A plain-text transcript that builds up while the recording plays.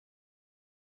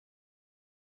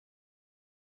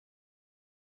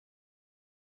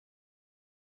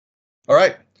All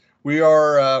right, we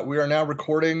are now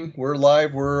recording. We're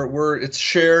live. We're it's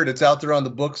shared. It's out there on the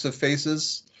books of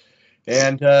faces.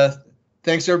 And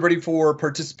thanks everybody for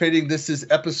participating. This is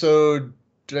episode.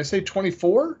 Did I say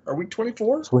 24? Are we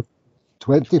 24?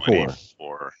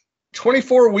 24.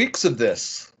 24 weeks of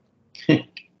this.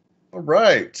 All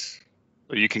right.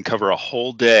 So you can cover a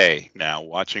whole day now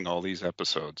watching all these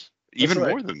episodes. Even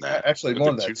right. more than that. Actually, more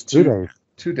than that. It's 2 days.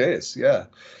 2 days. Yeah.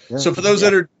 So for those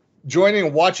that are joining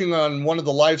and watching on one of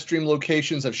the live stream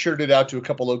locations, I've shared it out to a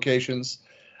couple locations.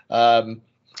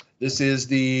 This is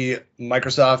the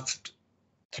Microsoft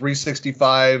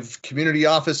 365 community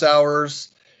office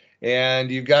hours, and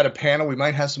you've got a panel. We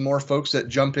might have some more folks that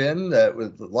jump in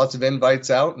with lots of invites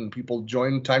out and people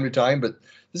join time to time, but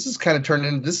this is kind of turned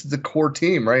into, this is the core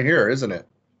team right here, isn't it?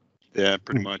 Yeah,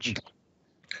 pretty much.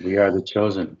 We are the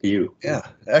chosen few. Yeah,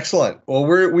 excellent. Well,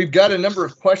 we've got a number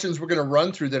of questions we're going to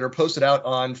run through that are posted out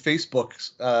on Facebook,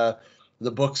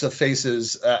 the Books of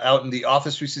Faces, out in the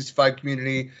Office 365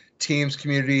 community, Teams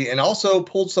community, and also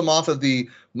pulled some off of the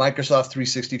Microsoft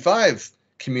 365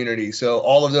 community. So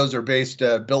all of those are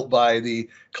built by the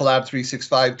Collab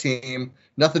 365 team.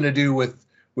 Nothing to do with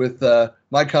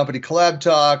my company, Collab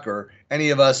Talk, or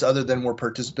any of us other than we're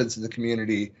participants in the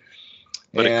community.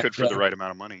 But it could for the right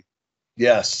amount of money.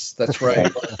 Yes, that's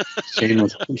right.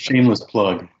 shameless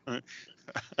plug.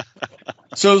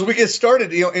 So as we get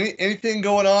started, anything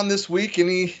going on this week?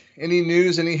 Any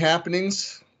news? Any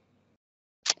happenings?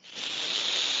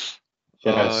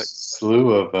 Got a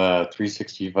slew of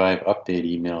 365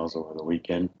 update emails over the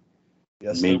weekend.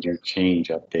 Yes, major change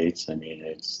updates. I mean,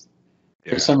 it's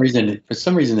for some reason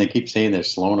they keep saying they're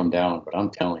slowing them down, but I'm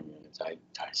telling you, I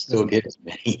still get as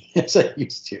many as I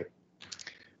used to.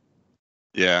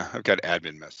 Yeah, I've got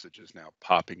admin messages now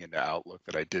popping into Outlook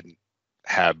that I didn't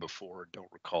have before, don't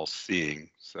recall seeing.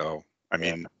 So, I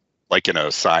mean, like in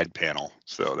a side panel.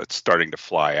 So that's starting to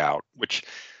fly out, which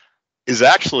is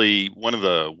actually one of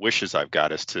the wishes I've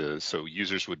got is so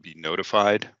users would be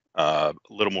notified a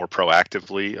little more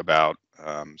proactively about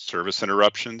service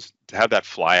interruptions. To have that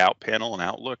fly out panel in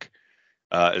Outlook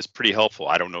is pretty helpful.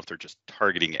 I don't know if they're just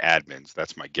targeting admins.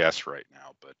 That's my guess right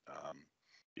now, but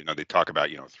they talk about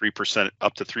 3%,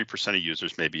 up to 3% of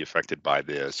users may be affected by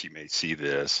this. You may see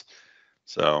this,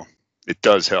 so it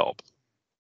does help.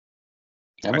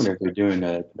 I wonder if they're doing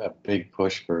a big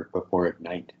push before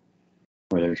Ignite,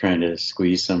 where they're trying to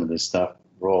squeeze some of this stuff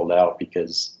rolled out,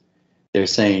 because they're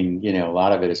saying a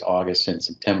lot of it is August and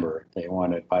September. They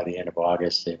want it by the end of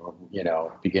August. They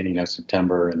beginning of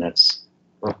September, and that's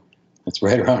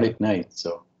right around Ignite.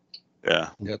 So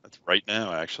that's right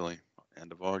now, actually,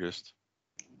 end of August.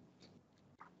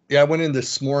 Yeah, I went in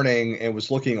this morning and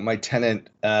was looking at my tenant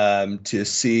to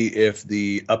see if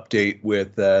the update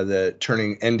with the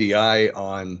turning NDI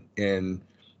on in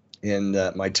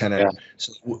my tenant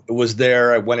was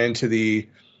there. I went into the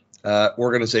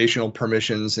organizational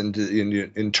permissions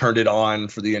and turned it on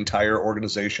for the entire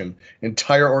organization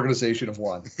of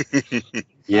one.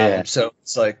 Yeah. So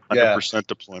it's like 100%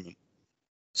 deployment.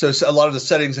 So a lot of the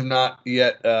settings have not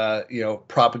yet,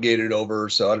 propagated over.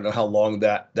 So I don't know how long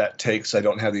that takes. I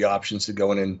don't have the options to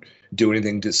go in and do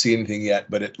anything to see anything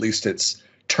yet, but at least it's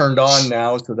turned on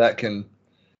now, so that can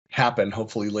happen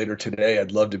hopefully later today.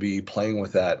 I'd love to be playing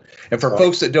with that. And for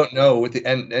folks that don't know, with the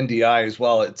NDI as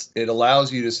well, it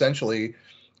allows you to essentially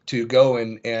to go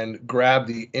and grab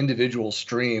the individual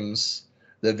streams,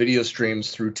 the video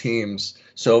streams through Teams.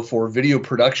 So for video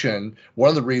production, one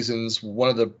of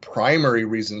the primary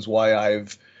reasons why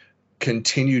I've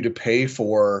continued to pay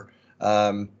for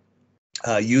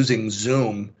using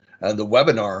Zoom, the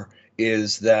webinar,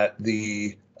 is that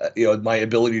my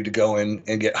ability to go in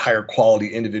and get higher quality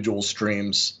individual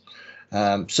streams.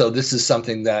 So this is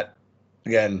something that,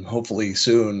 again, hopefully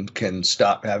soon can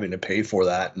stop having to pay for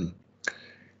that and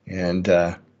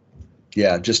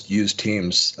just use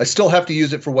Teams. I still have to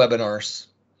use it for webinars.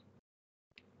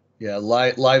 Yeah,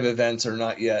 live events are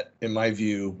not yet, in my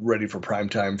view, ready for prime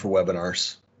time for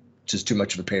webinars. Just too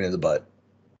much of a pain in the butt.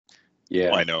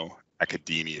 Yeah, well, I know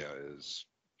academia is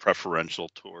preferential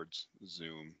towards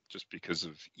Zoom just because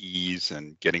of ease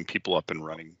and getting people up and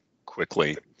running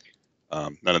quickly.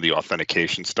 None of the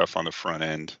authentication stuff on the front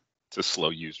end to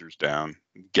slow users down,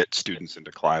 get students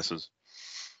into classes.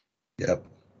 Yep.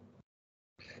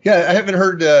 Yeah, I haven't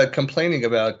heard complaining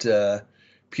about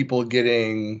people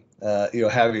getting,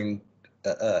 having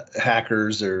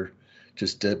hackers or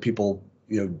just people,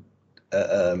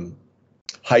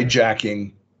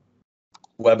 hijacking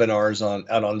webinars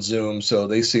out on Zoom. So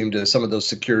they some of those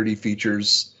security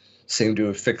features seem to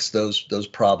have fixed those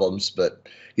problems. But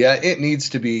yeah, it needs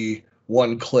to be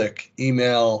one click,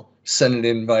 email, send an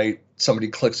invite, somebody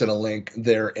clicks on a link,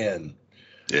 they're in.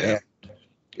 Yeah. And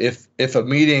if a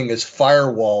meeting is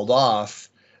firewalled off,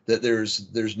 that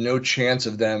there's no chance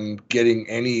of them getting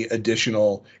any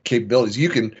additional capabilities. You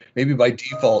can maybe by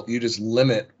default you just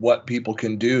limit what people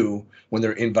can do when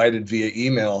they're invited via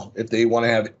email. If they want to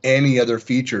have any other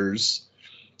features,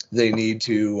 they need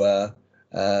to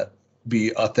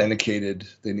be authenticated.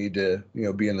 They need to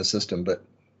be in the system. But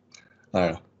I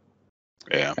don't know.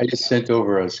 Yeah. I just sent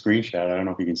over a screenshot. I don't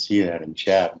know if you can see that in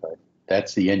chat, but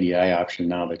that's the NDI option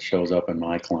now that shows up in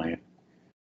my client.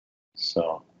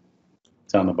 So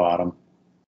it's on the bottom.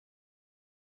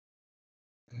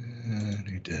 I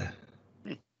need to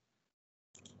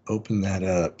open that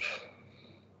up.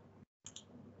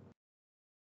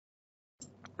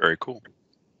 Very cool.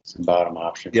 It's the bottom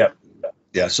option. Yep.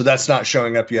 Yeah, so that's not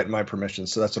showing up yet in my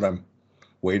permissions. So that's what I'm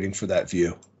waiting for, that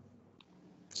view.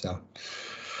 So,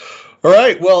 all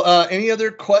right. Well, any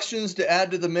other questions to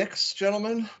add to the mix,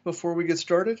 gentlemen, before we get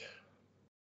started?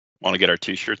 Want to get our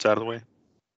T-shirts out of the way?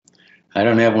 I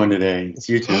don't have one today. It's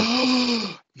you two.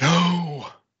 No.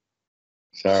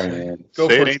 Sorry, man. Go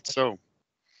Say for it it. ain't so.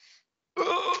 A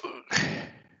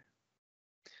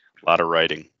lot of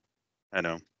writing. I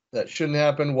know. That shouldn't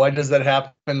happen. Why does that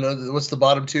happen? What's the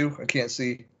bottom two? I can't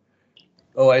see.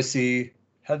 Oh, I see.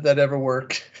 How did that ever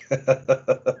work?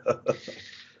 A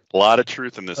lot of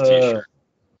truth in this T-shirt.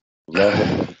 Love the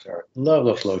flowchart. Love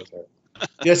the flowchart.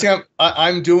 Yeah, see,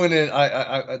 I'm doing it.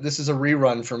 This is a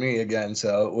rerun for me again.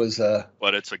 So it was.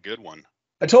 But it's a good one.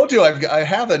 I told you I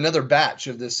have another batch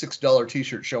of this $6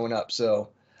 T-shirt showing up. So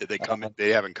Did they come in?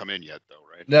 They haven't come in yet, though,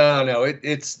 right? no,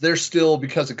 it's they're still,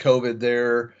 because of COVID,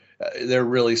 they're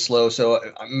really slow. So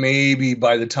maybe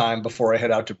by the time before I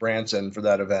head out to Branson for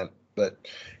that event. But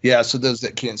yeah, so those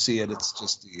that can't see it, it's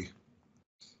just the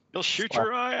You'll shoot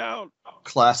your eye out.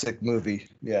 classic movie.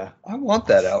 Yeah, I want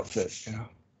that outfit. How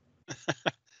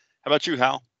about you,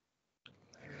 Hal?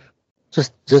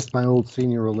 Just my old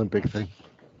senior Olympic thing.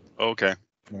 Okay.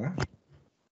 Yeah.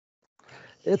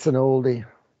 It's an oldie.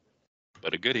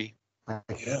 But a goodie.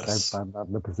 Yes. I'm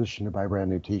in a position to buy brand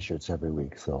new T-shirts every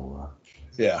week, so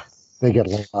Yeah. they get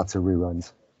lots of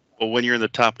reruns. Well, when you're in the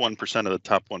top 1% of the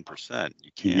top 1%,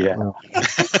 you can't. Yeah. Well,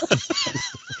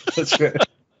 That's good.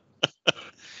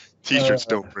 T-shirts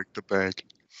don't break the bank.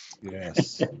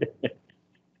 Yes.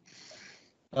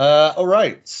 All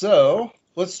right. So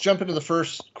let's jump into the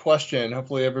first question.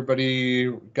 Hopefully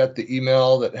everybody got the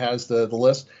email that has the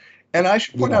list. And I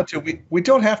should point out too, we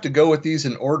don't have to go with these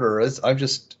in order.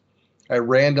 I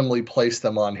randomly placed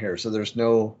them on here, so there's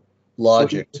no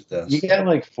logic to this. You got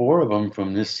like 4 of them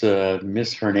from this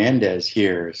Miss Hernandez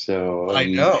here. So I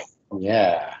know.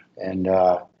 Yeah, and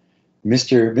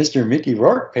Mr. Mickey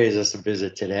Rourke pays us a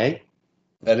visit today.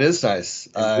 That is nice.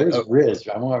 And where's Riz?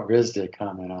 I want Riz to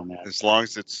comment on that. As long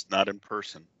as it's not in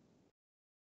person.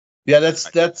 Yeah, that's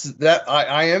that.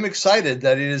 I am excited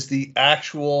that it is the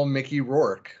actual Mickey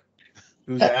Rourke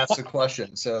who's asked the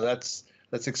question. So that's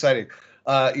exciting.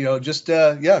 Quick, kind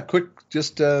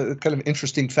of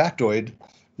interesting factoid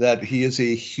that he is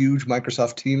a huge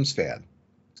Microsoft Teams fan.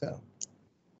 So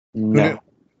No.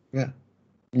 Yeah.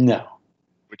 No.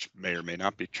 Which may or may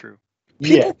not be true.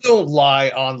 People don't lie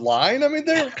online. I mean,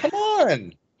 come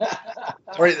on.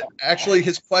 Right. Actually,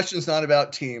 his question's not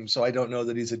about Teams, so I don't know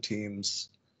that he's a Teams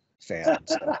fan.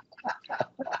 So.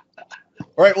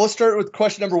 All right, well, let's start with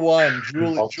question number 1.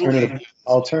 Julie.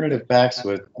 Alternative facts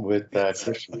with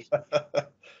Christian.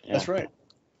 That's right.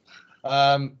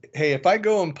 Hey, if I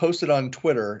go and post it on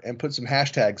Twitter and put some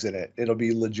hashtags in it, it'll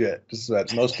be legit. This is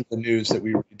what most of the news that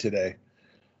we read today.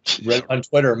 Read on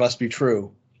Twitter must be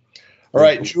true. All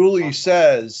right, Julie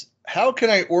says, how can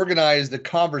I organize the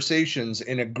conversations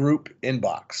in a group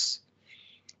inbox?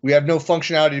 We have no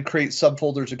functionality to create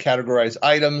subfolders or categorize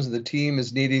items. The team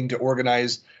is needing to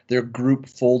organize their group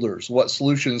folders. What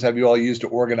solutions have you all used to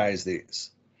organize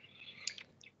these?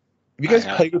 Have you guys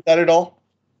played with that at all?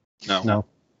 No. no.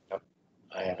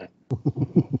 I haven't.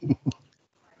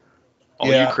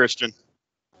 You, Christian.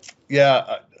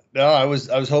 Yeah. No, I was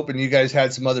hoping you guys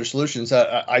had some other solutions.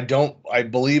 I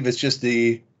believe it's just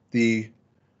the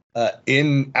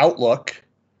in Outlook.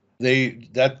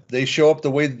 They show up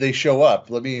the way that they show up.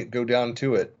 Let me go down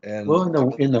to it. And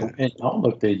Well, in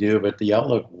Outlook they do, but the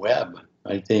Outlook web,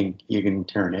 I think you can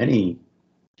turn any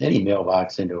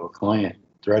mailbox into a client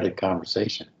threaded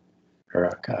conversation or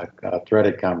a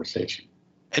threaded conversation.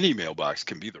 Any mailbox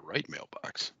can be the right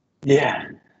mailbox. Yeah,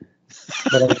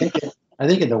 but I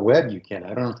think in the web you can.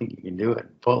 I don't think you can do it in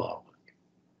full Outlook.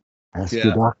 Ask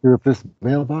your doctor if this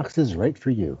mailbox is right for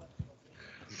you.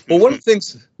 Well,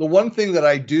 the one thing that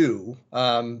I do,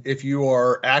 if you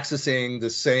are accessing the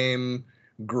same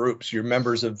groups. You're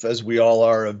members of, as we all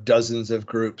are, of dozens of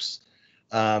groups.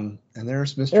 And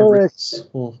there's Mr. Eric. Ritz.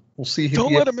 We'll see if Don't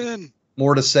he let has him in.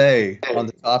 more to say on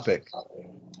the topic.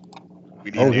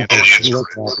 We need an answer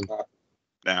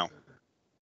now.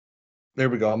 There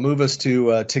we go. I'll move us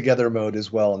to together mode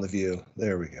as well on the view.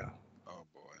 There we go. Oh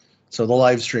boy. So the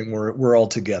live stream, we're all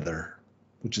together,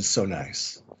 which is so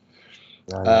nice.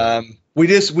 We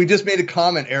just made a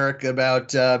comment, Eric,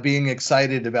 about being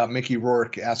excited about Mickey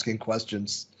Rourke asking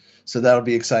questions. So that'll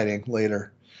be exciting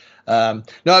later. No,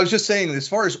 I was just saying, as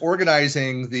far as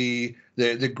organizing the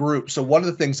group. So one of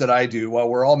the things that I do, while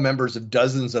we're all members of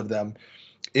dozens of them,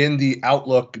 in the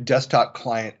Outlook desktop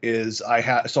client is I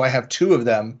have two of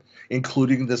them,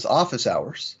 including this office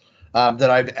hours, that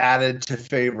I've added to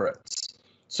favorites.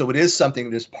 So it is something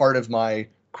that's part of my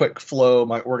quick flow,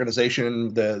 my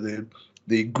organization,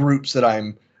 the groups that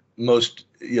I'm most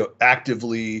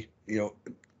actively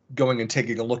going and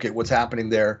taking a look at what's happening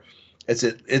there. It's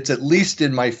at least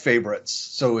in my favorites,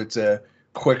 so it's a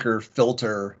quicker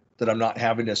filter that I'm not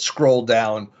having to scroll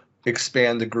down,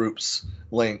 expand the groups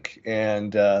link,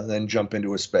 and then jump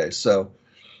into a space. So,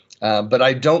 but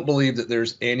I don't believe that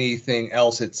there's anything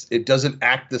else. It doesn't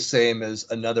act the same as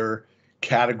another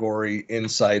category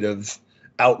inside of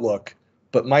Outlook.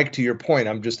 But Mike, to your point,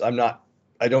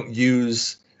 I don't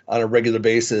use on a regular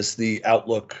basis the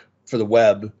Outlook for the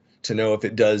web to know if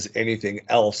it does anything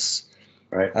else.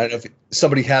 Right. I don't know if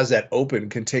somebody has that open,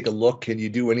 can take a look. Can you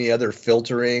do any other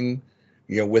filtering,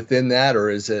 within that, or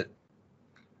is it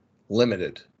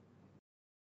limited?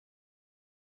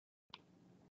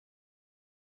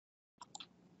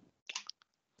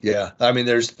 Yeah, I mean,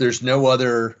 there's no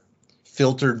other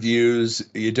filtered views.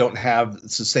 You don't have,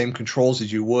 it's the same controls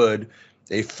as you would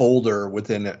a folder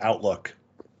within an Outlook.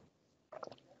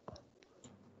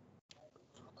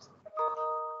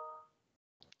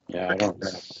 Yeah, I don't know.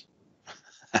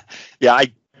 Yeah,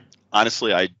 I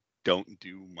honestly don't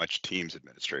do much Teams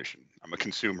administration. I'm a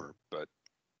consumer, but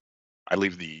I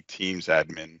leave the Teams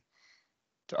admin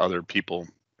to other people.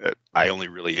 I only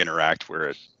really interact where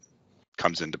it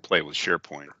comes into play with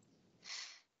SharePoint.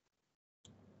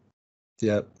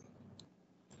 Yep.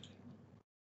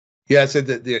 Yeah, I said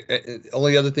that the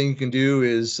only other thing you can do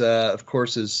is, of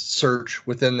course, is search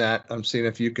within that. I'm seeing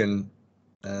if you can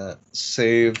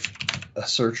save a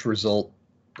search result.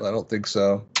 I don't think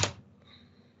so.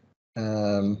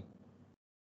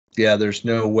 Yeah, there's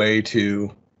no way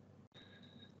to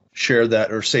share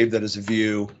that or save that as a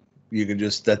view. You can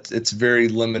just, it's very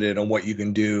limited on what you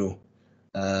can do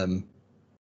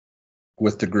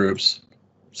with the groups.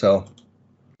 So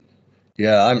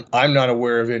yeah, I'm not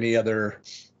aware of any other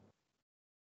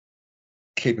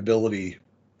capability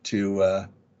to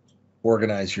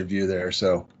organize your view there.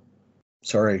 So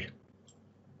sorry,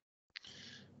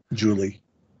 Julie.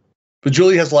 But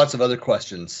Julie has lots of other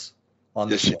questions on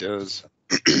this. Yes, she does.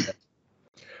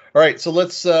 All right, so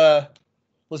let's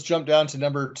jump down to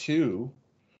number 2.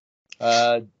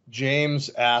 James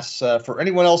asks, for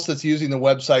anyone else that's using the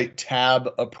website tab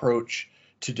approach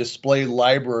to display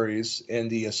libraries in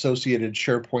the associated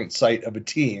SharePoint site of a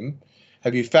team,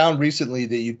 have you found recently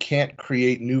that you can't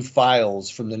create new files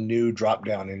from the new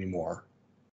dropdown anymore?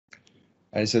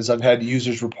 And he says, I've had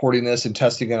users reporting this and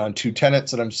testing it on 2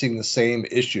 tenants, and I'm seeing the same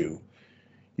issue.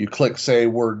 You click, say,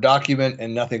 Word document,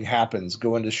 and nothing happens.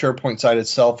 Go into SharePoint site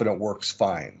itself, and it works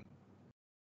fine.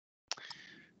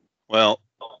 Well,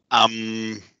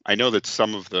 I know that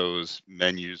some of those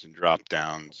menus and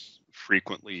dropdowns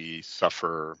frequently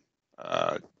suffer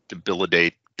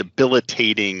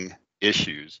debilitating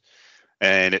issues,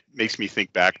 and it makes me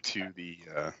think back to the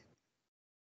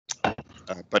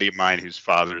buddy of mine whose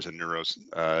father is a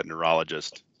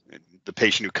neurologist. The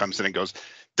patient who comes in and goes,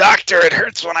 "Doctor, it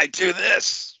hurts when I do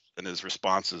this," and his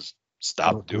response is,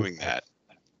 "Stop doing that."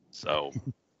 So,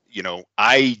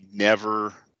 I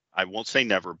won't say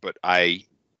never, but I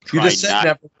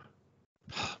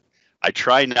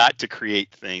try not to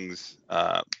create things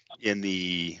in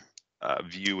the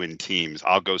view in Teams.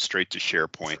 I'll go straight to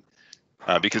SharePoint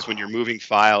because when you're moving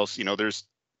files,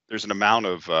 there's an amount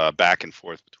of back and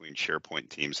forth between SharePoint and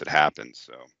Teams that happens.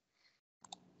 So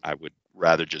I would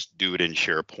rather just do it in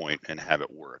SharePoint and have it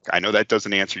work. I know that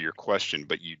doesn't answer your question,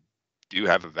 but you do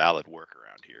have a valid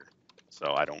workaround here.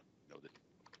 So I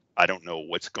don't know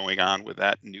what's going on with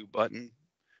that new button.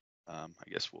 I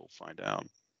guess we'll find out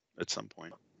at some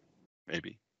point,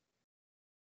 maybe.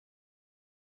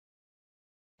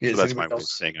 So that's my way of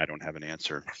saying I don't have an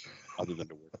answer other than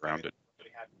to work around it. We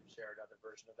have to share another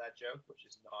version of that joke, which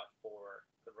is not for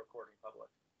the recording public.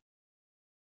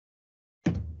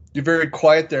 You're very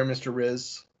quiet there, Mr.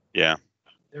 Riz. Yeah.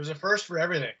 There's a first for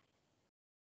everything.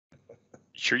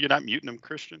 sure you're not muting them,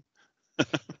 Christian?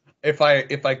 If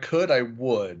I could, I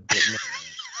would. But no.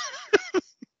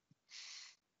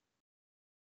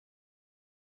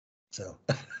 So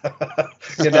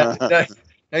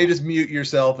now you just mute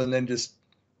yourself and then just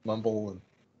mumble. And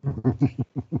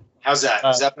How's that?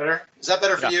 Is that better? Is that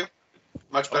better for you?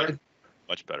 Much better?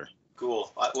 Much better.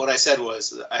 Cool. What I said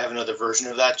was I have another version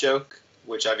of that joke,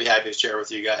 which I'd be happy to share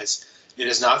with you guys. It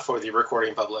is not for the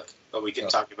recording public, but we can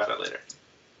talk about it later.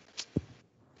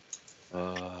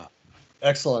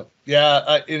 Excellent.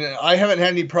 Yeah, I haven't had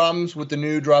any problems with the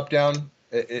new dropdown.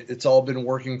 It's all been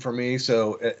working for me.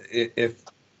 So if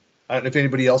I don't know if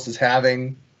anybody else is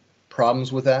having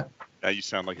problems with that. Now you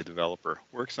sound like a developer.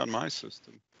 Works on my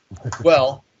system.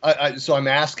 Well, so I'm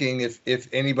asking if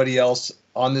anybody else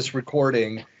on this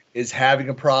recording is having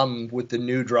a problem with the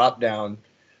new dropdown.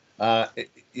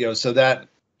 So that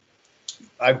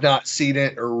I've not seen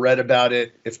it or read about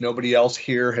it. If nobody else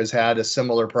here has had a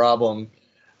similar problem,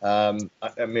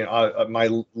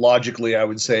 logically, I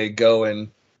would say go and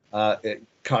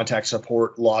contact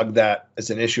support, log that as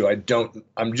an issue.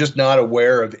 I'm just not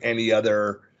aware of any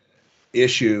other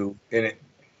issue. And it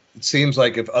seems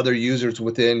like if other users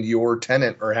within your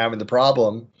tenant are having the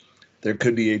problem, there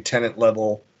could be a tenant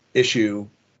level issue,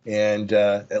 and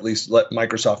at least let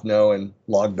Microsoft know and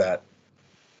log that.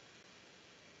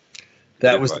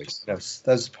 That's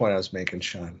the point I was making,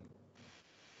 Sean.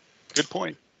 Good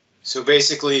point. So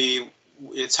basically,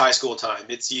 it's high school time.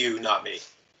 It's you, not me.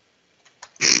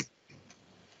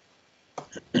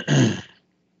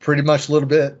 Pretty much a little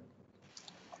bit.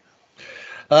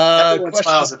 Everyone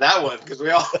smiles at that one because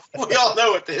we all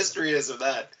know what the history is of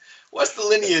that. What's the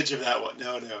lineage of that one?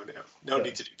 No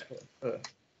need to do that.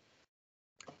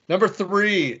 Number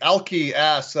 3, Alki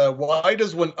asks, why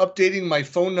does when updating my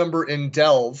phone number in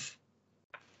Delve,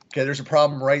 okay, there's a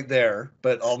problem right there,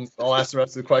 but I'll ask the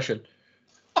rest of the question.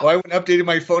 Why when updating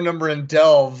my phone number in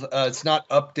Delve, it's not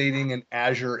updating in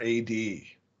Azure AD?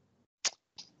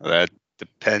 That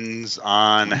depends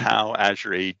on how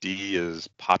Azure AD is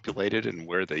populated and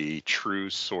where the true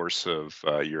source of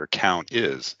your account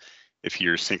is. If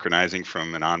you're synchronizing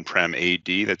from an on-prem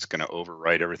AD, that's going to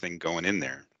overwrite everything going in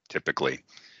there, typically.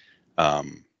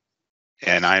 And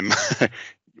why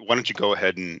don't you go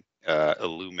ahead and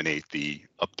illuminate the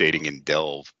updating in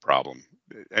Delve problem?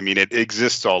 I mean, it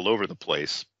exists all over the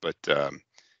place, but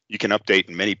you can update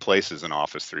in many places in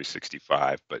Office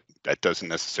 365, but that doesn't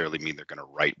necessarily mean they're going to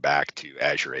write back to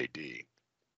Azure AD.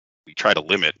 We try to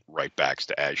limit write backs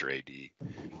to Azure AD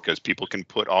because people can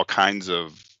put all kinds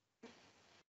of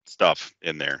stuff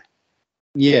in there.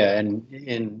 Yeah, and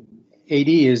AD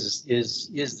is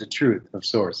the truth of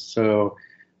source. So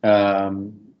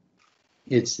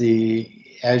it's the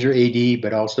Azure AD,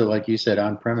 but also, like you said,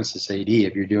 on-premises AD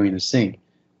if you're doing the sync.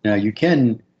 Now you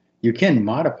can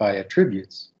modify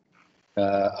attributes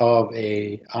of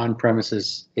a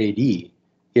on-premises AD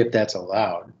if that's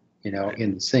allowed,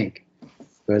 in the sync.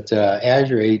 But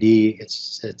Azure AD,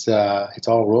 it's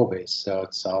all role-based, so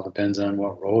it all depends on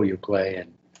what role you play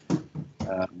and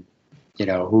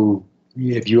who.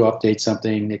 If you update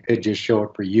something, it could just show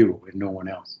it for you and no one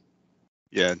else.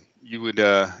 Yeah, you would.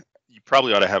 You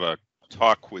probably ought to have a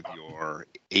talk with your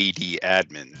AD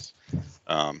admins,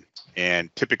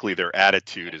 and typically their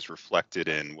attitude is reflected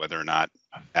in whether or not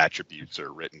attributes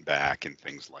are written back and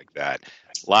things like that.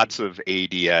 Lots of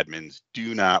AD admins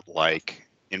do not like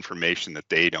information that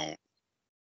they don't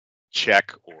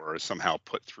check or somehow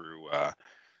put through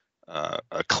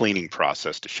a cleaning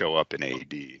process to show up in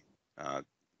AD.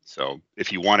 So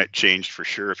if you want it changed, for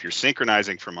sure, if you're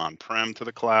synchronizing from on-prem to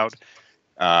the cloud,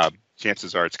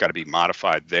 chances are it's got to be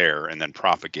modified there and then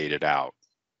propagated out.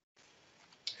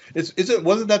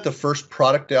 Wasn't that the first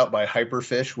product out by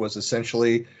Hyperfish, was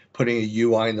essentially putting a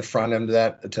UI in the front end of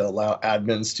that to allow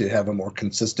admins to have a more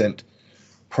consistent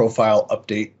profile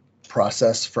update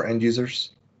process for end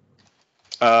users?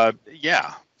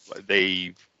 Yeah,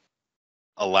 they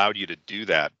allowed you to do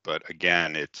that, but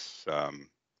again, it's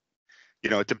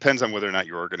it depends on whether or not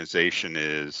your organization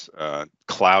is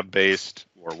cloud-based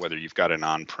or whether you've got an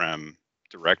on-prem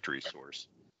directory source.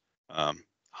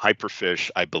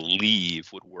 Hyperfish, I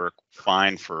believe, would work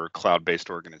fine for cloud-based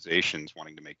organizations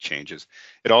wanting to make changes.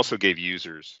 It also gave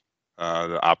users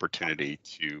the opportunity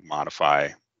to modify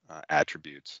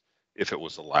attributes if it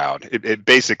was allowed. It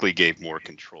basically gave more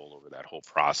control over that whole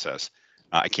process.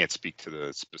 I can't speak to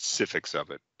the specifics of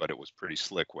it, but it was pretty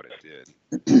slick what it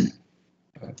did.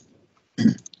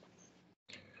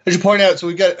 I should point out, so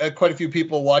we've got quite a few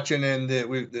people watching, and that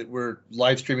we're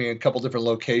live streaming in a couple different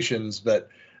locations. But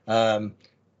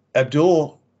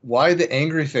Abdul, why the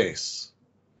angry face?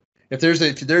 If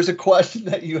there's a question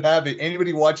that you have,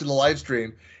 anybody watching the live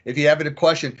stream, if you have a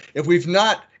question, if we've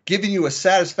not given you a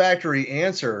satisfactory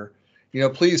answer,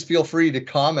 please feel free to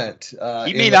comment.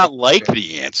 He may not like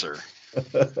the answer,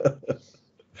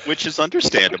 which is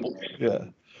understandable. Yeah,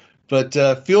 but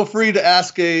feel free to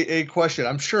ask a question.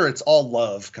 I'm sure it's all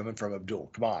love coming from Abdul.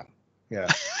 Come on, yeah.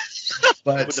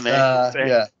 But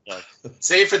yeah,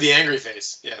 save for the angry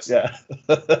face. Yes. Yeah.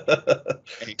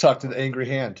 Talk to the angry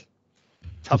hand.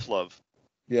 Tough love.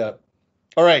 Yeah.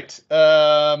 All right.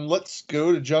 Let's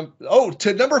go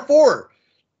to number 4,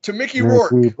 to Mickey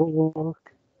Rourke.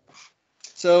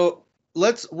 So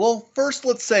let's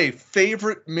say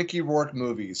favorite Mickey Rourke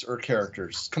movies or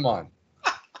characters. Come on.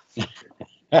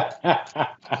 We're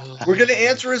going to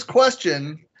answer his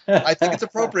question. I think it's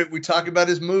appropriate we talk about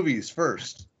his movies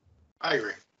first. I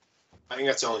agree. I think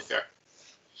that's only fair.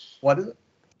 What is it?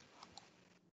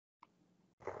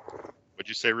 What'd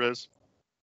you say, Riz?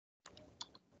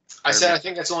 I said I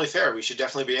think that's only fair. We should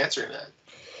definitely be answering that.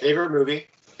 Favorite movie,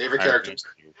 favorite characters.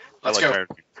 Let's go.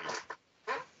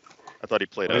 I thought he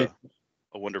played a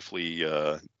wonderfully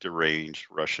deranged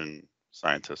Russian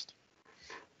scientist.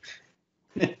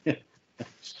 I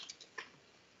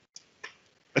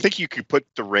think you could put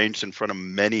deranged in front of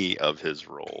many of his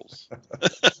roles.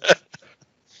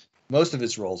 Most of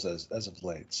his roles as of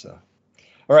late. So,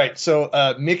 all right. So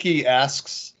Mickey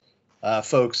asks,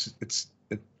 folks,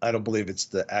 I don't believe it's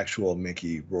the actual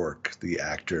Mickey Rourke, the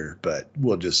actor, but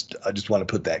I just want to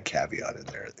put that caviat in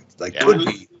there. Could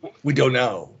be. We don't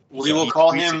know. We will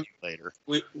call him later.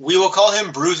 We will call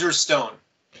him Bruiser Stone.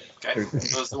 Okay,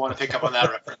 those that want to pick up on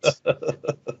that reference.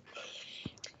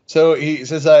 So he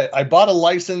says, I bought a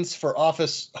license for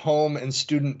Office Home and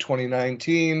Student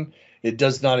 2019. It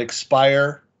does not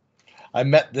expire. I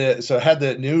had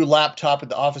the new laptop at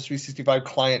the Office 365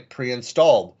 client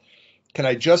pre-installed. Can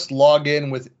I just log in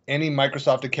with any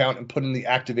Microsoft account and put in the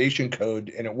activation code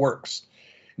and it works?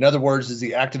 In other words, is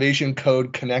the activation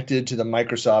code connected to the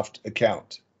Microsoft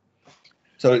account?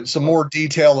 So some more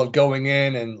detail of going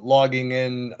in and logging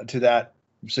in to that.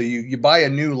 So you buy a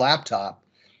new laptop.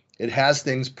 It has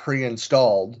things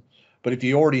pre-installed, but if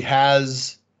he already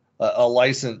has a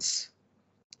license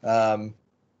and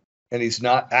he's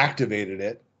not activated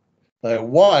it, I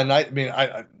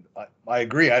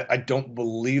agree. I don't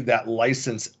believe that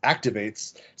license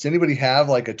activates. Does anybody have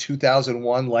like a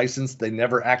 2001 license they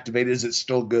never activated? Is it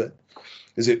still good?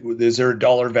 Is there a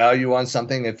dollar value on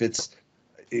something if it's,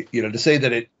 to say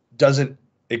that it doesn't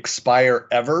expire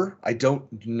ever? I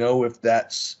don't know if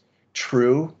that's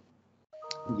true.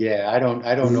 Yeah, I don't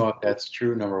know if that's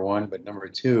true, number one, but number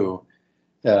two,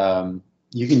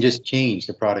 you can just change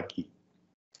the product key.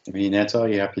 I mean, that's all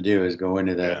you have to do is go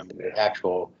into the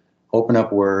actual, open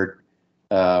up Word,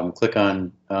 click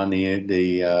on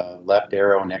the left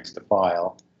arrow next to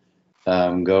File,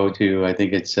 go to, I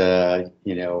think it's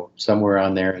somewhere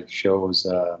on there it shows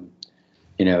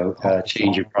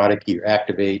change your product key or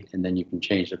activate, and then you can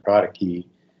change the product key.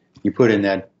 You put in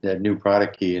that new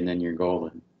product key, and then you're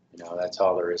golden. That's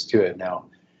all there is to it. Now,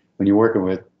 when you're working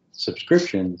with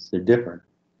subscriptions, they're different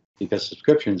because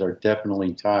subscriptions are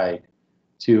definitely tied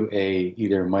to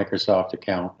either Microsoft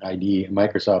account ID,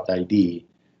 Microsoft ID,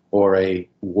 or a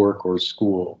work or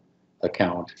school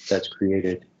account that's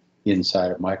created inside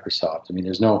of Microsoft. I mean,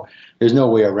 there's no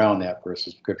way around that for a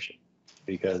subscription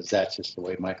because that's just the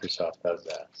way Microsoft does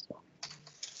that. So.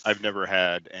 I've never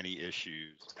had any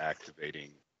issues activating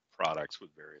products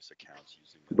with various accounts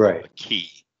using a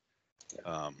key.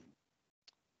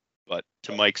 But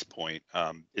to Mike's point,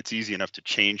 it's easy enough to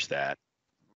change that.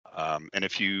 And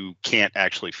if you can't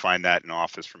actually find that in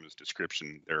Office from his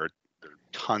description, there are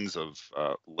tons of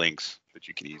links that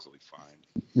you can easily find.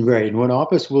 Right. And what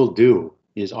Office will do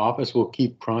is Office will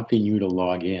keep prompting you to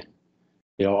log in.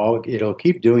 It'll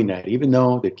keep doing that, even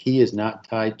though the key is not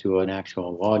tied to an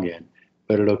actual login,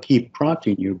 but it'll keep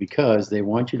prompting you because they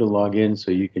want you to log in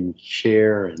so you can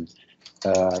share and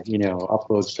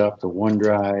upload stuff to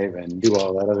OneDrive and do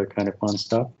all that other kind of fun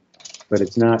stuff. But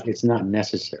it's not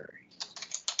necessary.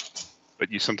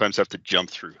 But you sometimes have to jump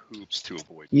through hoops to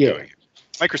avoid doing it.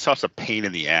 Microsoft's a pain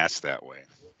in the ass that way.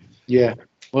 Yeah.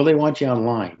 Well, they want you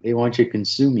online. They want you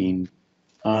consuming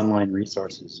online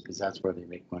resources because that's where they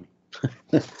make money.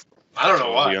 I don't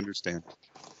know why. We understand.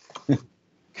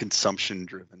 Consumption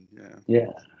driven.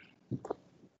 Yeah.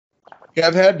 Yeah,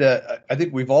 I've had. I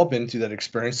think we've all been through that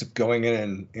experience of going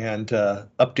in and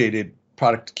updated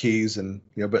product keys, and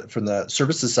but from the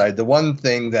services side, the one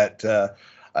thing that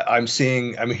I'm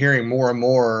hearing more and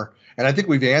more, and I think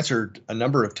we've answered a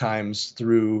number of times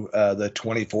through the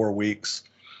 24 weeks,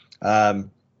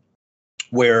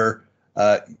 where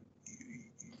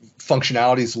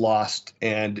functionality is lost,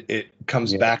 and it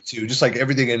comes back to just like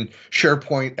everything in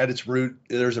SharePoint at its root,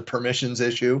 there's a permissions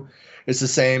issue. It's the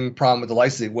same problem with the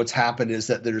licensing. What's happened is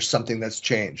that there's something that's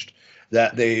changed,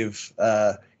 that they've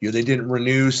they didn't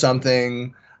renew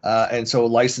something, and so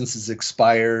licenses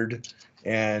expired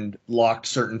and locked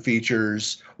certain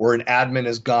features, or an admin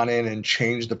has gone in and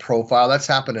changed the profile. That's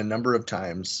happened a number of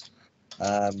times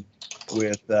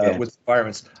with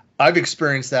environments. I've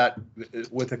experienced that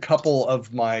with a couple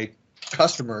of my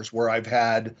customers where I've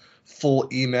had full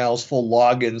emails, full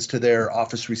logins to their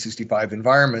Office 365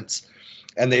 environments,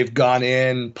 and they've gone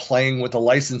in playing with the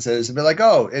licenses and be like,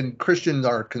 oh, and Christian,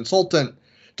 our consultant,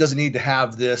 doesn't need to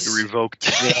have this. You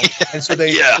revoked. And so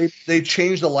they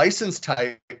changed the license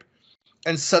type,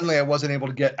 and suddenly I wasn't able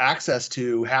to get access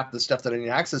to half the stuff that I need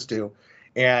access to.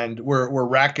 And we're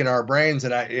racking our brains,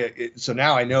 and so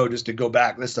now I know just to go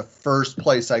back. That's the first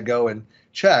place I go and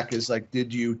check is like,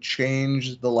 did you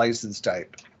change the license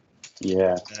type?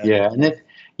 Yeah, and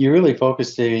you're really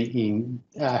focused.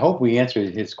 I hope we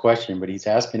answered his question, but he's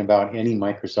asking about any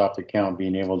Microsoft account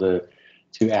being able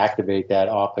to activate that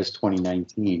Office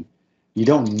 2019. You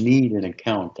don't need an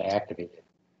account to activate it.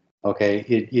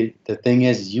 Okay, the thing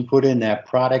is you put in that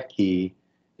product key.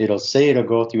 It'll say it'll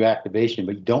go through activation,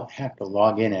 but you don't have to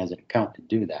log in as an account to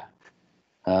do that.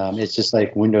 It's just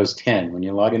like Windows 10. When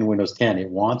you log into Windows 10, it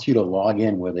wants you to log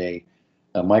in with a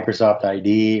Microsoft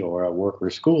ID or a work or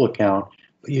school account,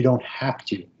 but you don't have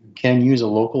to. You can use a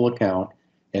local account,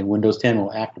 and Windows 10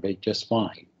 will activate just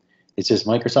fine. It's just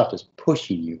Microsoft is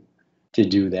pushing you to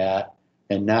do that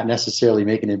and not necessarily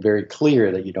making it very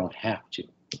clear that you don't have to.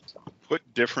 So. Put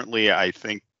differently, I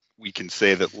think we can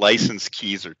say that license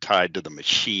keys are tied to the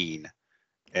machine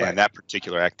and that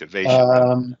particular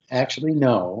activation. Actually,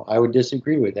 no, I would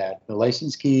disagree with that. The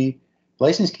license key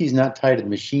is not tied to the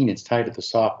machine, it's tied to the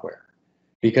software,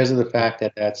 because of the fact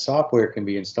that that software can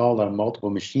be installed on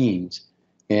multiple machines,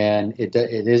 and it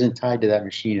isn't tied to that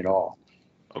machine at all.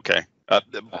 Okay,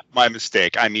 my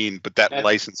mistake. I mean, but that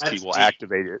license key will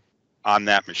activate it on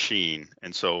that machine,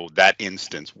 and so that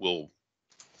instance will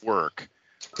work.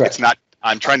 Correct. It's not.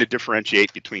 I'm trying to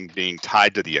differentiate between being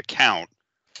tied to the account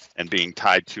and being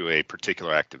tied to a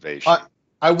particular activation.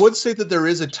 I would say that there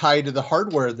is a tie to the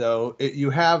hardware, though.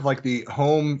 You have like the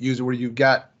home user where you've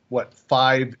got,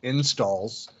 5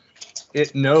 installs.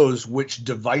 It knows which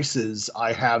devices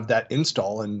I have that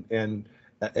install and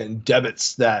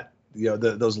debits that,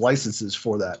 those licenses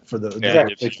for that.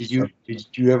 Did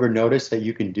you ever notice that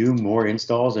you can do more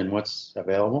installs than what's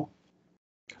available?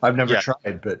 I've never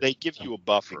tried, but they give you a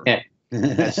buffer.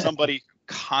 As somebody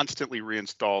who constantly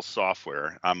reinstalls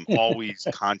software, I'm always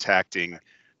contacting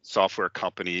software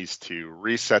companies to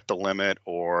reset the limit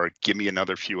or give me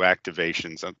another few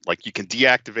activations. Like, you can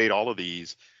deactivate all of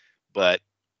these, but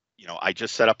I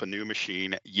just set up a new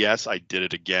machine. Yes, I did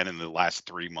it again in the last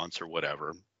 3 months or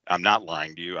whatever. I'm not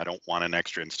lying to you. I don't want an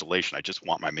extra installation. I just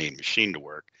want my main machine to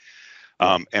work.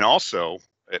 And also,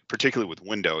 particularly with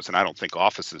Windows, and I don't think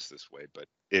Office is this way, but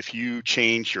if you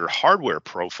change your hardware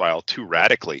profile too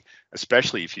radically,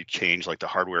 especially if you change like the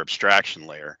hardware abstraction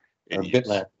layer, and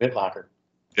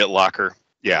BitLocker,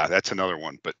 yeah, that's another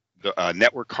one. But the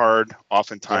network card,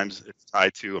 oftentimes it's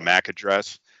tied to a MAC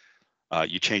address.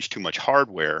 You change too much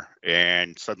hardware,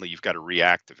 and suddenly you've got to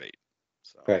reactivate.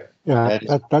 So. Right. Yeah,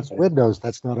 that's Windows.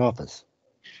 That's not Office.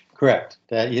 Correct.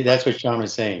 That's what Sean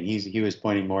was saying. He was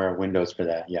pointing more at Windows for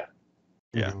that. Yeah.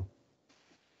 Yeah.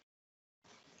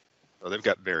 So they've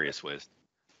got various ways.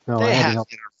 No, I had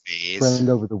a friend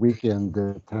over the weekend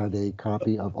that had a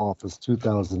copy of Office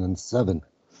 2007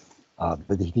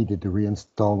 that he needed to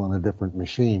reinstall on a different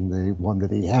machine. The one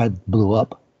that he had blew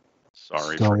up.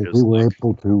 Sorry so for his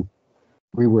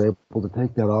we were able to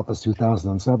take that Office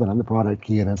 2007 and the product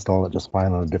key and install it just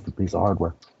fine on a different piece of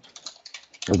hardware.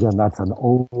 Again, that's an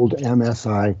old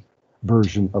MSI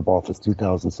version of Office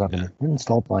 2007. Yeah.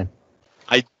 Installed fine.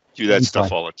 I do that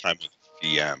stuff all the time with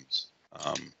VMs.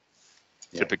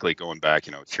 Typically going back,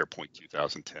 SharePoint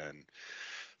 2010,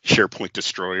 SharePoint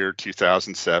Destroyer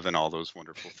 2007, all those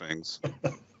wonderful things.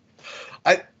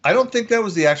 I don't think that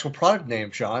was the actual product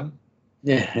name, Sean.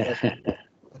 Yeah.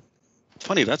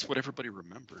 Funny, that's what everybody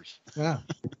remembers. Yeah.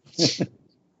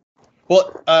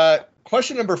 Well,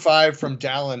 question number 5 from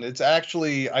Dallin. It's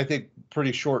actually, I think,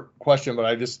 pretty short question, but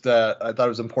I just I thought it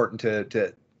was important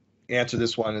to answer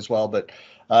this one as well. But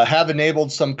have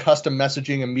enabled some custom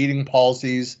messaging and meeting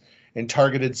policies and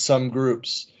targeted some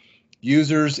groups.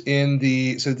 Users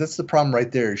so that's the problem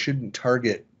right there. You shouldn't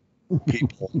target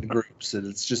people in groups. And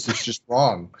it's just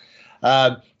wrong.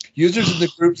 Users in the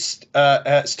groups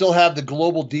still have the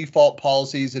global default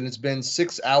policies, and it's been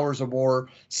 6 hours or more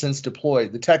since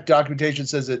deployed. The tech documentation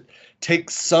says it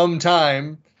takes some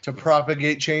time to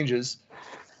propagate changes,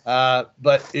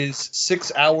 but is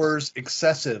 6 hours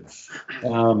excessive?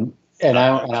 I'll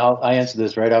answer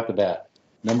this right off the bat.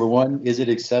 Number one, is it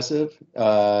excessive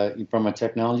from a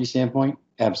technology standpoint?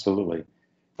 Absolutely.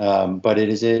 But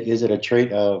is it a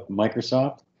trait of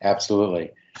Microsoft?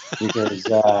 Absolutely. Because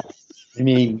I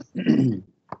mean,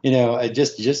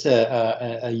 just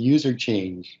a user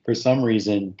change for some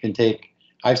reason can take.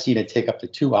 I've seen it take up to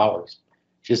 2 hours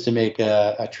just to make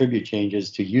attribute changes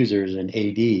to users in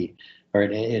AD or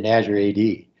in Azure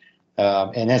AD,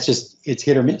 and that's just it's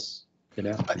hit or miss.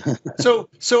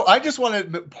 So I just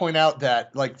want to point out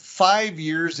that like 5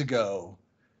 years ago,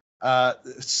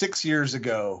 6 years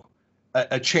ago,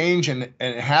 a change and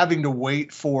having to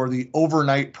wait for the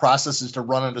overnight processes to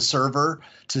run on a server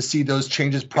to see those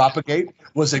changes propagate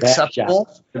was acceptable.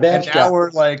 And now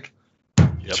we're like,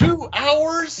 2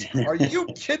 hours? Are you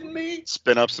kidding me?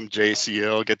 Spin up some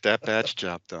JCL, get that batch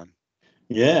job done.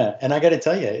 Yeah, and I got to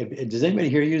tell you, does anybody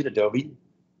here use Adobe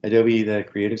the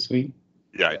Creative Suite?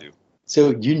 Yeah, I do.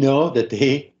 So you know that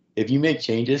if you make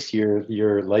changes to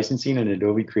your licensing in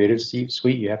Adobe Creative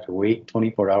Suite, you have to wait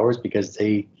 24 hours because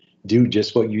they do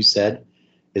just what you said,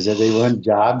 is that they run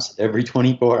jobs every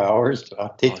 24 hours to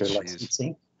update their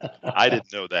licensing. I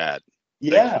didn't know that.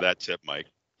 Yeah. Thanks for that tip, Mike.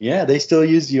 Yeah, they still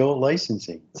use the old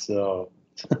licensing. So.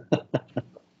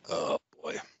 Oh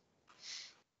boy.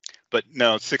 But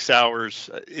no, 6 hours.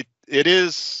 It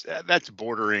is that's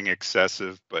bordering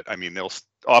excessive. But I mean, they'll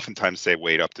oftentimes say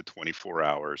wait up to 24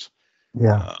 hours.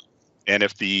 Yeah. And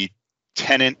if the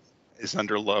tenant is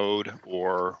under load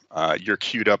or you're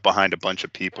queued up behind a bunch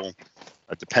of people,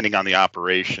 depending on the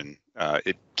operation,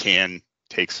 it can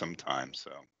take some time.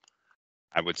 So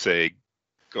I would say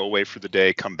go away for the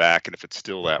day, come back, and if it's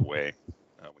still that way,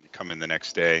 when you come in the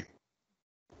next day,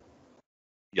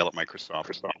 yell at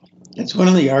Microsoft. It's one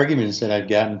of the arguments that I've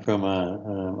gotten from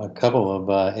a couple of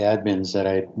admins that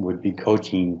I would be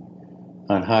coaching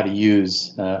on how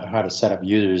to set up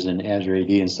users in Azure AD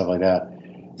and stuff like that.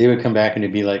 They would come back and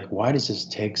they'd be like, why does this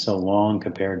take so long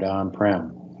compared to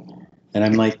on-prem? And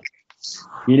I'm like,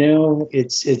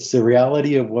 it's the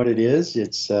reality of what it is.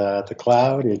 It's the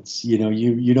cloud. It's,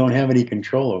 you don't have any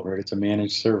control over it. It's a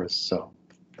managed service. So.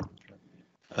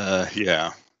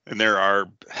 Yeah. And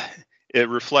it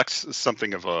reflects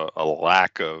something of a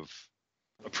lack of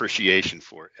appreciation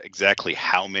for exactly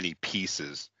how many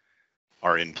pieces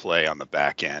are in play on the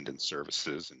back end and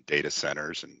services and data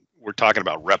centers. And we're talking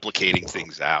about replicating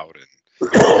things out, and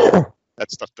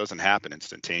that stuff doesn't happen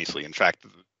instantaneously. In fact,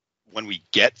 when we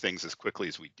get things as quickly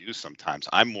as we do sometimes,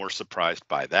 I'm more surprised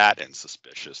by that and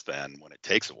suspicious than when it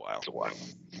takes a while.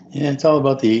 Yeah, it's all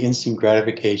about the instant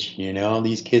gratification,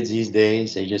 These kids these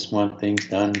days, they just want things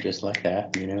done just like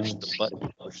that,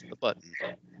 Push the button.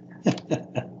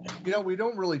 We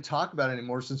don't really talk about it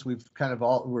anymore since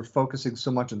we're focusing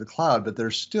so much on the cloud, but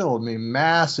there's still,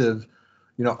 massive,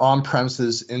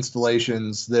 on-premises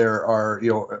installations. There are,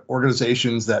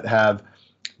 organizations that have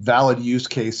valid use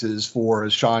cases for,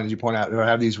 as Sean, as you point out,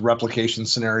 have these replication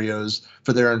scenarios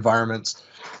for their environments.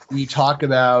 We talk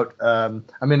about,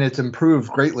 it's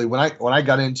improved greatly. When I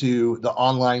got into the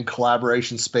online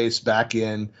collaboration space back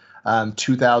in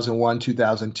 2001,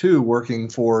 2002, working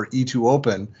for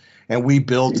E2Open, and we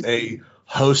built it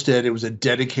was a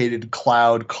dedicated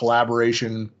cloud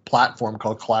collaboration platform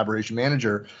called Collaboration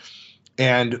Manager.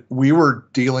 And we were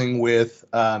dealing with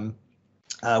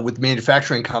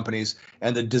manufacturing companies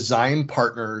and the design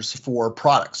partners for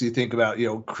products. You think about,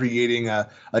 creating a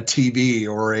TV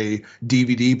or a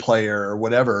DVD player or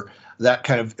whatever, that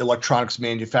kind of electronics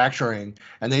manufacturing.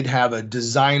 And they'd have a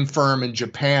design firm in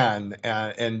Japan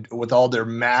and with all their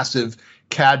massive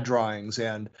CAD drawings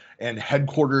and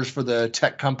headquarters for the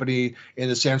tech company in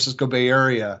the San Francisco Bay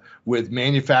Area with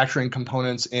manufacturing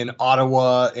components in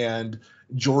Ottawa and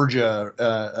Georgia,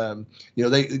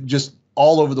 they just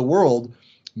all over the world,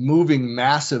 moving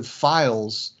massive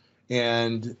files.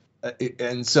 And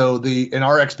so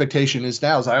our expectation is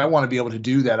now is I want to be able to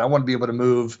do that. I want to be able to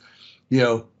move,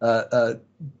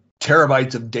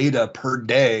 terabytes of data per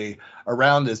day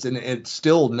around this. And it's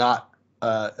still not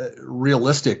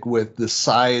realistic with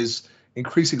the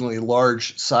increasingly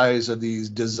large size of these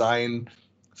design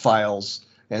files.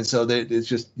 And so it's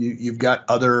just, you've got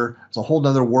it's a whole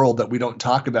nother world that we don't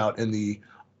talk about in the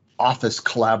office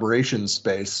collaboration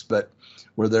space, but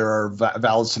where there are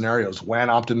valid scenarios. WAN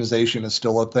optimization is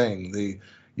still a thing. The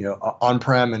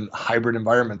on-prem and hybrid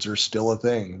environments are still a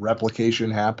thing. Replication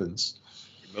happens.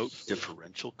 Remote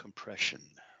differential compression.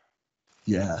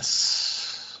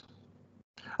 Yes.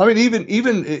 I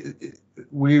mean,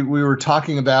 we were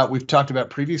talking about, we've talked about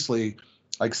previously,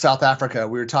 like South Africa.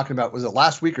 We were talking about, was it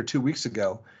last week or 2 weeks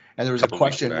ago? And there was a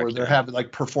question where they're having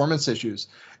like performance issues.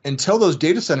 Until those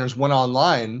data centers went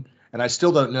online, and I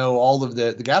still don't know all of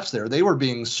the gaps there, they were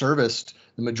being serviced,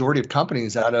 the majority of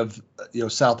companies out of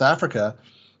South Africa,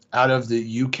 out of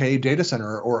the UK data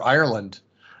center or Ireland.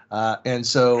 And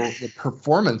so the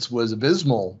performance was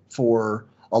abysmal for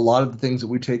a lot of the things that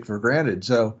we take for granted.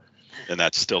 So, and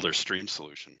that's still their stream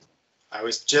solution. I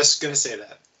was just going to say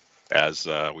that. As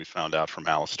we found out from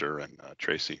Alistair and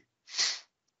Tracy.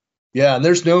 Yeah, and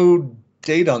there's no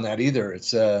date on that either.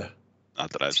 It's not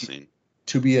that I've seen.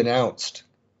 To be announced.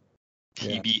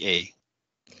 TBA.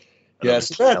 Yeah,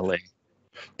 so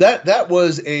that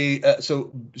was a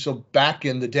so back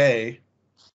in the day,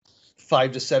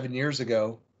 5 to 7 years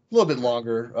ago, a little bit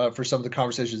longer for some of the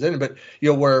conversations in it, but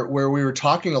where we were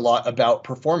talking a lot about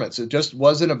performance. It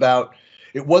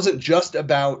wasn't just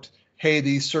about, hey,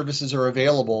 these services are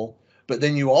available, but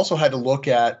then you also had to look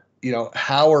at,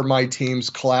 how are my teams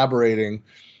collaborating?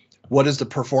 What is the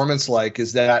performance like?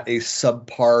 Is that a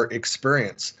subpar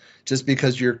experience? Just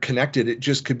because you're connected, it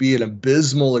just could be an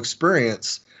abysmal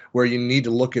experience where you need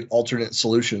to look at alternate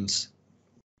solutions.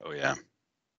 Oh, yeah.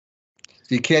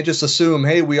 You can't just assume,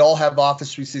 hey, we all have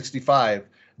Office 365,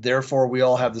 therefore we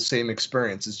all have the same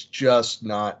experience. It's just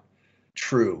not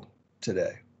true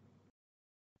today.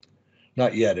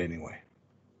 Not yet, anyway.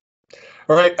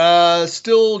 All right,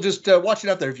 still just watching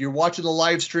out there. If you're watching the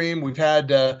live stream, we've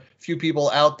had a few people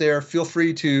out there. Feel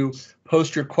free to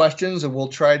post your questions and we'll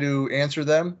try to answer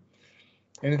them.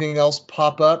 Anything else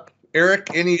pop up? Eric,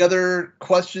 any other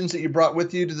questions that you brought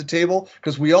with you to the table?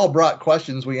 Because we all brought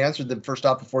questions. We answered them first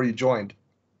off before you joined.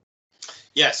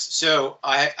 Yes, so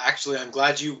I'm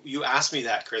glad you asked me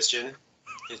that, Christian.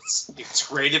 It's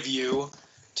great of you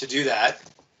to do that.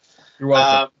 You're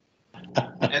welcome.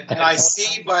 And I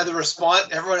see by the response,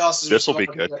 everyone else is. This will be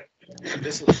good.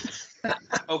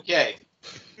 Okay.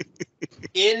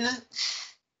 In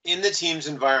the Teams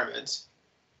environment,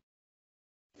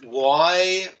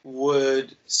 why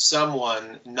would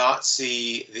someone not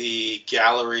see the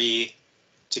gallery,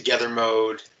 together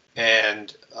mode,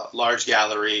 and large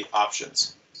gallery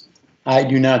options? I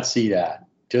do not see that.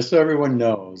 Just so everyone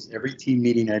knows, every team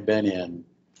meeting I've been in,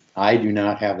 I do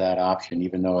not have that option,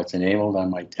 even though it's enabled on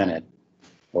my tenant,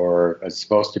 or it's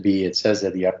supposed to be. It says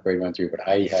that the upgrade went through, but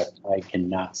I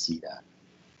cannot see that.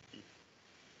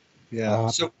 Yeah.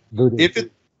 So if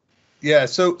it, yeah,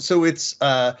 so it's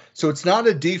not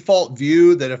a default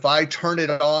view that if I turn it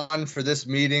on for this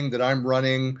meeting that I'm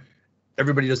running,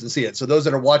 everybody doesn't see it. So those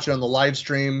that are watching on the live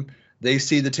stream, they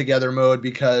see the together mode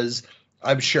because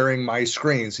I'm sharing my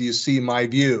screen. So you see my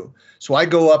view. So I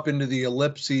go up into the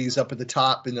ellipses up at the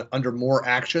top under more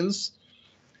actions,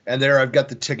 and there I've got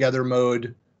the together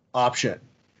mode option.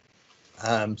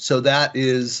 So that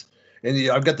is,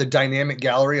 and I've got the dynamic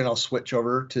gallery, and I'll switch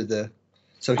over to the.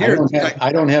 So here,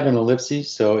 I don't have an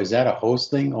ellipses. So is that a host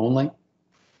thing only?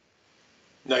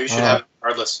 No, you should have it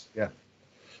regardless. Yeah.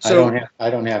 So I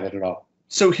don't have it at all.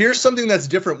 So here's something that's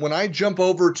different. When I jump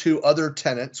over to other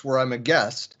tenants where I'm a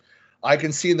guest, I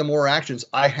can see the more actions.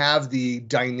 I have the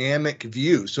dynamic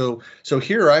view. So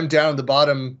here I'm down at the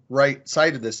bottom right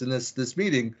side of this in this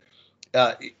meeting.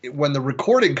 When the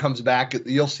recording comes back,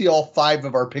 you'll see all 5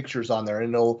 of our pictures on there,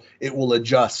 and it will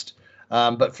adjust.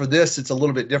 But for this, it's a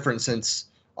little bit different since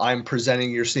I'm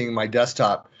presenting. You're seeing my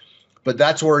desktop. But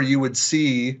that's where you would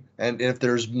see, and if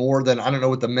there's more than, I don't know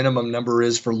what the minimum number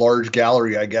is for large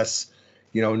gallery, I guess,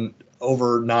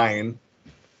 over 9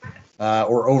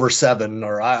 or over 7,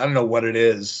 or I don't know what it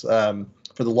is for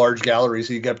the large gallery.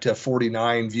 So you get up to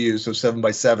 49 views, so 7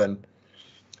 by 7.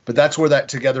 But that's where that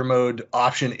together mode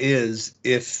option is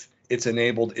if it's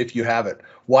enabled, if you have it.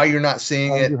 Why you're not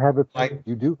seeing it?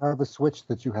 You do have a switch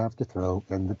that you have to throw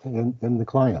in the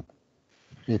client.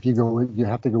 If you go in, you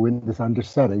have to go in this under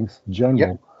settings,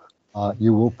 general. Yep.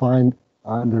 You will find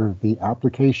under the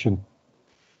application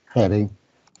heading,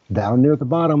 down near the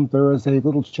bottom, there is a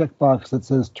little checkbox that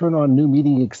says turn on new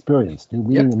meeting experience. New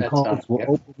meeting and calls will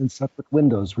open in separate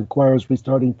windows, requires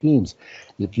restarting Teams.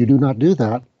 If you do not do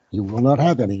that, you will not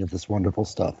have any of this wonderful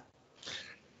stuff.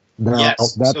 Now,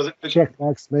 yes. That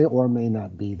checkbox may or may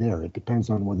not be there. It depends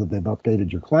on whether they've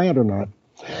updated your client or not.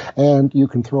 And you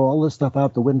can throw all this stuff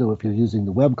out the window if you're using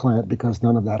the web client because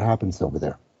none of that happens over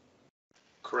there.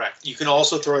 Correct. You can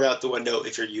also throw it out the window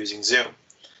if you're using Zoom.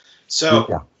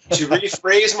 So to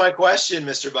rephrase my question,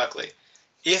 Mr. Buckley,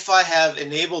 if I have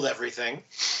enabled everything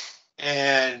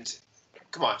and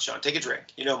come on, Sean, take a drink.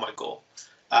 You know my goal.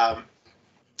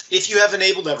 if you have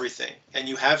enabled everything and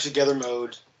you have together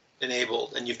mode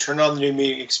enabled and you've turned on the new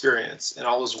meeting experience and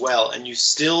all is well and you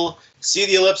still see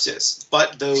the ellipsis,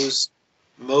 but those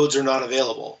modes are not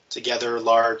available, together,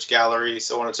 large, gallery,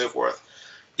 so on and so forth,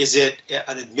 is it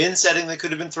an admin setting that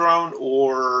could have been thrown,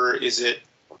 or is it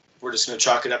we're just going to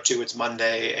chalk it up to it's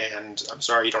Monday and I'm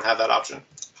sorry you don't have that option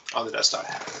on the desktop?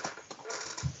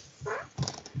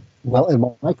 Well,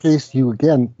 in my case, you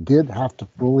again did have to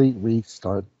fully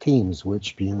restart Teams,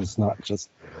 which means not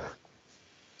just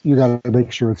you got to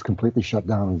make sure it's completely shut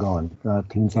down and gone.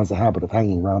 Teams has a habit of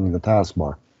hanging around in the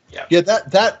taskbar. Yeah,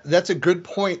 that's a good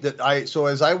point. So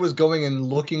as I was going and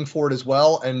looking for it as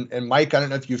well, and Mike, I don't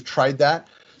know if you've tried that.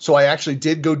 So I actually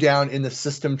did go down in the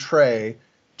system tray,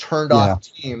 turned off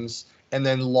Teams, and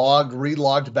then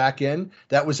relogged back in.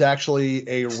 That was actually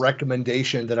a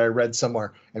recommendation that I read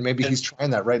somewhere, and maybe he's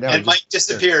trying that right now. And Mike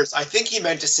disappears. I think he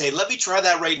meant to say, "Let me try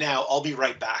that right now. I'll be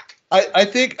right back." I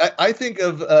think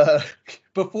of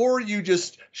before you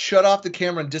just shut off the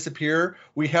camera and disappear,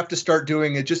 we have to start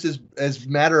doing it just as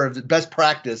matter of best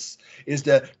practice is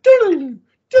to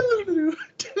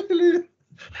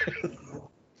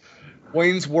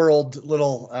Wayne's World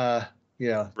little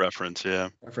reference, yeah.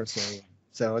 Reference there.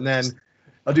 So and then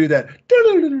I'll do that.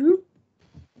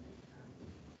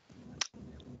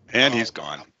 And he's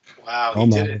gone. Wow, he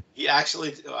did it. He actually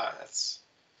that's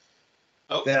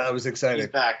yeah, that was exciting. He's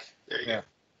back. There you go.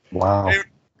 Wow. Hey,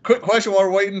 quick question while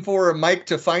we're waiting for Mike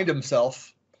to find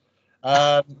himself.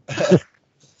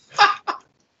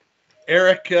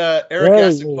 Eric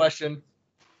asked a question.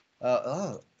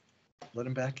 Let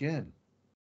him back in.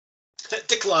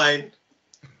 Decline.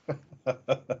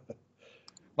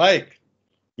 Mike.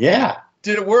 Yeah.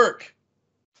 Did it work?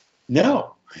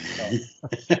 No.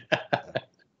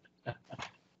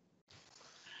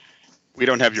 We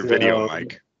don't have your video,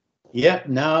 Mike. Yep.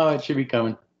 No, it should be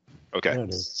coming. Okay.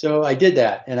 So I did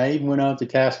that, and I even went out to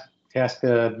Task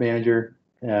Manager,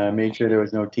 made sure there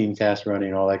was no team task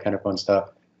running, all that kind of fun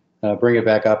stuff. Bring it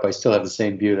back up. I still have the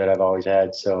same view that I've always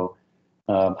had. So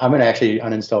I'm going to actually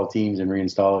uninstall Teams and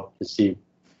reinstall it to see if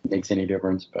it makes any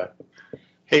difference. But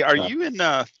hey, are you in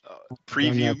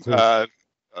preview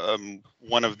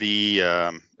one of the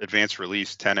advanced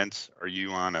release tenants? Are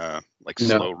you on a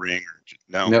slow ring?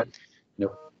 No.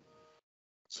 Nope.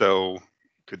 So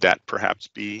could that perhaps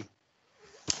be?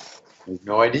 I have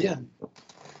no idea.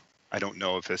 I don't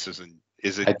know if this is it?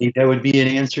 I think that would be an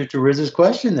answer to Riz's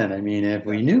question then. I mean, if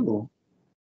we knew.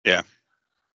 Yeah.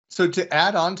 So to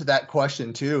add on to that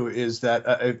question too, is that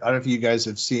I don't know if you guys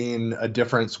have seen a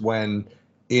difference when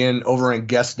over in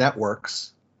guest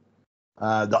networks,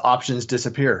 the options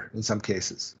disappear in some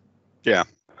cases. Yeah.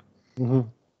 Mm-hmm.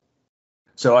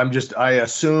 So I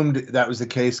assumed that was the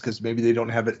case because maybe they don't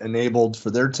have it enabled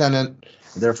for their tenant,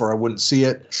 therefore I wouldn't see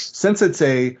it. Since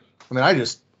I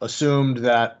just assumed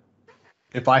that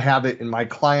if I have it in my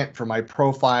client for my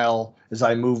profile as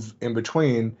I move in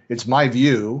between, it's my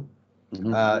view.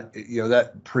 Mm-hmm.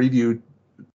 That preview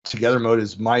together mode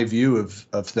is my view of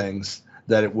things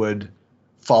that it would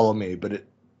follow me, but it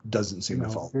doesn't seem to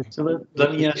follow. So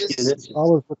let me ask you this. It's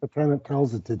always what the tenant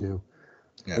tells it to do,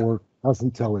 or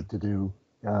doesn't tell it to do.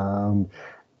 That's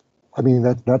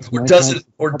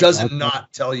or doesn't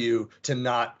not tell you to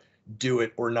not do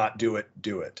it or not do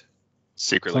it.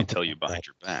 Secretly tell you behind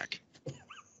your back.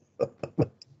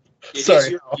 It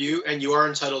is your view, and you are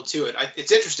entitled to it.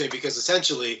 It's interesting because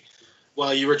essentially,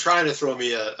 while you were trying to throw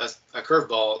me a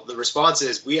curveball, the response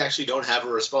is we actually don't have a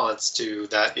response to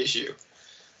that issue.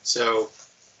 So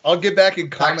I'll get back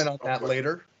and comment on that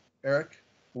later, Eric,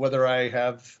 whether I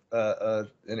have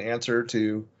an answer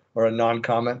to or a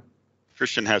non-comment.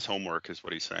 Christian has homework, is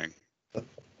what he's saying.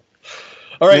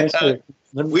 All right.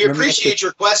 We appreciate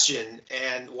your question,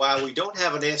 and while we don't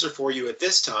have an answer for you at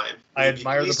this time, I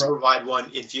admire the provide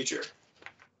one in future.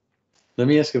 Let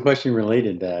me ask a question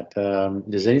related to that.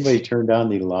 Does anybody turn down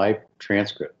the live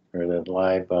transcript or the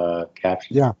live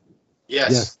caption? Yeah.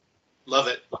 Yes. Love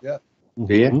it. Yeah.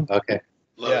 Do you? Okay.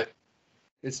 Love it.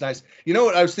 It's nice. You know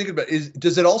what I was thinking about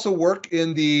does it also work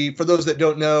for those that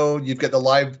don't know, you've got the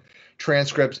live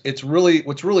transcripts.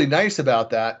 What's really nice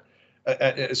about that.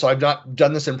 So I've not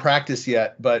done this in practice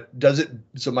yet, but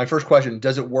so my first question,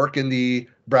 does it work in the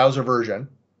browser version?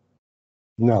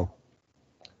 No.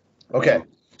 Okay.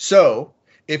 So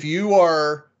if you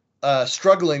are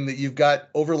struggling that you've got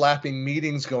overlapping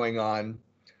meetings going on,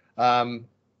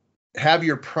 have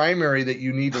your primary that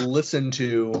you need to listen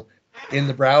to in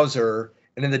the browser,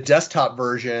 and in the desktop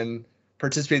version,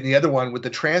 participate in the other one with the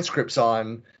transcripts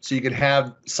on so you can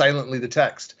have silently the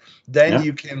text. Then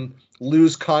you can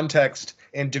lose context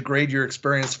and degrade your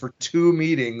experience for 2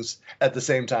 meetings at the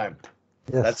same time.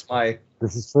 Yes, That's my.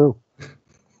 this is true.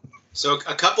 So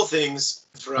a couple things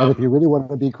And if from you really want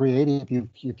to be creative,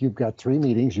 if you've got 3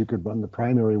 meetings, you could run the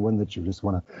primary one that you just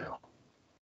want to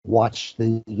watch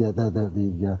the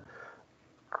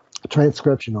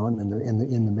transcription on in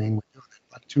the main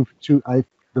window.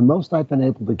 The most I've been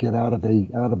able to get out of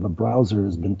a browser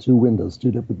has been 2 windows,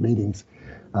 2 different meetings.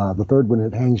 The third one,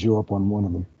 it hangs you up on one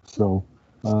of them. So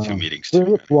 2 meetings.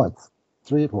 3 at once.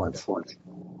 3 at once.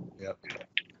 Yep.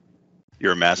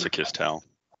 You're a masochist, Hal.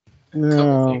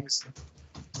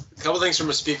 Couple things from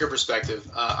a speaker perspective.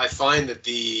 I find that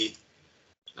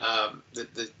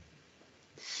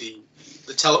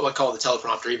what I call the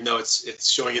teleprompter, even though it's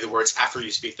showing you the words after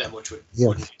you speak them, which wouldn't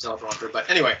be teleprompter. But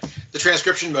anyway, the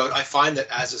transcription mode, I find that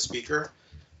as a speaker,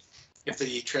 if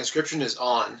the transcription is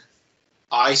on,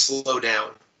 I slow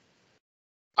down.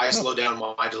 I slow down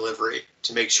my delivery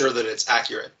to make sure that it's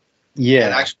accurate. Yeah.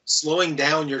 And actually slowing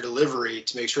down your delivery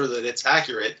to make sure that it's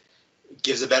accurate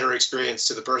gives a better experience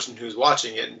to the person who's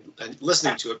watching it and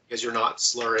listening to it, because you're not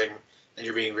slurring and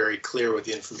you're being very clear with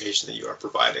the information that you are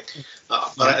providing.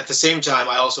 But at the same time,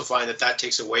 I also find that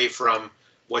takes away from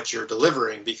what you're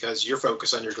delivering, because you're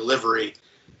focused on your delivery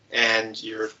and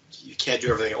you can't do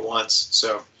everything at once.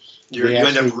 So you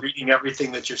end up reading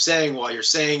everything that you're saying while you're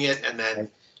saying it, and then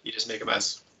you just make a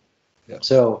mess. Yeah.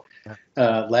 So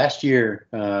last year,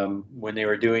 when they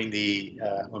were doing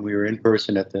when we were in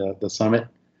person at the summit,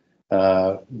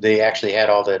 they actually had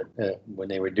all when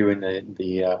they were doing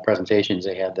the presentations,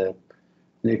 they had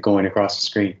it going across the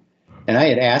screen. And I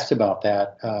had asked about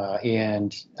that,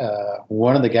 and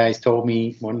one of the PMs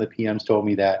told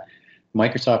me that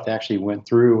Microsoft actually went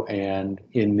through, and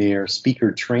in their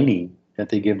speaker training that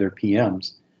they give their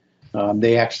PMs,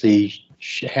 they actually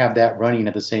have that running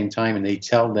at the same time, and they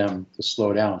tell them to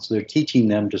slow down. So they're teaching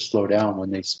them to slow down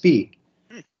when they speak.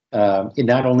 And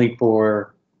not only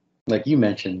for, like you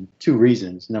mentioned, 2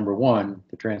 reasons. Number 1,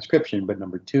 the transcription, but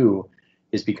number 2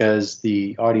 is because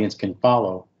the audience can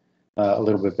follow a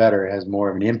little bit better. It has more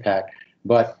of an impact.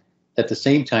 But at the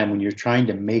same time, when you're trying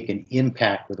to make an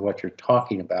impact with what you're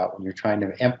talking about, when you're trying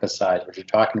to emphasize what you're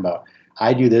talking about,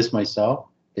 I do this myself,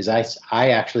 is I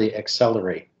actually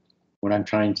accelerate when I'm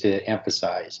trying to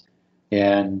emphasize.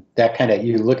 And that kind of,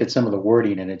 you look at some of the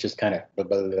wording and it just kind of,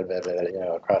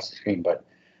 across the screen. But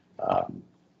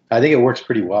I think it works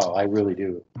pretty well. I really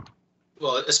do.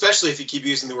 Well, especially if you keep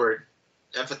using the word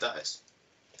emphasize.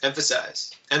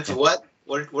 And for what?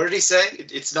 What did he say?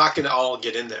 It's not going to all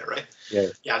get in there, right? Yeah.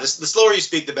 Yeah. The slower you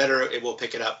speak, the better it will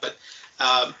pick it up. But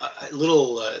a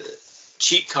little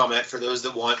cheat comment for those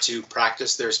that want to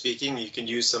practice their speaking. You can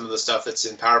use some of the stuff that's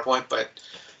in PowerPoint, but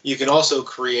you can also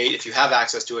create, if you have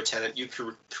access to a tenant, you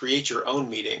can create your own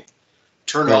meeting.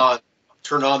 Turn on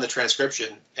the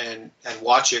transcription and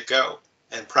watch it go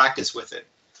and practice with it.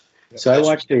 So I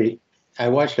watched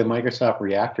a Microsoft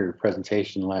Reactor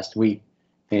presentation last week,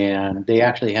 and they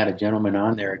actually had a gentleman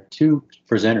on there, 2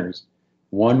 presenters.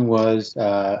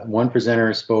 One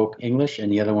presenter spoke English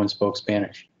and the other one spoke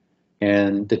Spanish,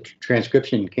 and the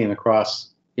transcription came across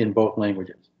in both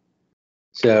languages.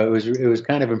 So it was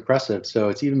kind of impressive. So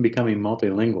it's even becoming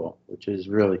multilingual, which is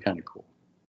really kind of cool.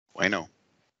 Bueno.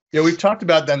 Yeah, we've talked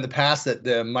about that in the past, that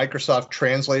the Microsoft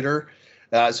Translator,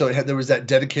 there was that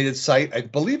dedicated site. I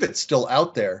believe it's still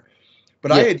out there,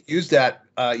 but I had used that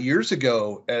years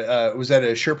ago. It was at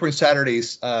a SharePoint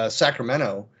Saturdays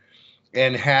Sacramento,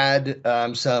 and had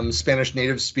some Spanish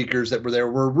native speakers that were there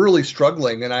were really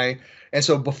struggling. And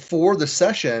so before the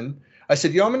session, I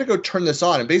said, I'm going to go turn this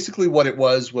on. And basically what it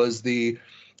was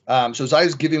so as I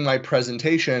was giving my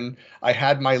presentation, I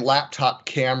had my laptop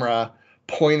camera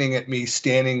pointing at me,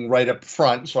 standing right up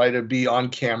front. So I had to be on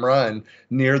camera and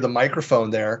near the microphone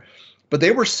there. But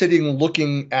they were sitting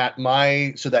looking at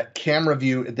that camera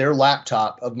view, their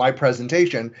laptop of my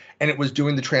presentation, and it was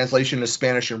doing the translation to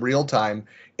Spanish in real time,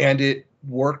 and it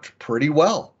worked pretty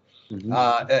well.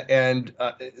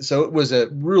 Mm-hmm. So it was a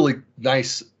really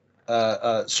nice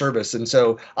service. And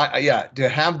so, to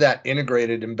have that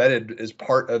embedded as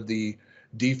part of the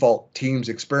default Teams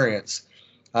experience,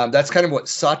 that's kind of what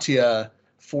Satya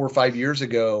 4 or 5 years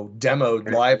ago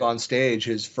demoed live on stage,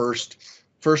 his first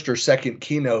or second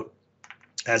keynote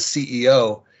as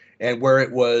CEO, and where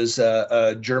it was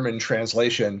a German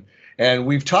translation. And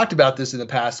we've talked about this in the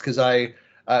past, because I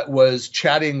was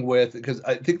chatting because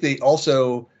I think they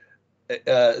also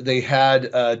they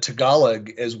had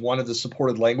Tagalog as one of the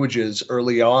supported languages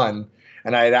early on.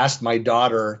 And I had asked my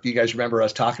daughter, if you guys remember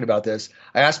us talking about this,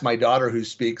 I asked my daughter, who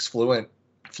speaks fluently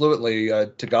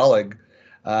Tagalog,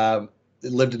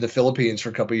 lived in the Philippines for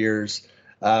a couple of years,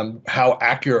 how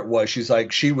accurate it was. She's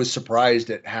like, she was surprised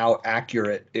at how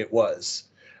accurate it was.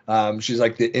 She's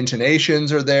like, the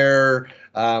intonations are there,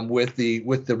 with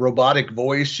the robotic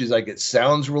voice. She's like, it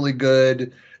sounds really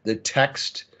good. The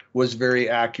text was very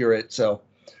accurate. So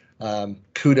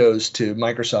kudos to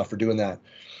Microsoft for doing that.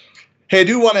 Hey, I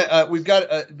do want to, we've got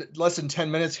less than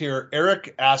 10 minutes here.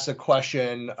 Eric asked a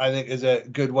question I think is a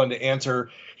good one to answer.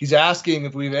 He's asking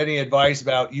if we have any advice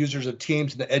about users of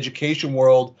Teams in the education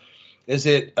world.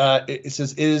 It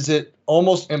says, is it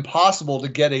almost impossible to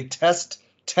get a test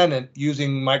tenant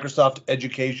using Microsoft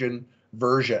Education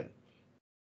version?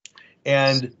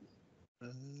 And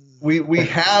we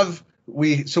have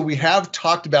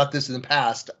talked about this in the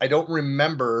past. I don't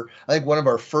remember. I think one of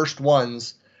our first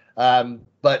ones.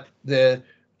 But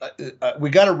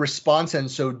we got a response, and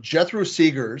so Jethro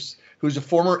Seegers, who's a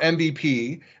former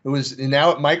MVP, who is now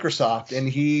at Microsoft, and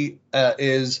he's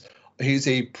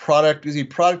a product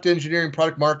engineering,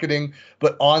 product marketing,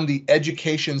 but on the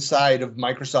education side of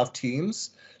Microsoft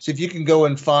Teams. So if you can go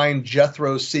and find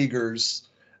Jethro Seegers,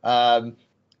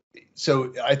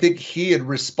 so I think he had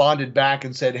responded back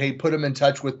and said, hey, put him in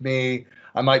touch with me.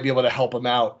 I might be able to help him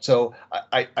out. So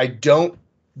I don't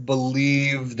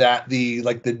believe that the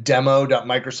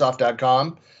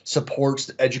demo.microsoft.com supports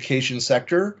the education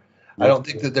sector. I don't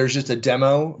think that there's just a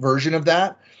demo version of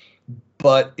that,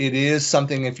 but it is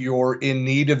something, if you're in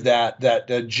need of that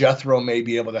Jethro may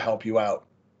be able to help you out.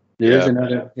 There is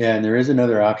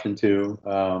another option too,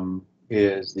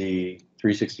 is the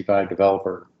 365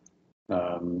 developer.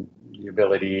 The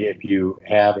ability, if you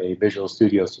have a Visual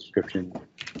Studio subscription,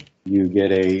 you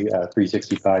get a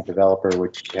 365 developer,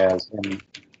 which has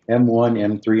M1,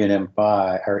 M3, and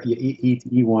M5, or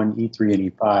E1, E3,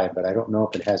 and E5, but I don't know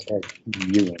if it has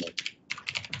EDU in it.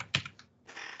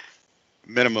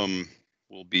 Minimum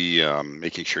will be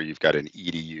making sure you've got an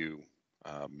EDU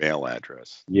mail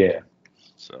address. Yeah.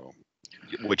 So,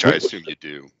 which I assume you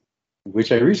do.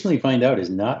 Which I recently find out is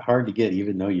not hard to get,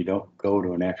 even though you don't go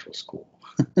to an actual school.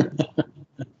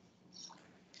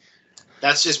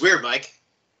 That's just weird, Mike.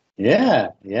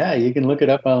 Yeah, you can look it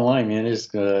up online, man.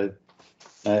 It's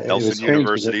Nelson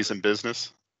Universities in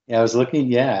Business. Yeah, I was looking.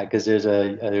 Yeah, because there's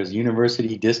a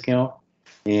university discount,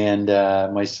 and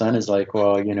my son is like,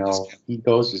 well, he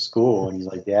goes to school, and he's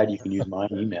like, Dad, you can use my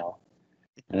email.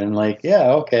 And I'm like, yeah,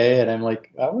 okay. And I'm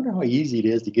like, I wonder how easy it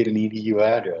is to get an EDU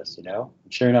address.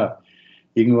 Sure enough,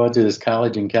 you can go out to this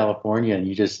college in California, and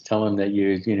you just tell them that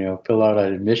you fill out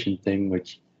an admission thing,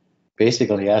 which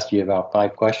basically asks you about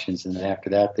 5 questions, and then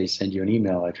after that they send you an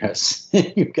email address.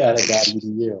 You've got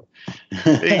 .edu.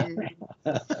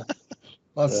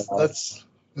 That's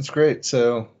great.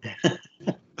 So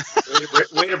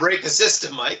way to break the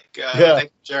system, Mike. Yeah.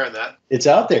 Thanks for sharing that. It's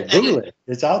out there. Google it.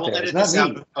 It's out there. Edit It's this not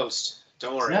out me. in post.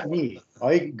 Don't worry. It's not me.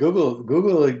 Google.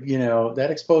 That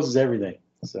exposes everything.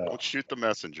 So Don't shoot the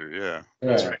messenger. Yeah.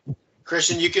 That's right.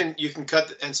 Christian, you can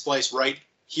cut and splice right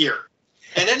here.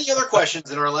 And any other questions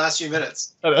in our last few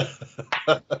minutes? All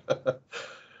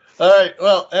right.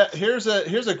 Well, here's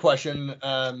a question.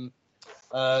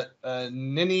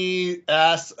 Nini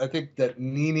asks, I think that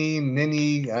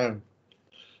Nini. I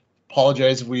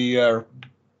apologize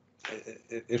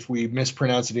if we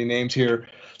mispronounce any names here.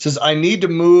 Says, I need to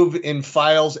move in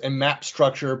files and map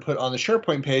structure put on the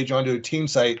SharePoint page onto a team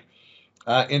site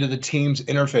into the Teams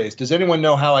interface. Does anyone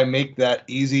know how I make that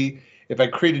easy? If I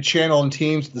create a channel in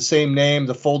Teams with the same name,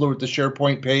 the folder with the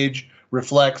SharePoint page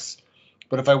reflects.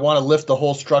 But if I want to lift the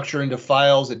whole structure into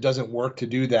files, it doesn't work to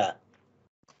do that.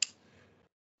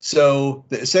 So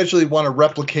they essentially want to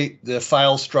replicate the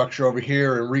file structure over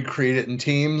here and recreate it in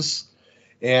Teams.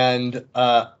 And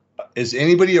is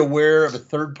anybody aware of a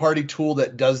third-party tool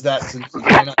that does that, since you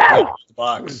cannot do it out of the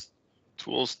box?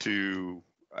 Tools to,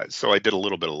 so I did a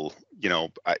little bit of,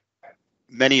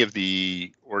 many of the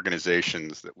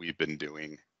organizations that we've been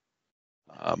doing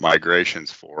migrations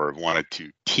for wanted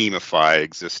to teamify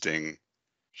existing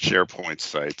SharePoint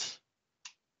sites.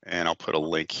 And I'll put a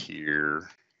link here.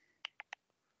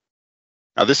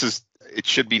 Now it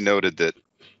should be noted that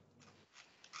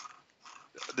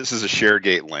this is a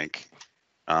ShareGate link.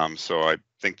 So I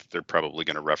think that they're probably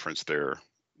going to reference their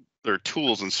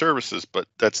tools and services, but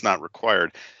that's not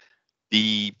required.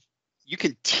 You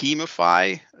can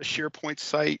teamify a SharePoint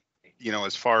site,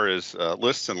 as far as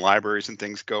lists and libraries and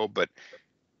things go, but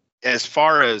as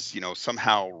far as,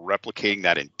 somehow replicating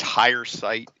that entire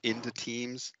site into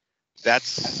Teams,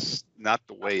 that's not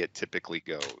the way it typically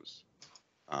goes.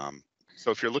 So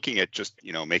if you're looking at just,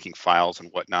 making files and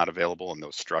whatnot available in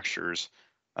those structures,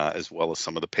 as well as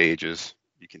some of the pages,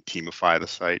 you can teamify the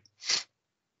site.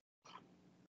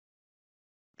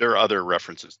 There are other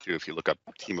references too. If you look up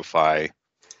teamify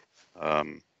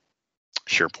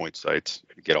SharePoint sites,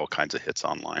 you get all kinds of hits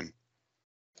online.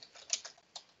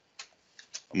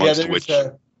 Amongst which,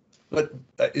 but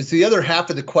it's the other half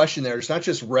of the question there. It's not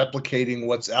just replicating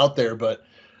what's out there, but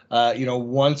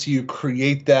once you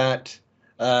create that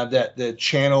the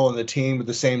channel and the team with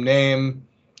the same name,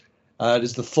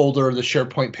 does the folder or the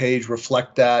SharePoint page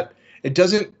reflect that? It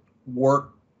doesn't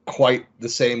work quite the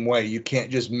same way. You can't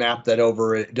just map that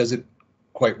over. It doesn't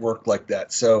quite work like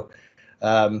that. So,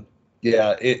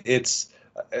 it's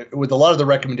with a lot of the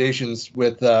recommendations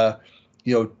with,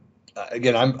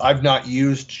 again, I've not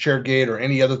used ShareGate or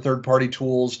any other third-party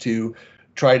tools to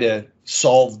try to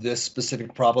solve this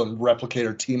specific problem, replicate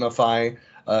or teamify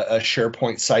a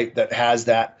SharePoint site that has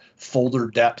that folder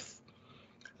depth.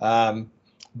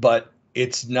 But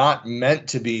it's not meant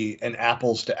to be an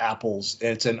apples to apples.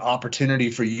 It's an opportunity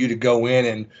for you to go in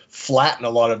and flatten a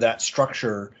lot of that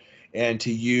structure and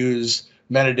to use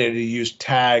metadata, to use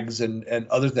tags and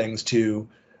other things to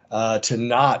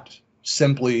not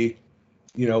simply,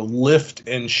 lift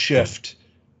and shift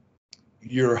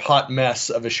your hot mess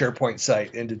of a SharePoint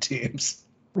site into teams.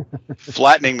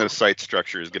 Flattening the site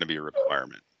structure is going to be a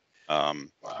requirement.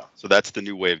 So that's the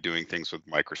new way of doing things with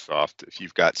Microsoft. If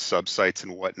you've got subsites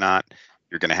and whatnot,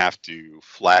 you're going to have to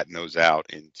flatten those out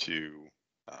into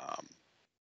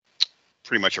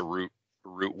pretty much a root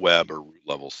web or root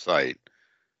level site.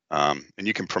 And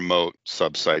you can promote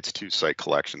subsites to site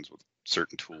collections with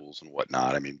certain tools and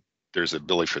whatnot. I mean, there's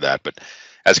ability for that, but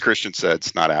as Christian said,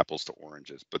 it's not apples to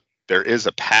oranges, but there is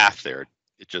a path there.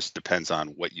 It just depends on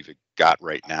what you've got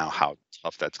right now, how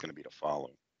tough that's going to be to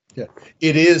follow. Yeah,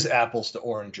 it is apples to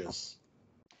oranges.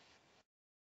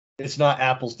 It's not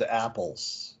apples to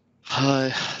apples.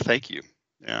 Thank you.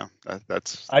 Yeah,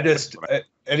 that's.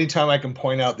 Anytime I can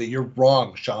point out that you're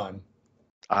wrong, Sean.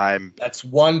 That's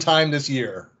one time this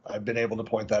year I've been able to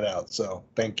point that out. So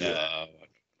thank you.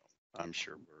 I'm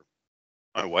sure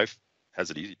my wife has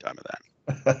an easy time of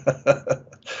that.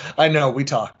 I know, we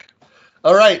talk.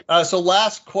 All right. So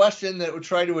last question that we'll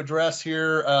try to address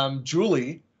here.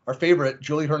 Julie, our favorite,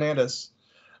 Julie Hernandez,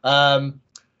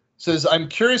 says, I'm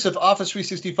curious if Office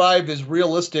 365 is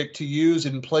realistic to use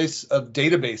in place of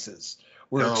databases.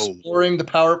 We're exploring the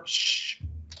power. Shh.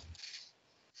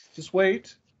 Just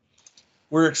wait.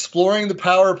 We're exploring the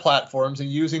Power Platforms and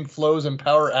using flows and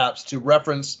Power Apps to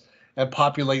reference and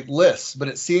populate lists, but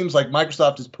it seems like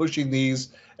Microsoft is pushing these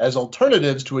as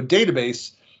alternatives to a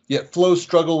database, yet flows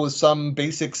struggle with some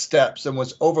basic steps and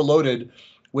was overloaded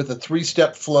with a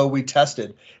 3-step flow we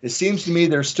tested. It seems to me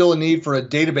there's still a need for a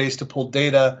database to pull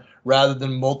data rather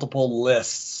than multiple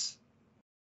lists.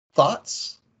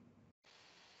 Thoughts?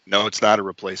 No, it's not a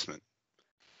replacement.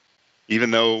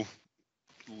 Even though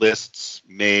lists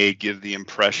may give the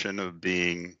impression of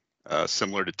being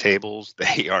similar to tables,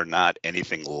 they are not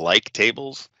anything like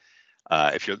tables.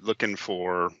 If you're looking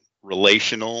for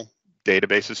relational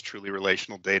databases, truly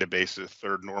relational databases,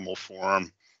 third normal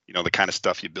form, the kind of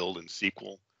stuff you build in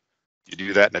SQL, you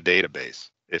do that in a database.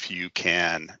 If you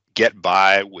can get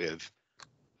by with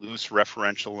loose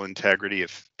referential integrity,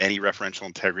 if any referential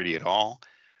integrity at all,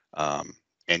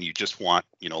 and you just want,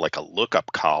 like a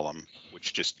lookup column,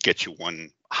 which just gets you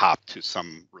one hop to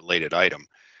some related item,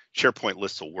 SharePoint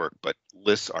lists will work, but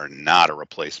lists are not a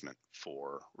replacement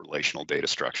for relational data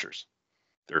structures.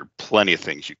 There are plenty of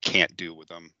things you can't do with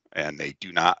them, and they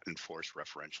do not enforce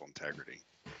referential integrity.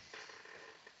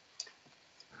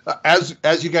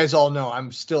 As you guys all know,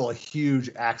 I'm still a huge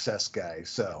Access guy,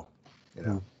 so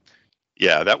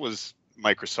Yeah, that was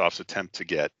Microsoft's attempt to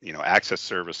get Access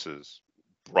services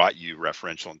brought you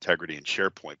referential integrity in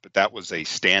SharePoint, but that was a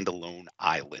standalone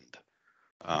island.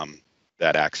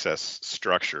 That Access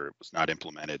structure was not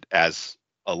implemented as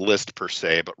a list per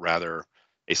se, but rather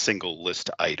a single list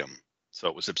item. So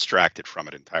it was abstracted from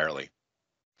it entirely.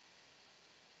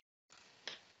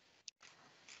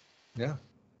 Yeah.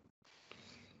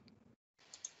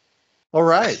 All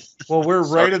right. Well, we're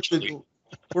right at the end.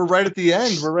 We're right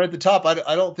at the top.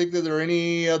 I don't think that there are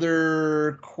any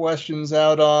other questions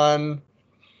out on.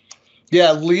 Yeah,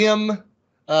 Liam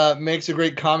makes a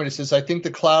great comment. He says, I think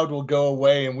the cloud will go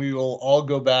away and we will all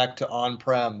go back to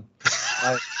on-prem.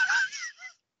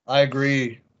 I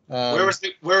agree. Where was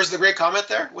the great comment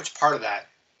there? Which part of that?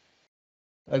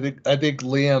 I think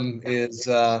Liam is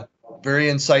very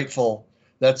insightful.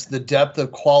 That's the depth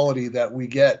of quality that we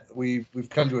get. We've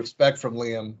come to expect from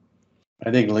Liam. I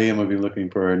think Liam will be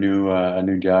looking for a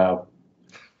new job.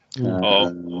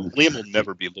 Liam will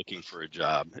never be looking for a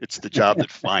job. It's the job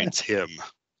that finds him.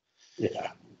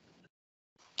 Yeah.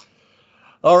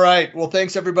 All right. Well,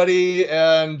 thanks everybody,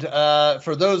 and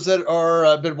for those that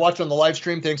are been watching on the live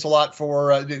stream, thanks a lot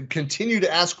for continue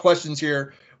to ask questions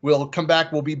here. We'll come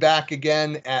back. We'll be back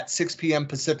again at 6 p.m.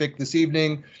 Pacific this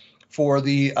evening for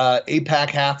the APAC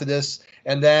half of this.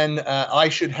 And then I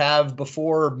should have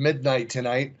before midnight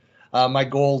tonight. My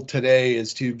goal today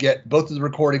is to get both of the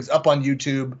recordings up on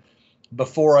YouTube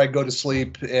before I go to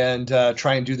sleep and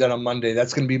try and do that on Monday.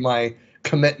 That's going to be my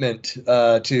commitment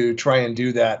to try and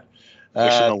do that.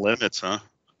 Pushing the limits, huh?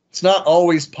 It's not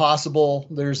always possible.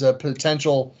 There's a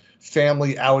potential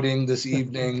family outing this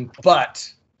evening,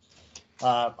 but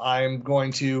I'm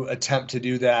going to attempt to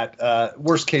do that.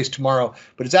 Worst case tomorrow,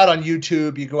 but it's out on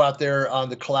YouTube. You go out there on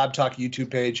the Collab Talk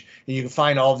YouTube page and you can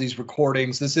find all of these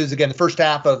recordings. This is, again, the first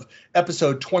half of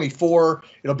episode 24.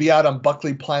 It'll be out on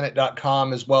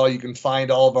buckleyplanet.com as well. You can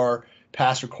find all of our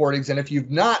past recordings. And if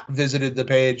you've not visited the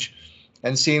page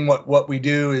and seen what we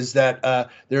do, is that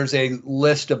there's a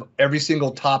list of every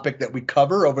single topic that we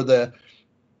cover over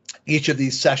each of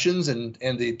these sessions and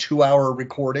the 2-hour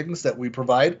recordings that we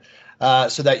provide.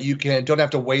 So that you don't have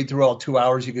to wade through all 2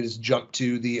 hours. You can just jump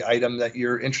to the item that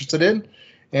you're interested in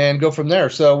and go from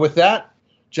there. So with that,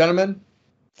 gentlemen,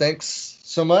 thanks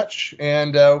so much.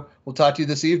 And we'll talk to you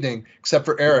this evening, except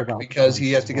for Eric, because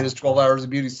he has to get his 12 hours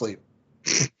of beauty sleep.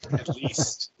 At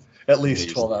least. At least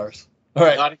 12 hours. All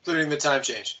right. Not including the time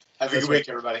change. Have a good week,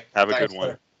 everybody. Have a good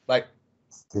one. Bye.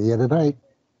 See you tonight.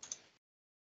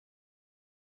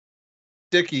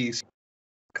 Dickies.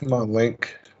 Come on,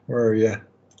 Link. Where are you?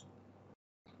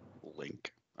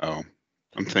 Link. Oh,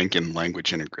 I'm thinking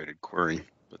language integrated query,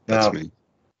 but that's me.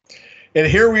 And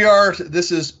here we are.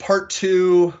 This is part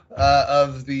 2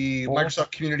 of the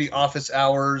Microsoft Community Office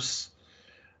Hours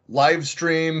live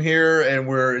stream here, and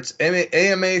it's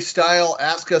AMA style.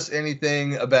 Ask us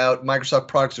anything about Microsoft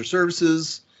products or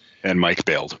services. And Mike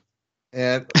bailed.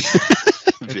 And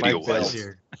Video wise.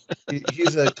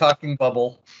 He's a talking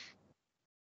bubble.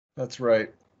 That's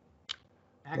right.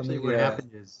 Actually, what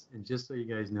happened is, and just so you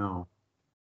guys know,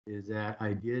 is that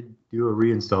I did do a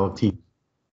reinstall of Teams.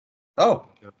 Oh.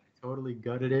 So I totally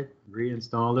gutted it,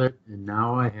 reinstalled it, and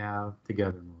now I have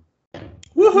Together Mode.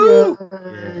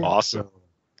 Woohoo! Yeah, Awesome. So,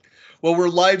 well, we're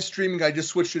live streaming. I just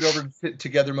switched it over to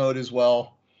Together Mode as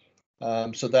well.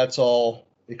 So that's all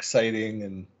exciting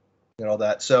and all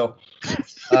that. So,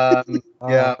 yeah.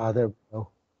 There we go.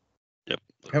 Yep.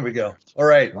 Here we go. All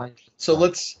right. So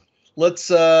let's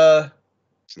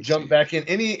jump back in.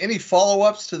 Any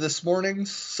follow-ups to this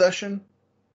morning's session?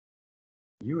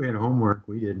 you had homework,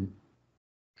 we didn't.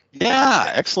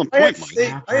 Yeah, excellent point,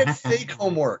 Mike. I had fake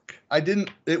homework.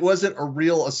 It wasn't a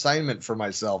real assignment for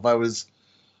myself. I was.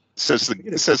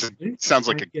 It sounds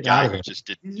like a guy who just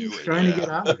didn't do it. Trying to get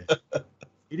out of it.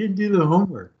 He didn't do the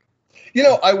homework.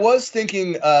 I was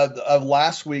thinking of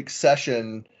last week's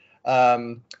session.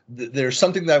 There's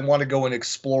something that I want to go and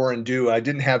explore and do. I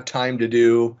didn't have time to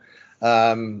do.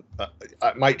 I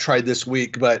might try this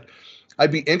week, but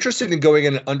I'd be interested in going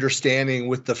and understanding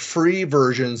with the free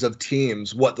versions of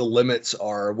Teams what the limits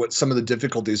are, what some of the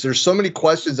difficulties. There's so many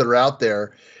questions that are out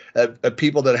there of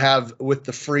people that have with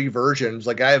the free versions.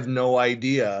 Like, I have no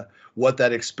idea what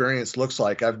that experience looks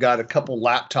like. I've got a couple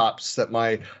laptops that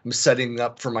I'm setting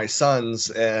up for my sons,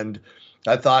 and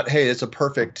I thought, hey, it's a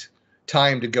perfect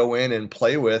time to go in and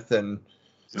play with and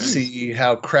see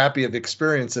how crappy of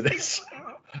experience it is.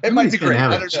 It might be great.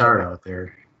 Have a chart out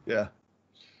there. Yeah.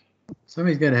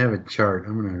 Somebody's got to have a chart.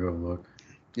 I'm gonna go look.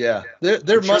 Yeah,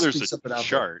 there must there's be something a out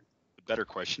chart. The better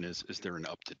question is there an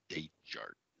up-to-date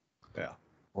chart? there. Yeah.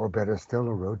 Or better still,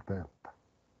 a roadmap.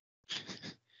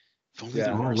 If only Yeah.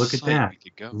 there were a Look at site that. we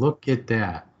could go. Look at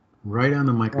that. Right on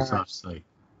the Microsoft site.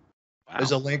 Wow.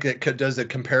 There's a link that does a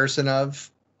comparison of.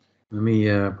 Let me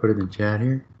put it in the chat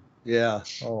here. Yeah,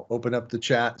 I'll open up the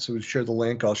chat so we share the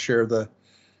link. I'll share the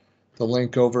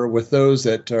link over with those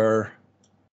that are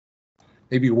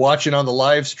maybe watching on the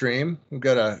live stream. We've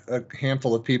got a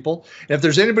handful of people. And if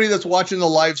there's anybody that's watching the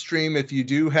live stream, if you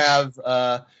do have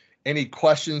any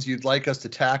questions you'd like us to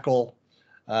tackle,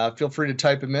 feel free to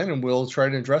type them in and we'll try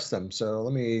to address them. So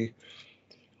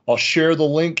I'll share the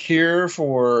link here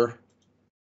for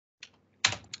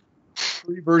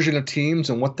free version of Teams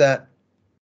and what that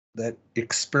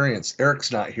experience.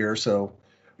 Eric's not here, so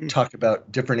talk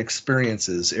about different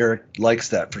experiences. Eric likes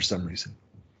that for some reason.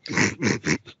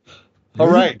 All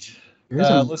right,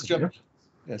 let's jump.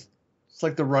 Yes, it's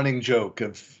like the running joke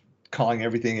of calling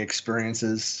everything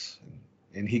experiences,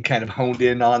 and he kind of honed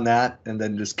in on that and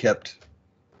then just kept.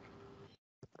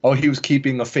 Oh, he was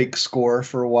keeping a fake score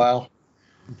for a while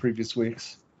in previous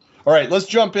weeks. All right, let's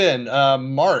jump in.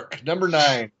 Mark, number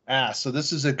 9, asks. So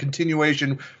this is a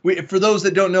continuation. For those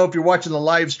that don't know, if you're watching the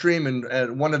live stream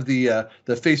and one of the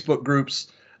Facebook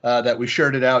groups that we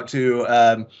shared it out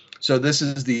to, so this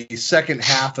is the second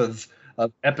half of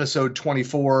episode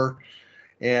 24,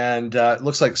 and it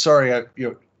looks like, sorry,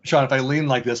 Sean, if I lean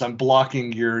like this, I'm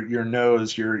blocking your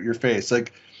nose, your face.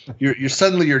 Like you're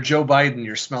suddenly you're Joe Biden.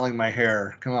 You're smelling my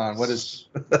hair. Come on, what is?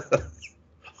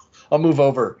 I'll move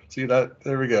over. See that?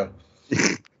 There we go.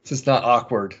 This is not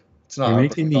awkward. It's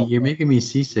not. You're making me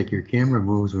seasick. Your camera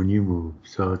moves when you move,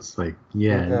 so it's like,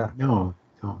 no,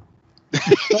 don't.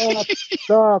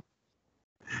 Stop.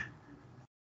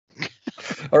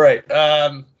 All right.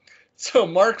 So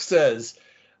Mark says,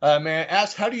 may I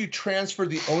ask, how do you transfer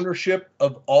the ownership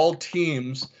of all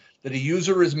teams that a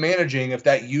user is managing if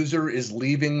that user is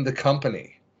leaving the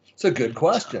company? It's a good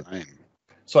question.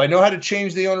 So I know how to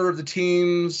change the owner of the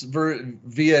teams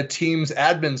via Teams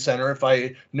Admin Center if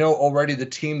I know already the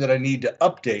team that I need to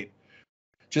update.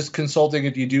 Just consulting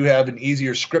if you do have an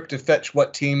easier script to fetch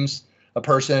what teams a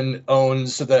person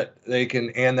owns so that they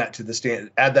can add that to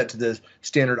the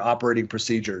standard operating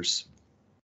procedures.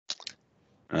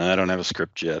 I don't have a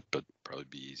script yet, but probably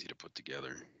be easy to put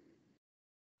together.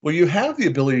 Well, you have the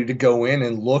ability to go in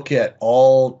and look at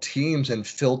all teams and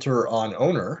filter on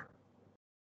owner.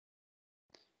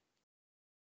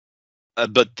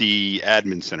 But the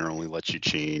admin center only lets you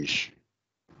change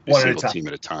a single team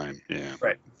at a time. Yeah.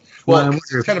 Right. Well,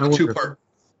 it's kind of two-part.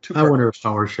 I wonder if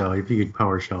PowerShell, if you could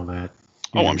PowerShell that.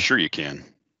 Oh, I'm sure you can.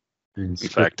 In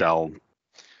fact,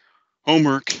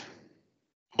 homework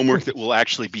that will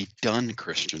actually be done,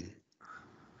 Christian.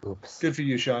 Oops. Good for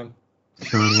you, Sean.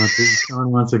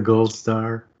 Sean wants a gold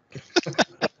star.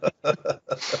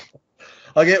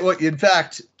 I'll get what. In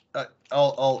fact,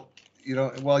 I'll.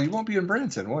 Well, you won't be in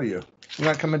Branson, will you? You're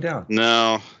not coming down.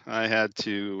 No, I had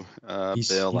to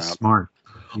bail out. Smart.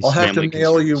 I'll have to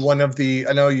mail you one of the.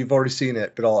 I know you've already seen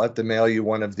it, but I'll have to mail you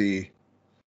one of the.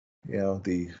 I don't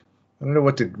know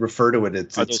what to refer to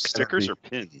it. Are those stickers or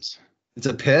pins? It's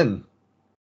a pin.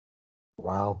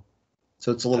 Wow.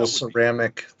 So it's a little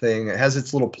ceramic thing. It has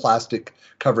its little plastic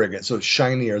covering it, so it's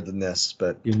shinier than this.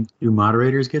 But do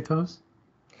moderators get those?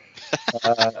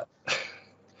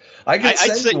 I can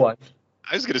send you one.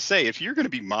 I was going to say, if you're going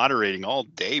to be moderating all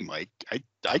day, Mike,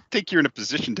 I think you're in a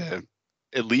position to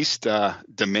at least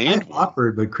demand one.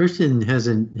 Offered, but Christian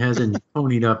hasn't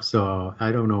ponied up, so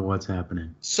I don't know what's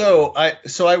happening. So I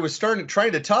was trying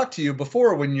to talk to you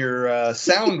before when your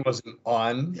sound wasn't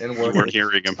on and we weren't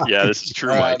hearing him. Yeah, this is true,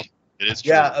 Mike. It is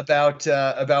true. Yeah,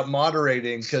 about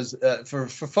moderating, because for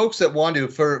folks that want to,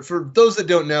 for those that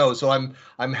don't know, so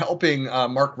I'm helping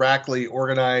Mark Rackley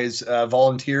organize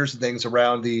volunteers and things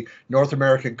around the North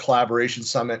American Collaboration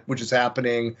Summit, which is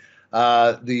happening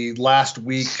the last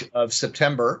week of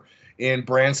September in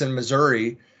Branson,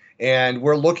 Missouri, and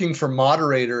we're looking for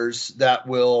moderators that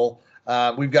will.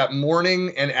 We've got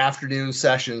morning and afternoon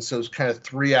sessions, so it's kind of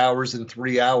 3 hours and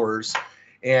 3 hours.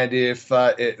 And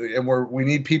we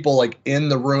need people like in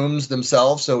the rooms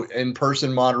themselves, so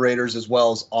in-person moderators as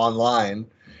well as online.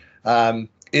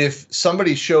 If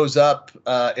somebody shows up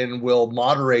and will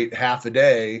moderate half a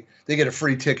day, they get a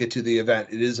free ticket to the event.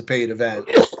 It is a paid event.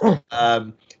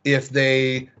 If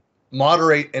they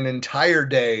moderate an entire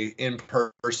day in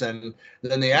person,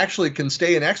 then they actually can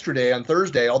stay an extra day on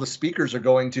Thursday. All the speakers are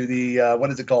going to the what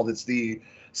is it called? It's the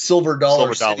Silver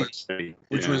Dollar City,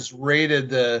 which was rated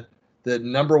the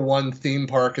 #1 theme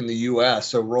park in the U.S.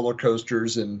 So roller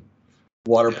coasters and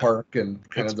water park and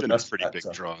kind of the best. It's been a pretty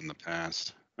big draw in the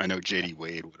past. I know J.D.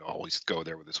 Wade would always go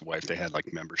there with his wife. They had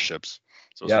like memberships,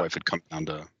 so his wife would come down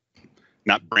to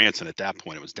not Branson at that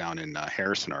point. It was down in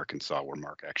Harrison, Arkansas, where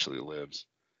Mark actually lives,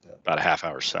 about a half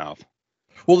hour south.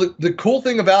 Well, the cool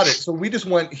thing about it, so we just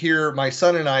went here. My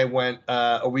son and I went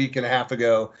a week and a half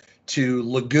ago to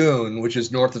Lagoon, which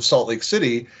is north of Salt Lake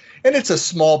City, and it's a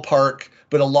small park,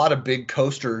 but a lot of big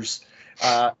coasters.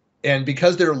 And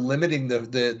because they're limiting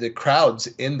the crowds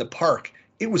in the park,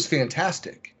 it was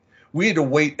fantastic. We had to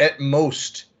wait at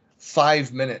most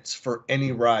 5 minutes for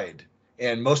any ride.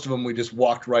 And most of them, we just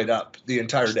walked right up the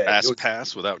entire day. Fast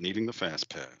pass without needing the fast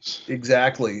pass.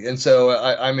 Exactly. And so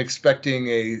I'm expecting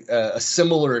a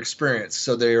similar experience.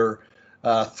 So they're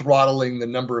throttling the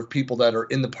number of people that are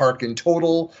in the park in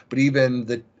total, but even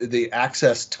the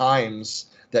access times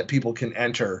that people can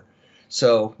enter.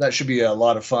 So that should be a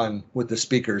lot of fun with the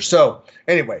speakers. So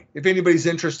anyway, if anybody's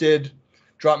interested,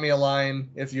 drop me a line.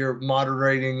 If you're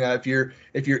moderating, if you're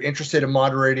interested in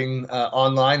moderating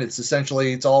online,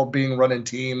 it's all being run in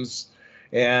Teams,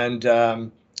 and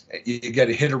you got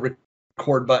to hit a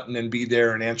record button and be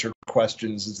there and answer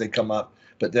questions as they come up.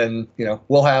 But then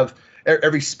we'll have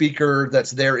every speaker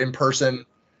that's there in person.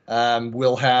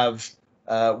 We'll have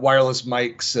wireless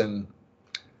mics, and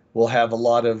we'll have a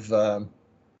lot of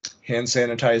hand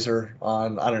sanitizer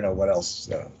on. I don't know what else.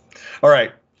 So, all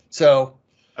right. So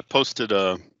I posted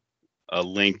a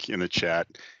link in the chat.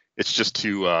 It's just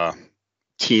to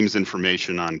Teams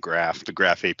information on the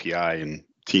Graph API and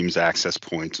Teams access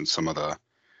points and some of the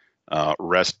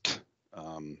REST,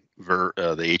 the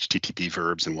HTTP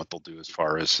verbs and what they'll do as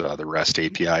far as the REST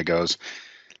API goes.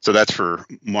 So that's for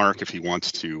Mark if he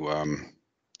wants to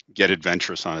get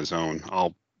adventurous on his own.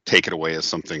 I'll take it away as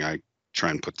something I try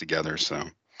and put together. So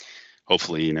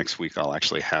hopefully next week I'll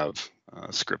actually have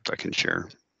a script I can share.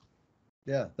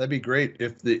 Yeah, that'd be great.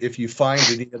 If you find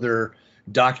any other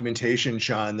documentation,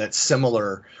 Sean, that's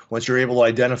similar, once you're able to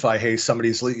identify, hey,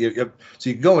 somebody's so you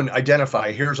can go and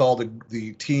identify, here's all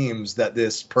the teams that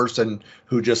this person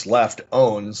who just left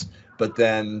owns, but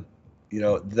then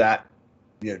that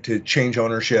to change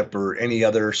ownership or any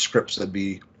other scripts that'd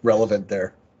be relevant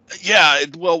there. Yeah,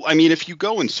 well, I mean, if you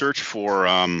go and search for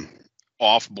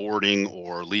offboarding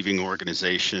or leaving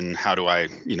organization, how do I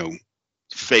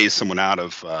phase someone out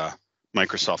of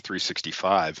Microsoft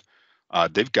 365?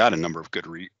 They've got a number of good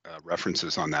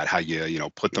references on that. How you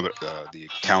put the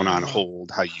account on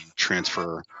hold, how you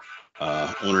transfer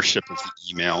ownership of the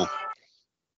email,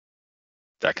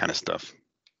 that kind of stuff.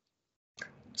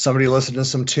 Somebody listened to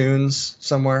some tunes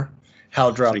somewhere.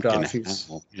 Hal dropped off.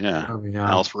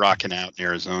 Hal's rocking out in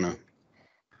Arizona.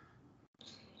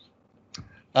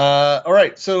 All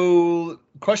right. So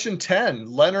question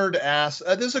 10, Leonard asks,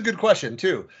 this is a good question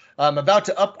too. I'm about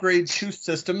to upgrade 2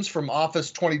 systems from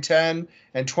Office 2010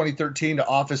 and 2013 to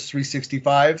Office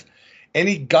 365.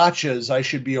 Any gotchas I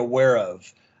should be aware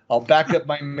of? I'll back up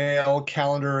my mail,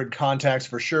 calendar, and contacts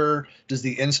for sure. Does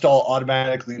the install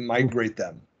automatically migrate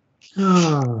them? Where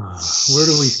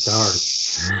do we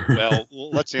start? Well,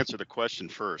 let's answer the question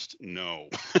first. No,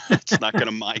 it's not going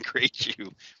to migrate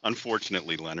you,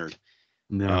 unfortunately, Leonard.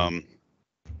 No.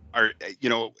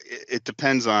 It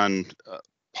depends on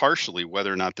partially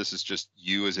whether or not this is just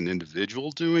you as an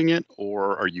individual doing it,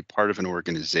 or are you part of an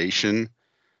organization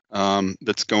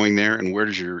that's going there, and where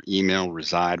does your email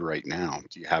reside right now?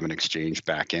 Do you have an Exchange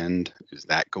backend? Is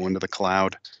that going to the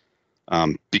cloud?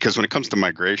 Because when it comes to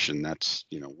migration, that's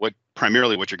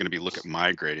primarily what you're going to be looking at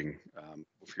migrating.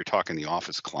 If you're talking the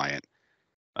Office client,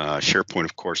 SharePoint,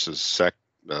 of course, is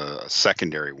a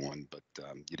secondary one, but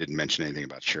you didn't mention anything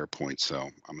about SharePoint, so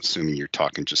I'm assuming you're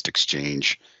talking just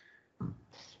Exchange.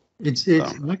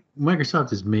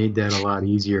 Microsoft has made that a lot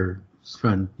easier.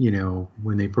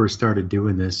 When they first started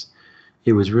doing this,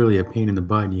 it was really a pain in the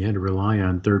butt, and you had to rely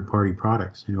on third-party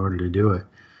products in order to do it.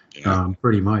 Yeah.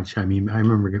 Pretty much. I mean, I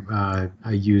remember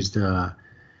I used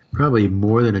probably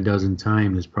more than a dozen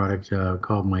times this product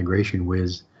called Migration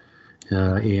Wiz,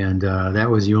 and that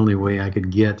was the only way I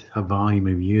could get a volume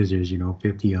of users,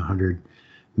 50, 100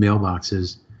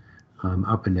 mailboxes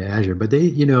up into Azure. But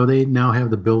they now have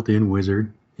the built-in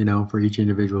wizard, for each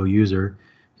individual user,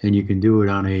 and you can do it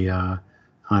on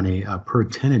a per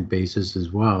tenant basis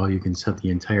as well. You can set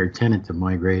the entire tenant to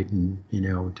migrate and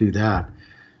do that.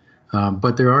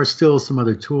 But there are still some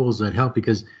other tools that help,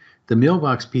 because the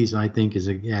mailbox piece, I think, is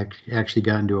actually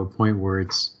gotten to a point where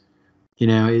it's,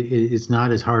 it's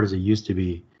not as hard as it used to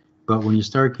be. But when you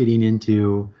start getting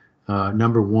into,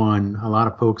 number one, a lot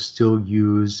of folks still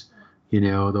use,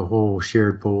 the whole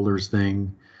shared folders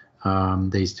thing.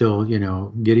 They still,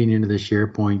 getting into the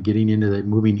SharePoint, getting into the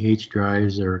moving H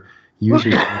drives or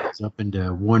user drives up into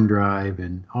OneDrive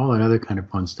and all that other kind of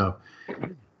fun stuff.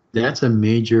 That's a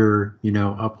major,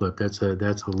 uplift. That's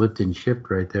a lift and shift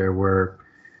right there, where,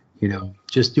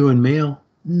 just doing mail,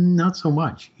 not so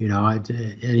much,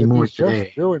 anymore today.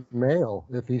 Just doing mail,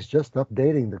 if he's just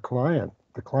updating the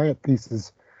client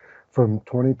pieces from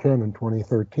 2010 and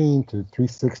 2013 to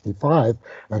 365,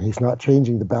 and he's not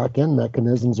changing the back end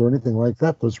mechanisms or anything like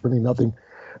that, there's really nothing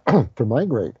to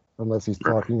migrate, unless he's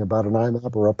talking about an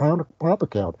IMAP or a POP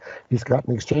account. He's got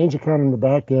an Exchange account in the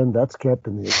back end that's kept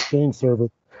in the Exchange service.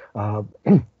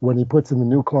 When he puts in the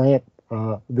new client,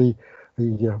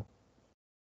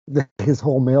 his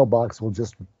whole mailbox will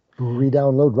just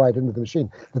re-download right into the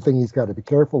machine. The thing he's got to be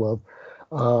careful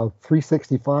of,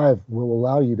 365 will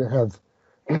allow you to have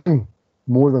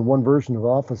more than one version of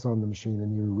Office on the machine,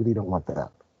 and you really don't want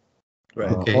that.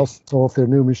 Right. Okay. Also, if they're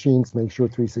new machines, make sure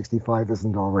 365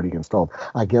 isn't already installed.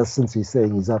 I guess since he's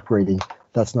saying he's upgrading,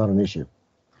 that's not an issue.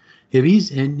 If he's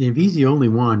the only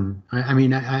one,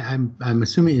 I'm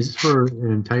assuming, is this for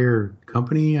an entire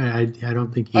company? I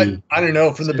don't think he. I don't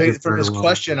know. From this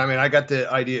question, I got the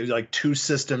idea like 2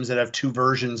 systems that have 2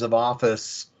 versions of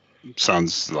Office.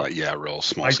 Sounds like real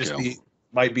small scale.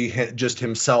 Might be just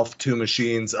himself, 2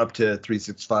 machines up to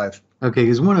 365. Okay,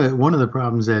 because one of the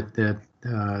problems that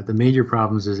the major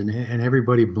problems is, and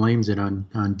everybody blames it on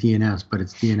DNS, but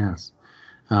it's DNS,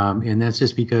 and that's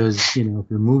just because if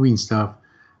you're moving stuff.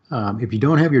 if you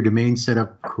don't have your domain set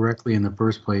up correctly in the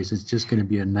first place, it's just going to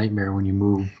be a nightmare when you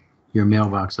move your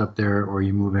mailbox up there or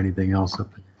you move anything else up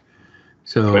there.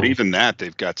 So, but even that,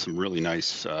 they've got some really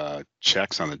nice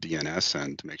checks on the DNS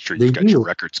end to make sure you've got your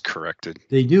records corrected.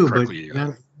 They do,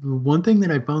 but one thing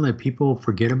that I found that people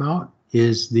forget about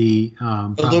is the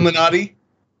Illuminati.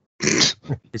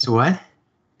 It's what?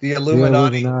 The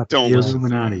Illuminati. Don't the listen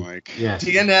Illuminati. to him, Mike. Yes.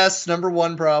 DNS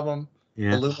 #1 problem.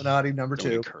 Yeah. Illuminati #2.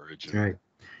 Don't encourage it. Right.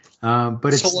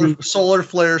 But it's solar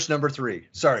flares #3.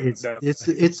 Sorry.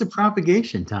 It's the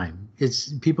propagation time.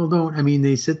 It's people don't. I mean,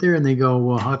 they sit there and they go,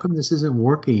 well, how come this isn't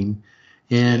working?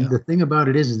 And the thing about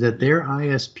it is that their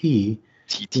ISP,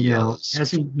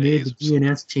 hasn't made the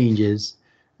DNS changes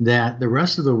that the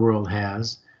rest of the world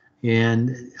has.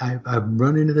 And I've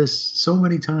run into this so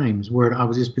many times where I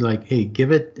would just be like, hey,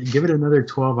 give it another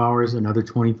 12 hours, another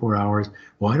 24 hours.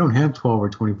 Well, I don't have 12 or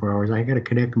 24 hours. I got to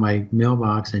connect my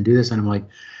mailbox and do this. And I'm like,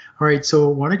 all right, so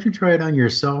why don't you try it on your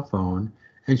cell phone?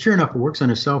 And sure enough, it works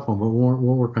on a cell phone, but won't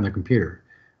work on the computer.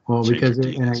 Well, because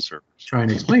I try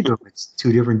and explain to them it's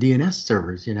two different DNS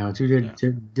servers,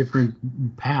 two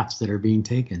different paths that are being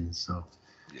taken. So.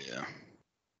 Yeah.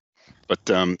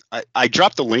 But I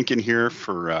dropped the link in here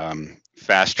for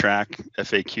Fast Track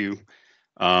FAQ.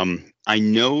 I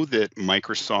know that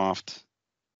Microsoft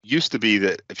used to be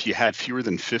that if you had fewer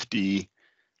than 50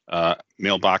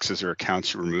 mailboxes or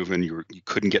accounts you were moving, you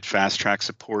couldn't get Fast Track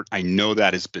support. I know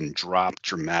that has been dropped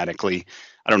dramatically.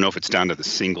 I don't know if it's down to the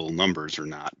single numbers or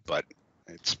not, but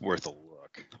it's worth a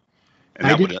look. And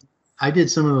I did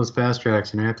some of those Fast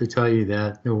Tracks, and I have to tell you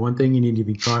that the one thing you need to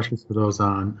be cautious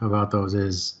about those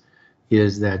is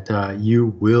that you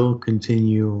will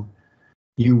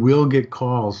get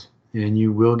calls and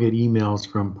you will get emails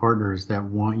from partners that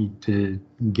want you to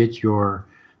get your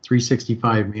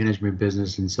 365 management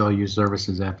business and sell you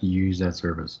services after you use that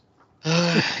service.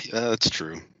 Yeah, that's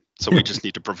true. So we just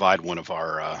need to provide one of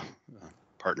our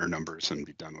partner numbers and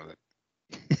be done with it.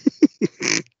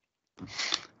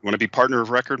 You want to be partner of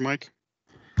record, Mike?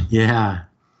 Yeah.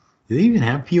 Do they even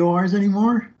have PORs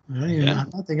anymore? I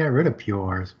thought they got rid of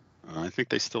PORs. I think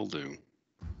they still do.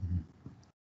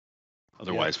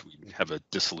 Otherwise, we'd have a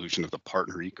dissolution of the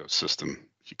partner ecosystem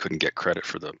if you couldn't get credit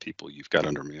for the people you've got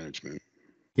under management.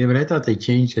 Yeah, but I thought they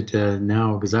changed it to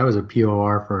now because I was a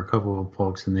POR for a couple of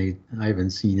folks, and I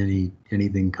haven't seen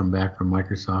anything come back from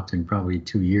Microsoft in probably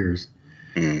 2 years.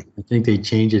 I think they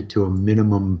changed it to a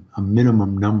minimum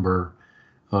number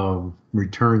of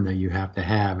return that you have to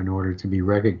have in order to be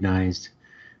recognized.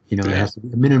 It has to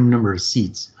be a minimum number of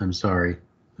seats. I'm sorry.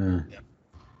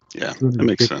 Yeah, that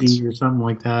makes sense. Or something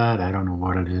like that. I don't know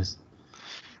what it is.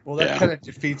 Well, that kind of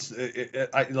defeats.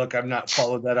 Look, I've not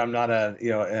followed that. I'm not a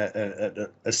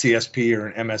CSP or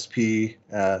an MSP,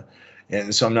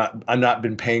 and so I'm not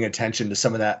been paying attention to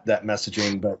some of that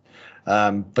messaging.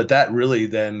 But that really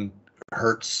then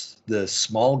hurts the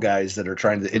small guys that are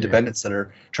the independents that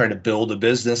are trying to build a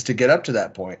business to get up to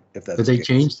that point. But they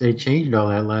changed all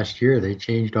that last year. They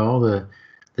changed all the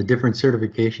different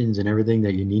certifications and everything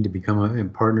that you need to become a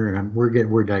partner. And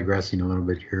we're digressing a little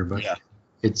bit here, but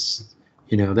it's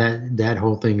that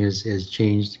whole thing has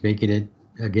changed, making it,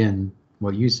 again,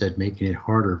 what you said, making it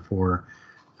harder for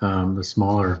the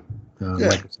smaller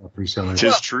Microsoft resellers. Which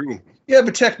is true. Yeah,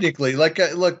 but technically, look,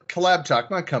 Collab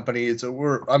Talk, my company,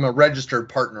 I'm a registered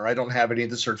partner. I don't have any of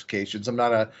the certifications. I'm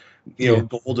not a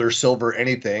gold or silver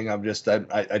anything. I'm just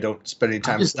I don't spend any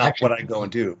time. It's not what I go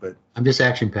and do. But I'm just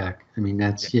action pack. I mean,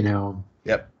 that's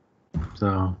Yep.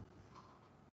 So.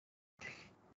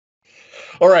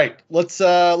 All right, let's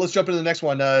jump into the next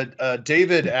one.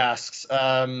 David asks,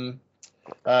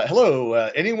 hello,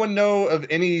 anyone know of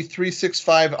any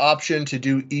 365 option to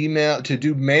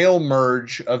do mail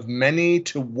merge of many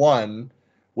to one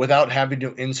without having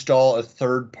to install a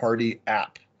third-party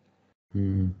app?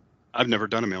 I've never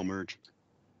done a mail merge,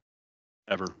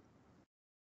 ever.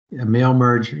 A mail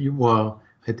merge, well,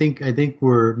 I think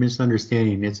we're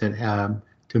misunderstanding. It's to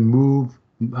move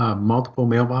multiple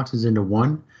mailboxes into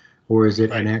one. Or is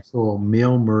it an actual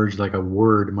mail merge, like a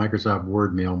Microsoft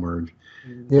Word mail merge?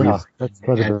 Yeah, that's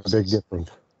kind of a big difference.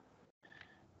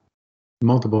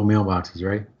 Multiple mailboxes,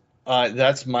 right?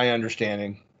 That's my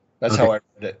understanding. That's how I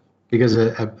read it. Because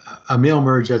a mail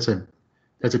merge, that's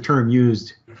a term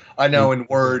used. I know in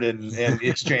Word and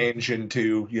Exchange and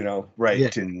to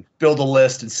and build a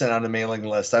list and send out a mailing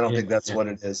list. I don't think that's what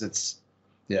it is. It's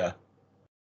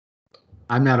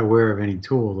I'm not aware of any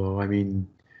tool though. I mean,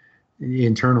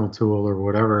 internal tool or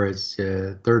whatever, it's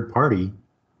third party.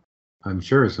 I'm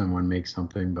sure someone makes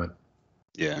something, but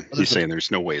he's saying there's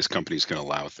no way his company's going to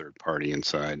allow a third party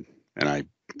inside, and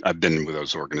I've been with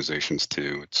those organizations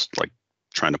too. It's like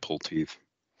trying to pull teeth.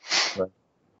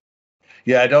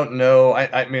 Yeah, I don't know.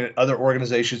 I mean, other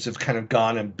organizations have kind of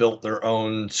gone and built their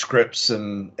own scripts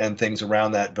and things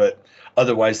around that, but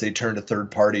otherwise they turn to third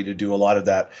party to do a lot of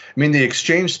that. I mean, the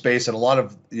exchange space and a lot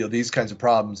of these kinds of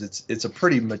problems, it's a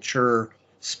pretty mature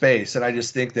space, and I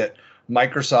just think that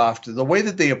Microsoft, the way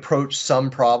that they approach some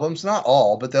problems, not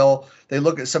all, but they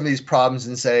look at some of these problems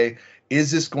and say, is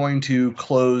this going to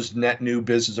close net new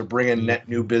business or bring in net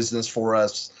new business for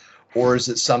us? Or is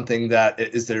it something that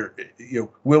is there,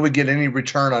 will we get any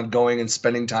return on going and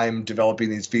spending time developing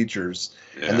these features?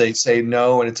 Yeah. And they say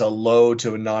no, and it's a low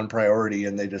to a non-priority,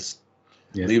 and they just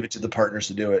leave it to the partners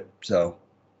to do it. So,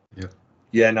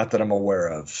 yeah, not that I'm aware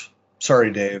of. Sorry,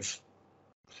 Dave.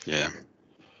 Yeah.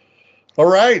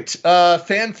 All right.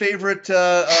 Fan favorite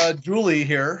Julie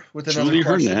here with another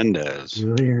question.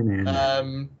 Julie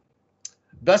Hernandez.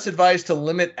 Best advice to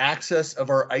limit access of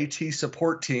our IT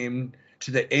support team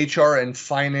to the HR and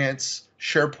finance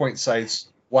SharePoint sites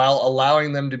while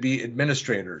allowing them to be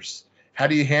administrators. How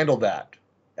do you handle that?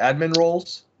 Admin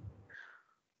roles?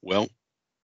 Well,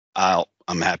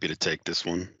 I'm happy to take this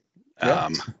one.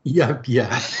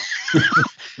 Yeah.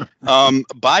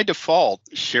 By default,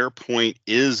 SharePoint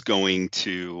is going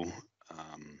to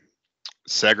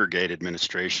segregate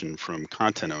administration from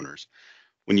content owners.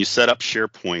 When you set up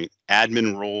SharePoint,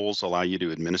 admin roles allow you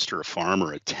to administer a farm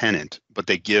or a tenant, but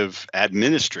they give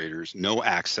administrators no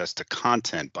access to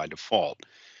content by default.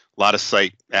 A lot of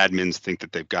site admins think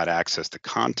that they've got access to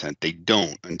content. They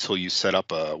don't until you set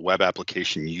up a web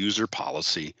application user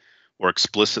policy or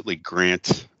explicitly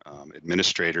grant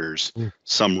administrators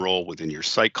some role within your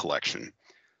site collection.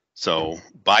 So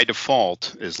by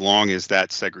default, as long as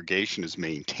that segregation is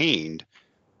maintained,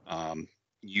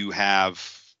 you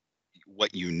have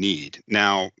what you need.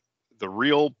 Now, the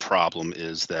real problem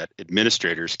is that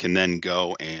administrators can then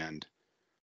go and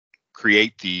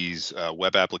create these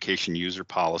web application user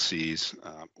policies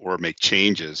or make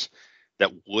changes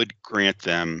that would grant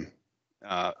them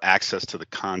access to the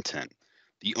content.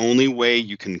 The only way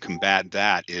you can combat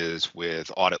that is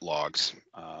with audit logs.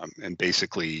 And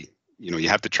basically, you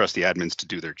have to trust the admins to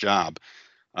do their job.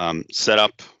 Set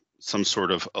up some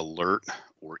sort of alert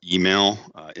or email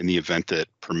in the event that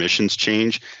permissions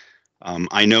change.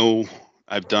 I know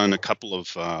I've done a couple of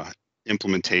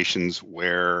implementations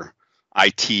where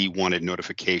IT wanted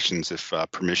notifications if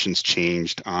permissions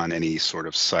changed on any sort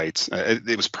of sites.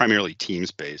 It was primarily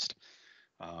Teams based,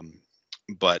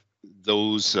 but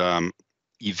those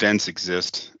events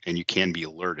exist and you can be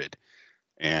alerted,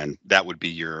 and that would be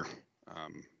your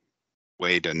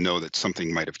way to know that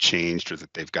something might have changed or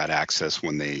that they've got access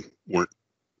when they weren't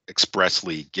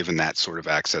expressly given that sort of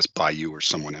access by you or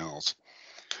someone else.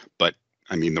 But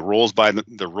I mean, the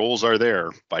roles are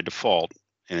there by default,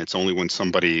 and it's only when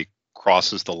somebody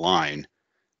crosses the line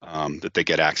that they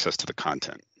get access to the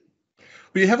content.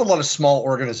 Well, you have a lot of small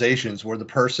organizations where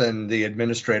the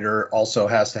administrator also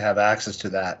has to have access to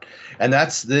that. And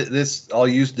that's this, I'll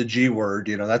use the G word,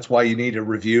 that's why you need to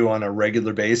review on a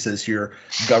regular basis your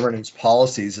governance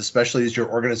policies, especially as your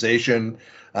organization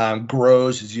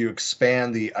grows, as you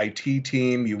expand the IT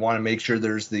team. You want to make sure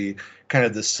there's the kind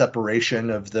of the separation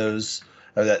of those,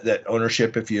 that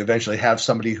ownership. If you eventually have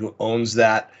somebody who owns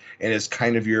that and is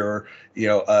kind of your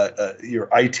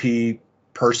IT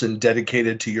person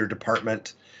dedicated to your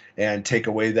department, and take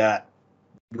away that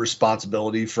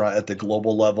responsibility at the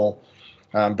global level.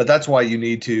 But that's why you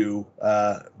need to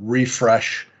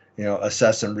refresh,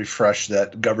 assess and refresh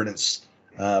that governance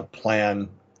plan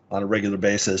on a regular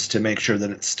basis to make sure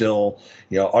that it's still,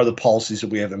 are the policies that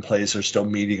we have in place are still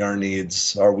meeting our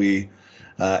needs? Are we,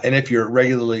 and if you're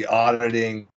regularly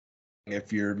auditing,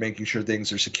 if you're making sure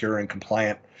things are secure and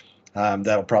compliant,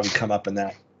 that'll probably come up in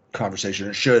that conversation.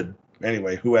 It should.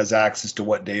 Anyway, who has access to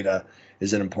what data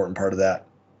is an important part of that.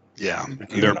 Yeah, and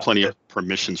there are plenty of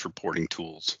permissions reporting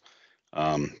tools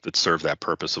that serve that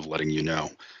purpose of letting you know.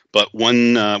 But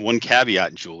one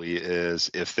caveat, Julie,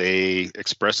 is if they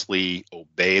expressly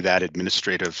obey that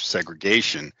administrative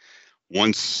segregation,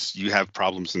 once you have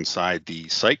problems inside the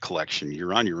site collection,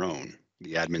 you're on your own.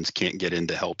 The admins can't get in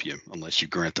to help you unless you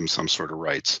grant them some sort of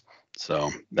rights. So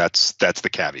that's the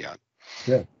caveat.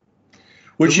 Yeah.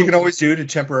 Which you can always do to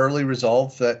temporarily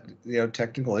resolve that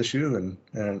technical issue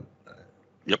and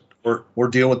yep, or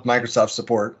deal with Microsoft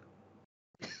support.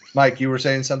 Mike, you were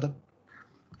saying something?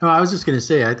 No, I was just going to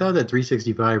say I thought that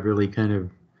 365 really kind of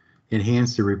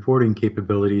enhanced the reporting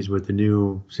capabilities with the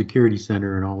new security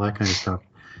center and all that kind of stuff,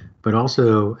 but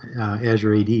also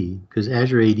Azure AD, because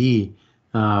Azure AD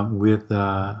with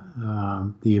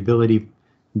the ability,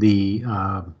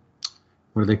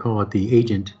 what do they call it, the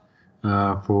agent.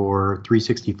 for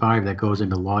 365 that goes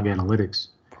into log analytics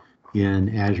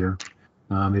in Azure.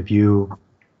 If you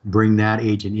bring that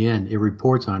agent in, it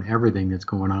reports on everything that's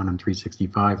going on in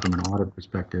 365 from an audit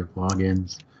perspective,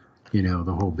 logins,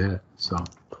 the whole bit. So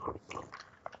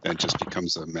it just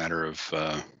becomes a matter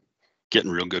of getting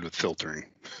real good with filtering.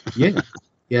 yeah,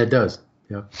 it does.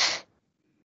 Yeah.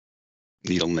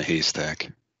 Needle in the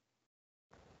haystack.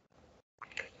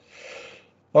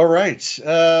 All right.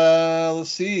 Let's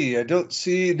see. I don't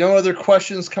see no other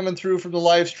questions coming through from the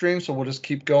live stream, so we'll just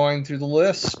keep going through the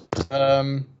list.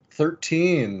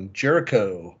 13,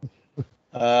 Jericho.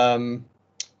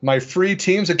 My free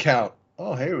Teams account.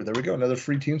 Oh, hey, there we go. Another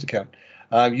free Teams account.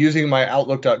 Using my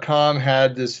Outlook.com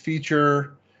had this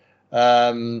feature.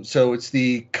 So it's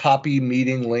the copy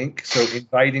meeting link. So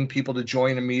inviting people to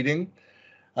join a meeting.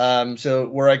 So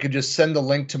where I could just send the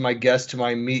link to my guest to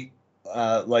my meet,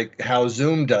 like how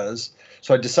Zoom does.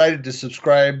 So I decided to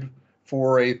subscribe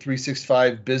for a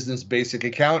 365 Business Basic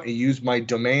account and use my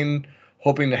domain,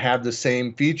 hoping to have the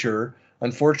same feature.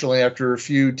 Unfortunately, after a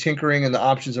few tinkering in the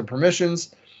options and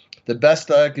permissions, the best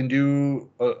I can do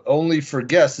only for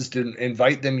guests is to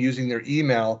invite them using their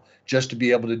email just to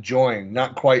be able to join.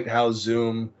 Not quite how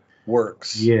Zoom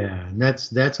works. Yeah,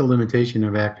 that's a limitation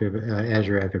of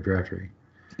Azure Active Directory.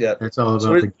 Yeah, that's all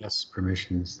about the guest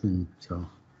permissions, and so.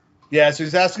 Yeah, so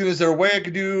he's asking, is there a way I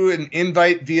could do an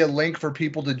invite via link for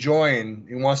people to join?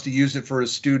 He wants to use it for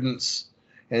his students,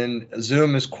 and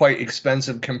Zoom is quite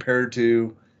expensive compared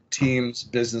to Teams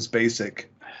Business Basic.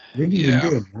 Can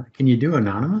you do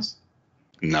anonymous?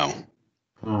 No.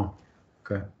 Oh,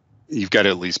 okay. You've got to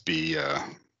at least be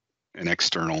an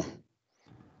external.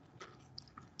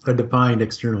 A defined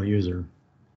external user.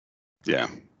 Yeah.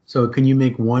 So can you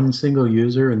make one single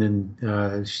user and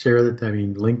then share that? I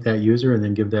mean, link that user and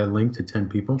then give that link to 10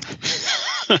 people?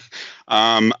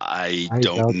 I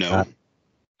don't know. That.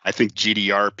 I think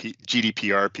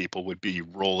GDPR people would be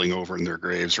rolling over in their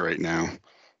graves right now.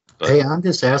 But, hey, I'm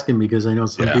just asking because I know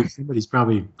somebody's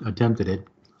probably attempted it.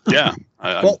 Yeah,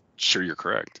 I'm sure you're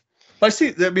correct. I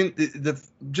see. I mean, the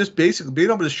just basically being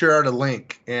able to share out a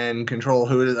link and control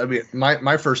who it is. I mean,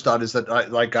 my first thought is that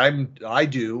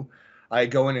I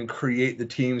go in and create the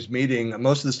Teams meeting.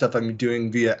 Most of the stuff I'm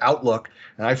doing via Outlook,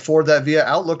 and I forward that via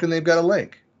Outlook, and they've got a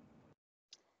link.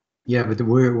 Yeah, but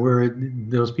where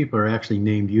those people are actually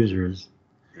named users.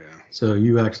 Yeah. So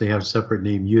you actually have separate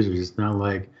named users. It's not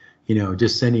like,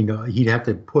 just sending. He'd have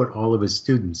to put all of his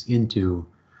students into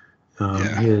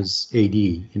his AD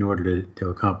in order to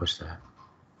accomplish that.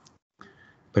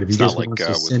 But if he just wants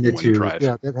to send it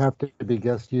to, they'd have to be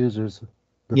guest users.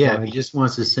 Yeah, if he just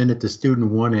wants to send it to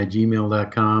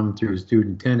student1@gmail.com through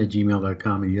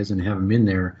student10@gmail.com, and he doesn't have them in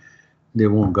there, they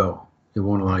won't go. They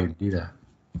won't allow you to do that.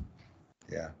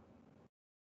 Yeah.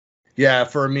 Yeah,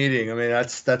 for a meeting. I mean,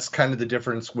 that's kind of the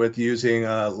difference with using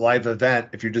a live event.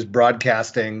 If you're just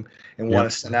broadcasting and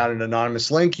want to send out an anonymous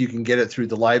link, you can get it through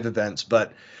the live events.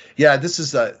 But yeah, this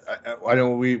is I know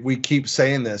we keep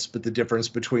saying this, but the difference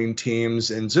between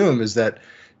Teams and Zoom is that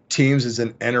Teams is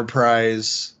an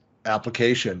enterprise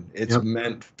application. It's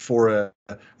meant for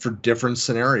different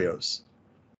scenarios.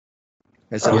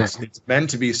 And so it's meant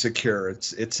to be secure.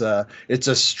 It's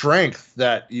a strength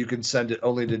that you can send it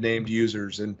only to named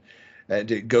users and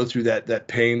to go through that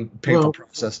painful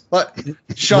process. But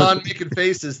Sean making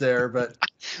faces there, but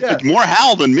yeah. More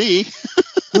Hal than me.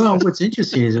 Well, what's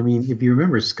interesting is, I mean, if you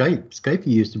remember Skype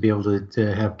used to be able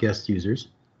to have guest users.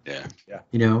 Yeah.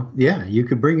 You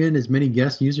could bring in as many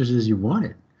guest users as you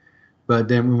wanted. But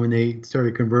then when they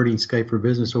started converting Skype for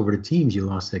Business over to Teams, you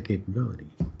lost that capability.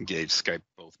 Gave Skype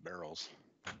both barrels.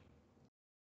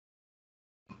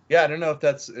 Yeah, I don't know if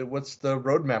what's the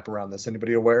roadmap around this.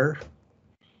 Anybody aware?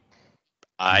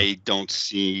 I don't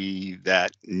see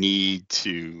that need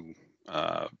to,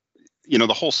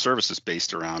 the whole service is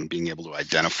based around being able to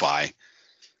identify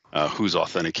who's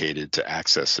authenticated to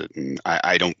access it. And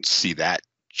I don't see that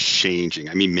changing.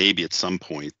 I mean, maybe at some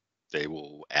point they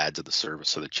will add to the service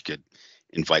so that you could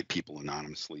invite people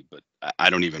anonymously, but I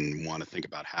don't even want to think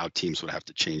about how Teams would have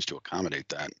to change to accommodate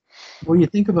that. Well, you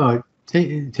think about,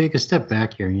 take a step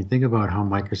back here and you think about how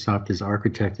Microsoft has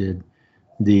architected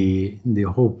the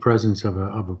whole presence of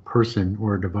a person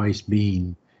or a device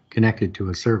being connected to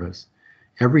a service.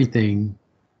 Everything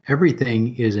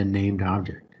is a named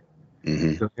object.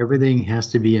 Mm-hmm. So everything has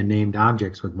to be a named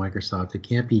object with Microsoft. It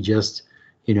can't be just,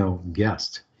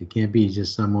 guest. It can't be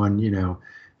just someone,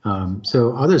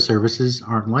 so other services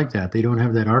aren't like that. They don't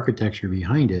have that architecture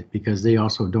behind it because they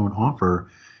also don't offer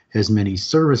as many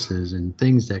services and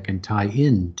things that can tie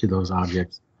in to those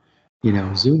objects.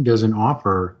 Zoom doesn't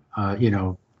offer,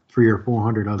 300 or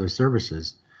 400 other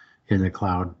services. in the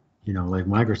cloud, like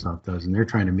Microsoft does, and they're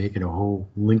trying to make it a whole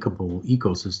linkable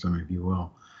ecosystem, if you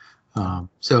will.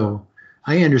 So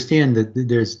I understand that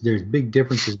there's big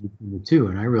differences between the two,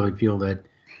 and I really feel that,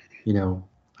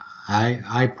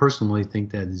 I personally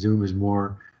think that Zoom is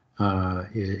more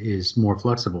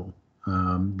flexible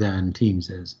than Teams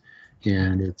is,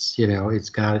 and it's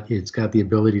got the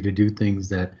ability to do things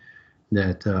that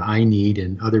I need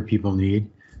and other people need,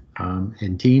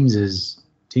 and Teams is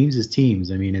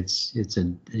Teams. I mean, it's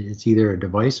either a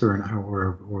device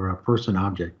or a person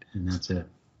object, and that's it.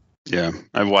 Yeah,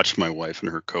 I've watched my wife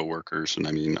and her coworkers, and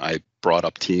I mean, I brought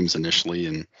up Teams initially,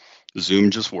 and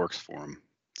Zoom just works for them.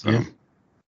 So Yeah.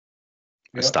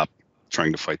 I stopped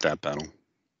trying to fight that battle.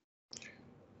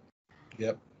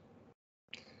 Yep.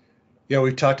 Yeah,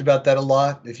 we've talked about that a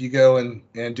lot. If you go and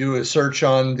do a search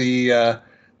on the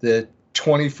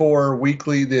 24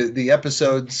 weekly, the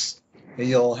episodes, and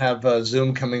you'll have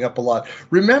Zoom coming up a lot.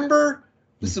 Remember,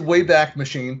 this is way back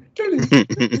machine.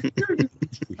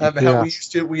 How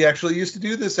we actually used to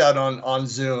do this out on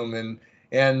Zoom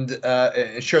and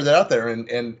share that out there,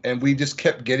 and we just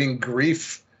kept getting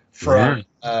grief from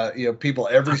people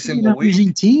every single week.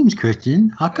 Using Teams, Christian?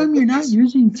 How come you're not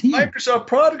using Teams? Microsoft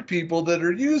product people that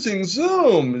are using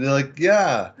Zoom. They're like,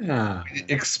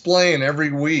 explain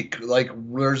every week. Like,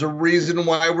 there's a reason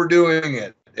why we're doing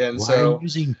it. And why are you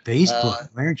using Facebook?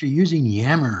 Why aren't you using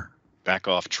Yammer? Back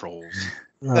off, trolls.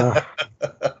 I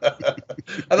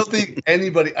don't think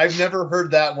anybody. I've never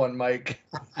heard that one, Mike.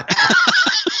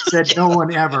 Said no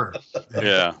one ever.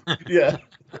 Yeah. Yeah.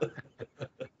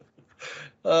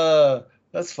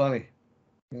 That's funny.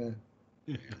 Yeah.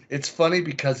 It's funny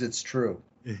because it's true.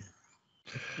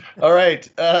 All right.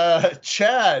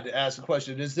 Chad asked a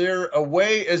question. Is there a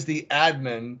way as the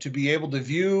admin to be able to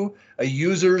view a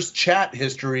user's chat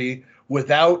history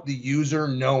without the user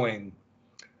knowing?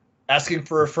 Asking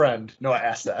for a friend. No, I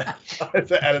asked that.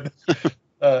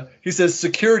 He says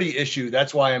security issue.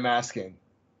 That's why I'm asking.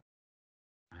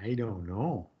 I don't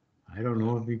know. I don't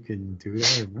know if you can do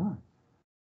that or not.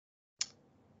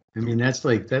 I mean, that's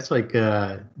like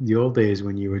the old days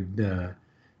when you would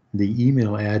the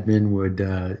email admin would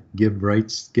give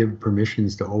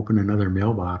permissions to open another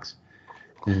mailbox.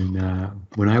 And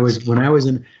when I was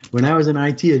an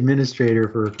IT administrator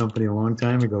for a company a long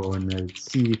time ago, and the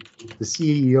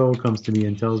CEO comes to me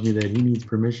and tells me that he needs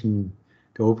permission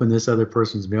to open this other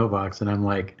person's mailbox, and I'm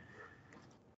like,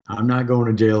 I'm not going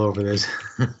to jail over this.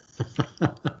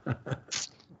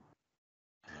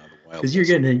 Because you're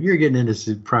getting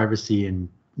into privacy, and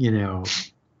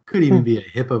could even be a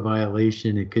HIPAA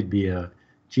violation. It could be a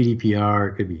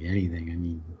GDPR. It could be anything. I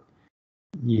mean,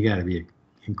 you got to be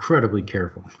incredibly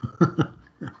careful.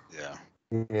 Yeah.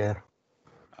 Yeah.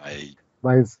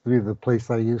 Reminds me of the place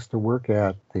I used to work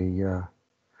at.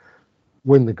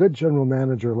 When the good general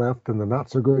manager left and the not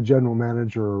so good general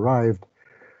manager arrived,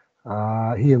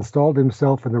 he installed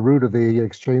himself in the root of the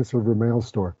Exchange Server mail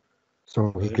store,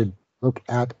 so he could look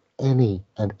at any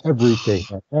and everything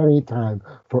at any time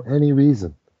for any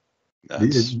reason.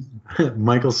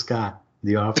 Michael Scott,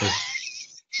 The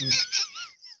Office.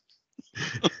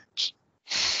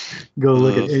 Go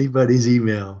look at anybody's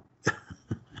email.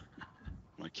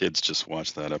 My kids just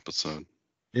watched that episode.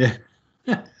 Yeah.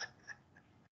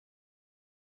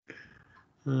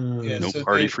 No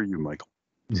party for you, Michael.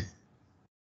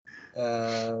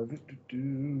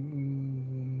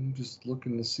 Just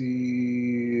looking to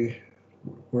see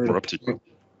where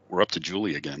we're up to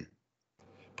Julie again.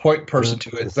 Point person to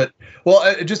it, but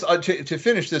just to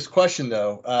finish this question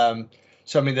though.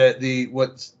 So I mean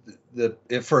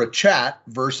for a chat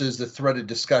versus the threaded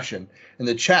discussion. In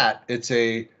the chat, it's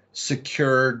a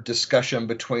secure discussion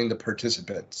between the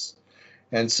participants,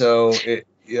 and so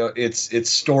it's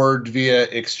stored via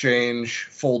Exchange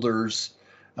folders,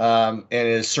 and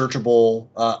is searchable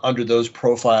under those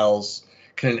profiles.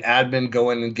 Can an admin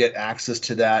go in and get access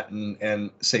to that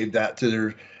and save that to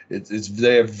their?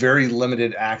 They have very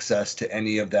limited access to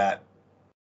any of that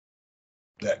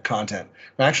content.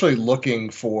 I'm actually looking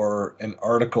for an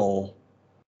article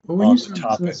on the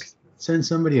topic. Send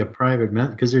somebody a private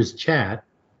message, because there's chat,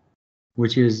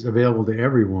 which is available to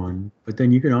everyone, but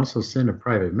then you can also send a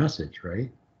private message,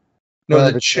 right? No,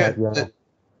 the chat.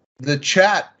 The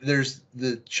chat. There's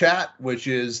the chat, which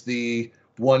is the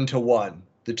one-to-one.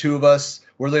 The two of us,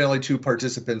 we're the only two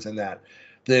participants in that.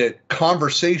 The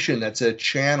conversation that's a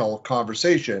channel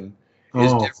conversation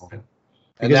is different.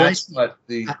 And that's what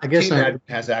the team admin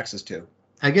has access to.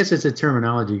 I guess it's a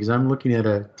terminology, because I'm looking at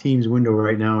a Teams window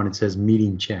right now and it says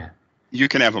meeting chat. You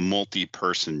can have a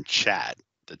multi-person chat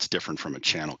that's different from a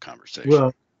channel conversation.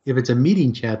 Well, if it's a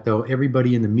meeting chat, though,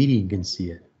 everybody in the meeting can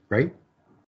see it, right?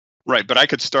 Right, but I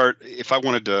could start if I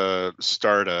wanted to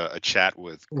start a chat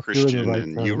with Christian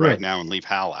and you right now and leave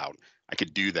Hal out. I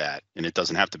could do that, and it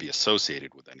doesn't have to be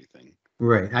associated with anything.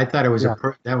 Right. I thought it was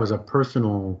that was a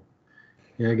personal.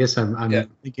 Yeah, I guess I'm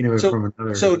thinking of it from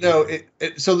another. So no,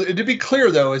 so to be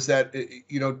clear though, is that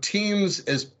Teams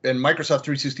and Microsoft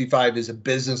 365 is a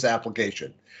business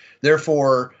application.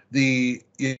 Therefore, you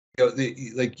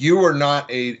are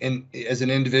not as an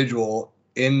individual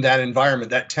in that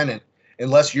environment, that tenant,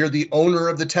 unless you're the owner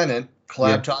of the tenant.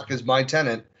 CollabTalk is my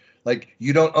tenant. Like,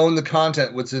 you don't own the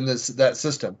content what's in that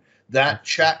system. That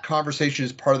chat conversation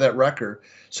is part of that record.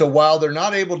 So while they're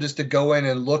not able just to go in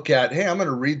and look at, hey, I'm going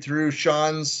to read through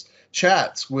Sean's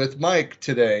chats with Mike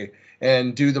today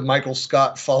and do the Michael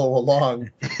Scott follow along,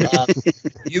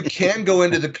 you can go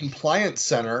into the compliance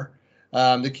center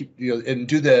and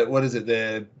do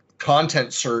the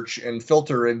content search and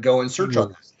filter and go and search on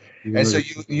this. And so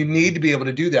you need to be able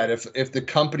to do that. If the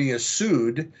company is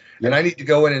sued, and I need to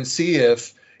go in and see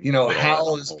if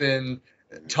Hal has been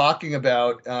talking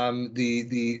about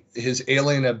his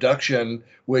alien abduction,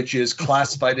 which is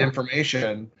classified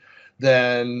information,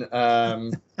 then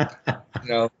I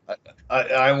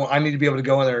need to be able to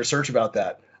go in there and search about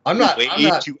that. I'm not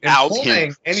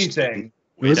implying anything.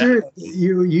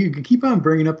 You keep on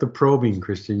bringing up the probing,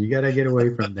 Christian. You got to get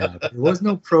away from that. There was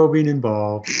no probing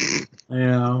involved,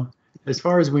 as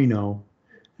far as we know.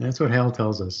 That's what Hal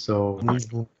tells us. So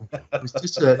it was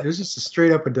just a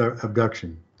straight up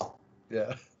abduction.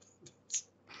 Yeah.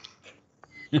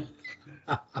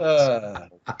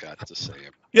 Got to say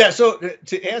it. Yeah. So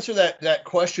to answer that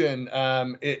question,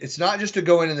 it's not just to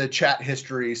go into the chat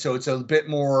history. So it's a bit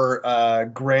more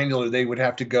granular. They would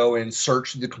have to go and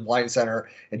search the compliance center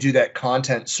and do that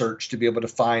content search to be able to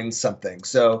find something.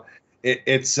 So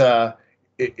I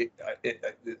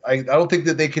don't think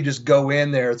that they could just go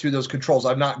in there through those controls.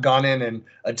 I've not gone in and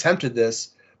attempted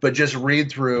this, but just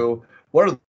read through what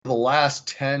are the last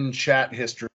 10 chat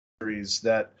histories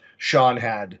that Sean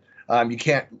had. You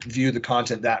can't view the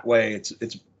content that way.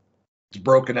 It's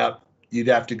broken up. You'd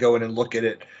have to go in and look at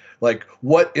it. Like,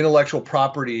 what intellectual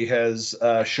property has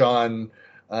Sean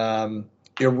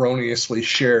erroneously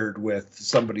shared with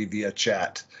somebody via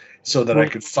chat so that I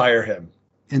could fire him?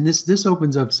 And this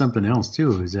opens up something else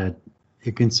too, is that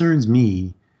it concerns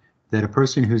me that a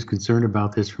person who's concerned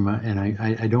about this and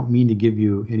I don't mean to give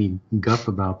you any guff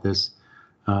about this.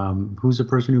 Who's the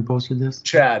person who posted this?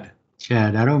 Chad,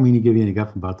 I don't mean to give you any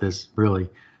guff about this, really,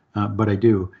 but I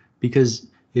do, because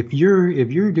if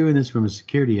you're doing this from a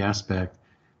security aspect,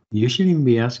 you shouldn't even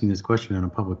be asking this question on a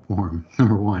public forum.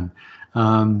 Number one,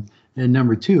 and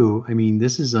number two, I mean,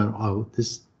 this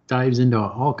dives into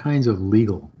all kinds of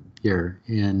legal here,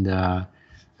 and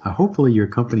hopefully your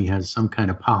company has some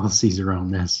kind of policies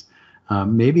around this.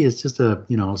 Maybe it's just a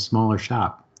smaller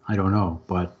shop. I don't know,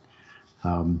 but.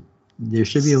 There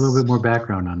should be a little bit more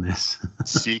background on this.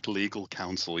 Seek legal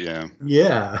counsel, yeah.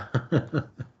 Yeah.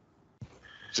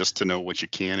 Just to know what you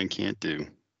can and can't do.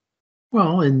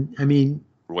 Well, and I mean,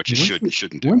 or what you should and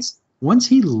shouldn't do. Once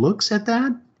he looks at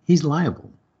that, he's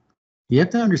liable. You have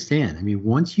to understand. I mean,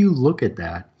 once you look at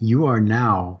that, you are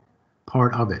now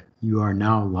part of it. You are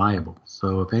now liable.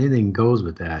 So if anything goes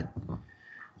with that,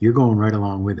 you're going right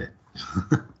along with it.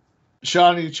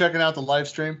 Sean, are you checking out the live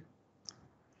stream?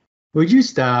 Would you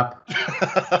stop?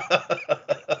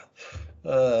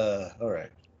 All right.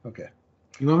 Okay.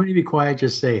 You want me to be quiet?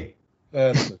 Just say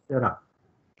it. Shut up.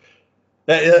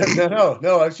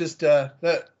 No. I was just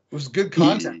that was good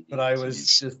content, but I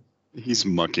was just. He's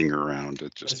mucking around.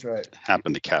 It just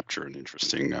happened to capture an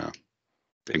interesting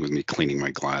thing with me cleaning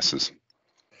my glasses.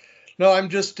 No, I'm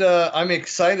just I'm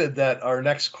excited that our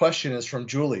next question is from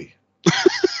Julie.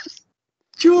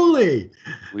 Julie.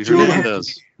 We got to have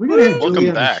Julie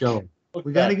on the show.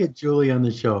 We got to get Julie on the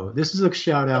show. This is a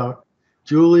shout out.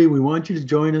 Julie, we want you to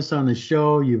join us on the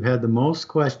show. You've had the most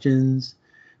questions.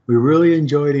 We really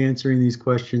enjoyed answering these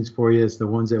questions for you. It's the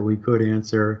ones that we could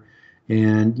answer.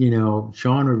 And,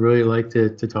 Sean would really like to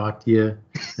talk to you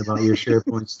about your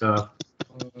SharePoint stuff.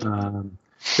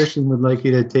 Christian would like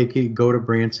you to go to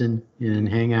Branson and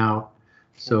hang out.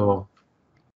 So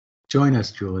join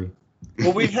us, Julie.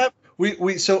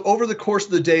 Well, so over the course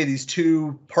of the day, these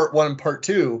two, part one and part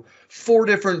two, 4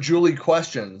 different Julie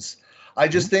questions. I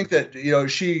just think that,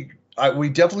 we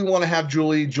definitely want to have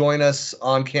Julie join us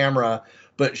on camera,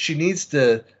 but she needs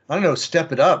to,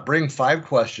 step it up, bring 5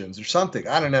 questions or something.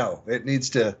 I don't know. It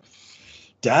needs to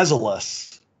dazzle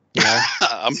us.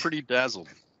 I'm pretty dazzled.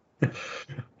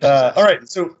 All right.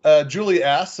 So Julie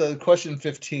asks, question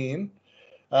 15.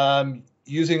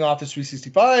 Using Office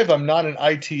 365, I'm not an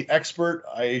IT expert.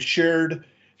 I shared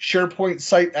SharePoint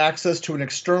site access to an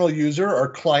external user or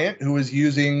client who is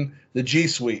using the G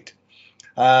Suite.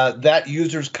 That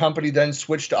user's company then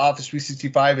switched to Office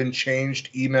 365 and changed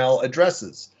email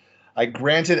addresses. I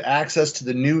granted access to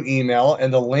the new email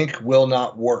and the link will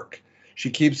not work. She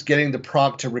keeps getting the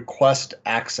prompt to request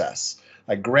access.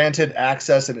 I granted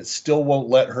access and it still won't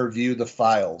let her view the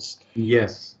files.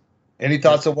 Yes. Any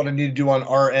thoughts on what I need to do on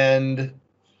our end?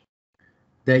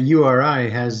 That URI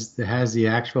has the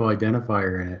actual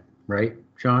identifier in it, right,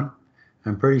 Sean?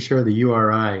 I'm pretty sure the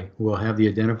URI will have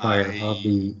the identifier of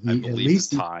the at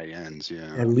least tie-ins,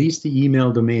 yeah. At least the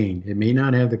email domain. It may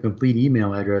not have the complete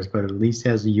email address, but at least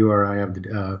has the URI of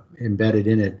the, embedded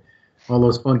in it. All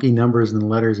those funky numbers and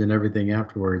letters and everything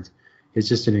afterwards. It's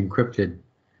just an encrypted,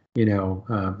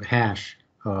 hash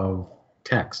of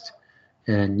text.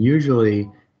 And usually,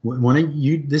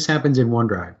 this happens in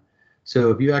OneDrive. So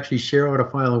if you actually share out a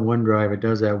file in OneDrive, it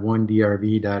does that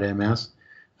onedrv.ms.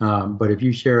 But if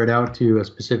you share it out to a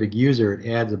specific user, it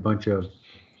adds a bunch of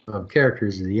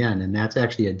characters at the end, and that's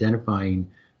actually identifying,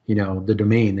 the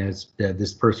domain that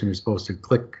this person is supposed to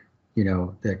click,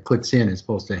 that clicks in is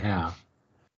supposed to have.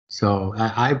 So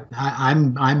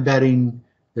I'm betting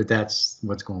that that's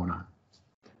what's going on.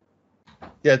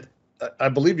 Yeah, I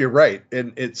believe you're right,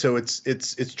 and it's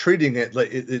treating it like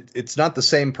it's not the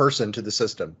same person to the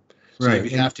system. So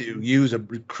Right. you have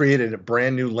to create a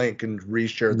brand new link and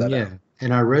reshare that out.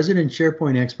 And our resident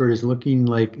SharePoint expert is looking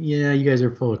like, yeah, you guys are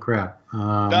full of crap. No,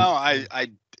 I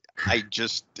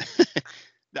just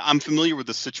I'm familiar with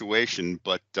the situation,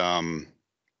 but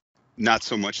not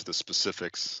so much the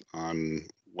specifics on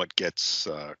what gets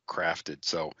crafted.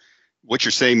 So what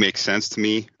you're saying makes sense to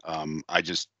me. I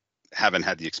just haven't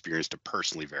had the experience to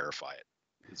personally verify it.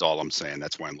 Is all I'm saying.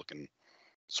 That's why I'm looking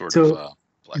sort of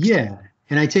flexed. Yeah.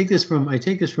 And I take this from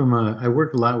I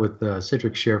work a lot with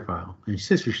Citrix ShareFile, and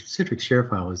Citrix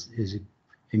ShareFile is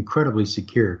incredibly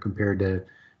secure compared to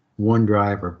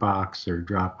OneDrive or Box or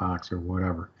Dropbox or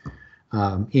whatever.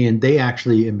 And they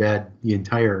actually embed the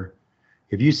entire,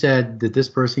 if you said that this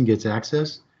person gets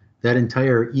access, that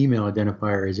entire email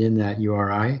identifier is in that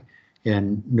URI,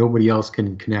 and nobody else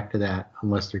can connect to that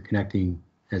unless they're connecting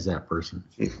as that person.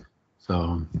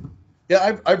 So.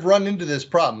 Yeah, I've run into this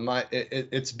problem.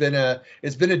 It's been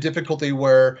a difficulty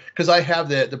where, because I have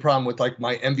the problem with like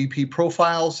my MVP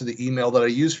profile, so the email that I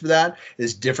use for that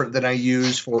is different than I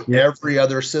use for every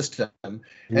other system.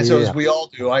 And so as we all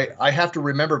do, I have to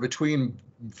remember between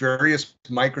various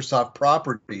Microsoft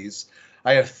properties,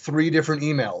 I have 3 different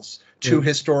emails, 2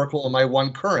 historical and my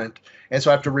 1 current. And so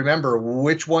I have to remember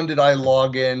which one did I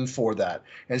log in for that.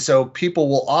 And so people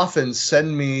will often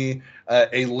send me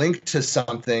a link to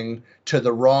something to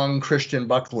the wrong Christian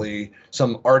Buckley,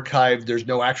 some archived, there's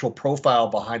no actual profile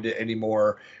behind it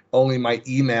anymore. Only my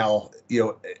email,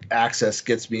 access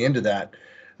gets me into that.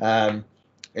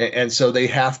 And so they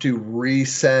have to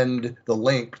resend the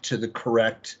link to the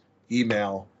correct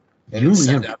email. And You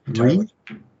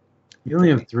only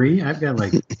have 3? I've got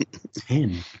like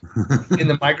 10. In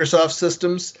the Microsoft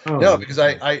systems? Oh. No, because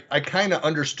I kind of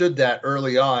understood that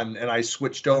early on, and I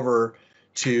switched over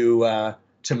to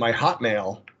my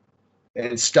Hotmail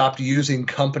and stopped using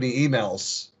company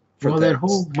emails. Well, that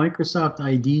whole Microsoft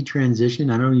ID transition,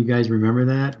 I don't know if you guys remember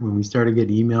that, when we started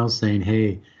getting emails saying,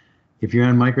 hey, if you're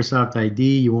on Microsoft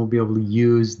ID, you won't be able to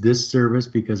use this service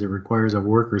because it requires a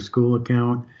work or school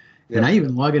account. Yep. And I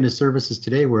even log into services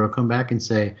today where I'll come back and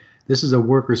say, this is a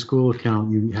work or school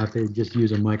account. You have to just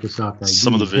use a Microsoft ID.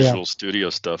 Some of the Visual Studio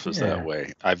stuff is that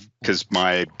way. Because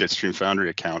my Bitstream Foundry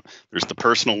account, there's the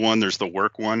personal one, there's the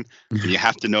work one, and you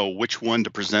have to know which one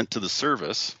to present to the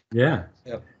service. Yeah.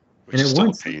 Yep. And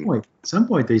at some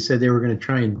point, they said they were going to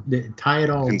try and tie it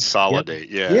all. Consolidate,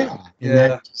 together. Yeah. And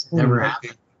that just never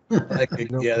happened.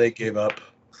 They gave up.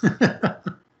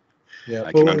 Yeah.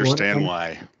 I can understand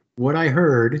why. What I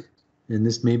heard, and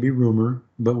this may be rumor,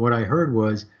 but what I heard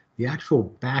was the actual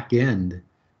back end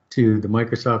to the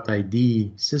Microsoft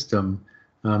ID system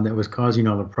that was causing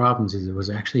all the problems is it was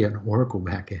actually an Oracle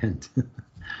back end.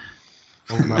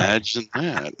 Imagine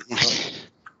that.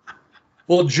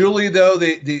 Well, Julie, though,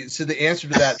 the answer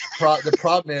to that, the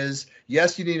problem is,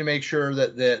 yes, you need to make sure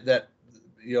that that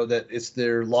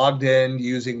they're logged in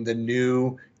using the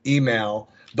new email,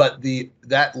 but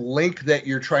that link that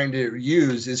you're trying to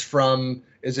use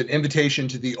is an invitation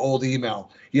to the old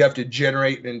email. You have to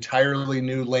generate an entirely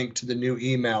new link to the new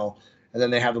email, and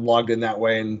then they have them logged in that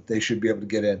way, and they should be able to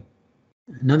get in.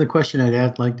 Another question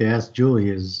I'd like to ask Julie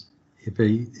is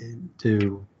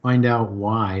to find out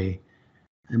why.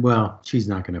 Well, she's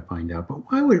not going to find out, but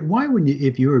why would you,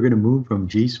 if you were going to move from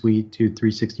G Suite to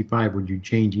 365, would you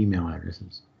change email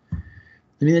addresses?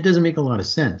 I mean, that doesn't make a lot of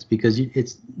sense because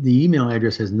it's the email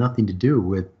address has nothing to do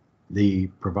with the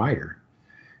provider.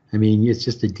 I mean, it's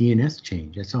just a DNS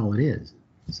change. That's all it is.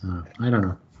 So I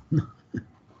don't know.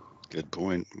 Good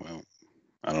point. Well,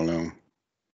 I don't know.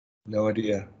 No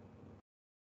idea.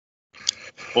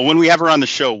 Well, when we have her on the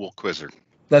show, we'll quiz her.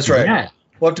 That's right. Yeah.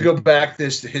 We'll have to go back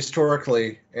this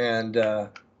historically and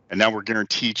now we're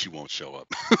guaranteed she won't show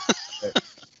up.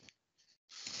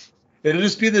 it'll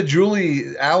just be the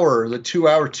Julie hour, the 2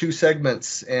 hour, 2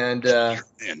 segments, and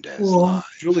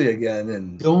Julie again,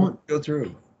 and don't go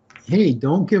through. Hey,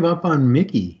 don't give up on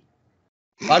Mickey.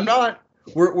 I'm not.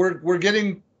 We're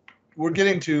getting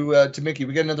to Mickey.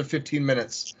 We got another 15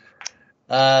 minutes.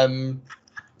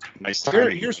 Nice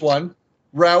timing. Here's one.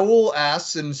 Raul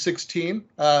asks in 16,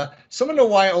 someone know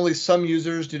why only some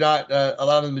users do not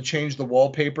allow them to change the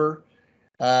wallpaper?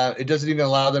 It doesn't even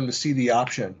allow them to see the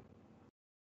option.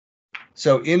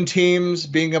 So in Teams,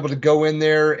 being able to go in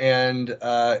there and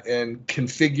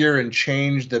configure and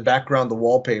change the background, the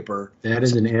wallpaper. That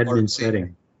is an admin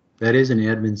setting. That is an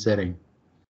admin setting.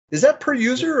 Is that per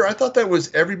user, or I thought that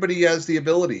was everybody has the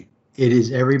ability? It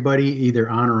is everybody either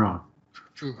on or off.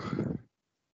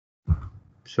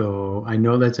 So I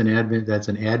know that's an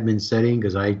admin setting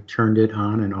because I turned it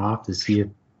on and off to see if,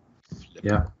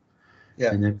 yeah.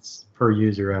 And that's per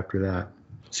user after that.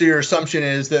 So your assumption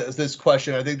is that this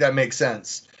question, I think that makes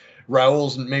sense.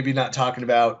 Raul's maybe not talking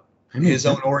about his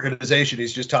own organization.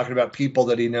 He's just talking about people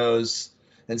that he knows,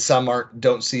 and some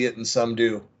don't see it and some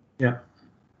do. Yeah.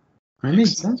 That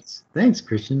makes sense. Thanks,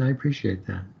 Christian. I appreciate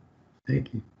that.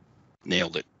 Thank you.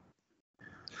 Nailed it.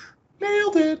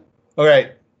 Nailed it. All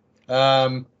right.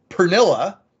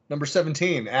 Pernilla, number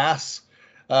 17, asks,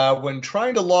 when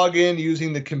trying to log in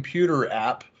using the computer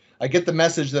app, I get the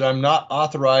message that I'm not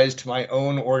authorized to my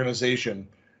own organization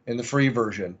in the free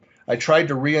version. I tried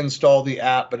to reinstall the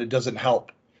app, but it doesn't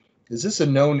help. Is this a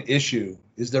known issue?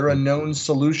 Is there a known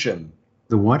solution?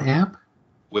 The what app?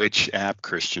 Which app,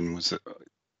 Christian, was it?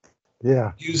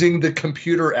 Yeah. Using the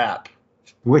computer app.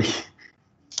 Wait.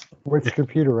 Which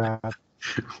computer app?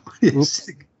 Oops.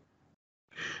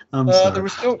 I'm sorry. There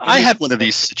was no. I had one of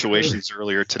these situations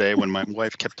earlier today when my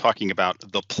wife kept talking about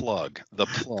the plug.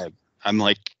 I'm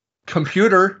like,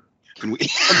 computer. Can we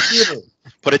Computer.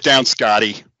 put it down,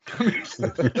 Scotty?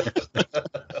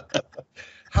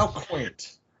 How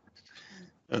quaint.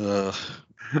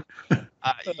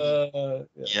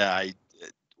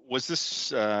 Was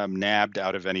this nabbed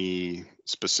out of any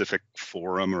specific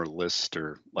forum or list,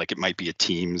 or like it might be a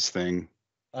Teams thing?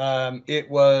 It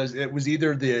was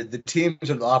either the Teams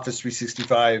or the Office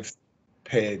 365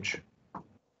 page.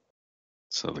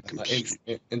 So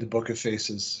the in the Book of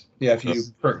Faces. Yeah, if you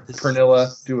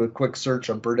Pernilla, do a quick search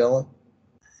on Pernilla.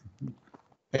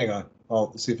 Hang on,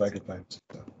 I'll see if I can find it.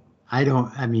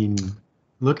 I mean,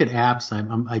 look at apps.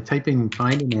 I type in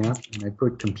find an app and I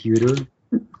put computer.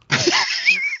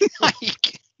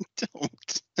 Mike,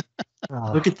 don't.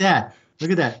 Look at that.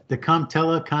 Look at that. The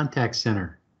Comtella Contact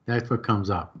Center. That's what comes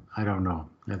up. I don't know.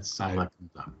 That's all that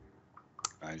comes up.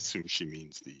 I assume she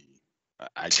means the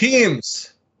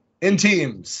Teams. In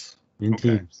Teams. In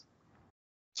Teams.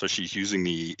 So she's using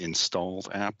the installed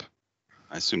app.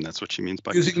 I assume that's what she means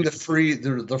by using the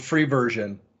free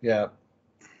version. Yeah.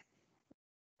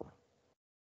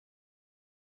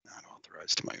 Not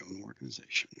authorized to my own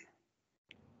organization.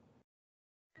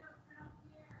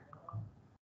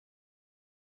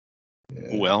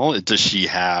 Yeah. Well, does she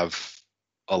have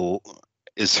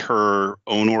is her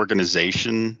own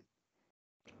organization?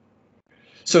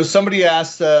 So somebody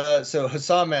asked, so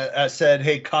Hassam said,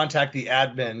 hey, contact the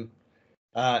admin.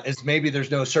 As maybe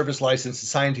there's no service license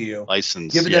assigned to you.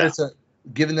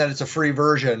 Given that it's a free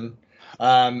version,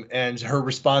 and her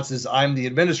response is, I'm the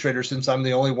administrator since I'm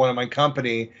the only one in my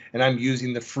company and I'm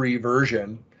using the free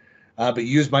version, but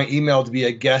use my email to be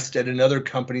a guest at another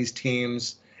company's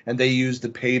Teams and they use the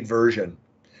paid version.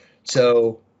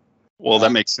 So, well,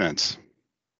 that makes sense.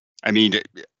 I mean,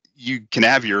 you can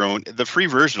have your own. The free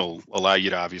version will allow you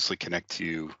to obviously connect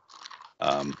to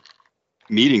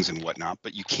meetings and whatnot,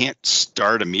 but you can't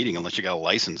start a meeting unless you got a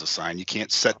license assigned. You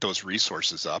can't set those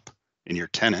resources up in your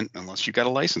tenant unless you got a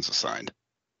license assigned.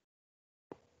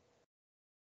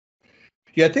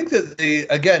 Yeah, I think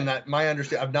that my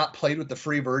understanding, I've not played with the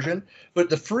free version, but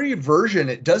the free version,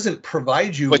 it doesn't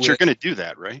provide you. But you're going to do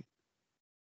that, right?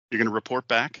 You're going to report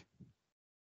back?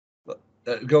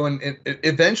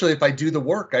 Eventually, if I do the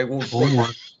work, I will.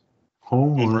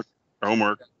 Homework.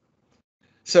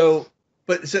 So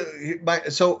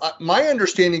my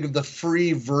understanding of the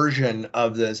free version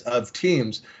of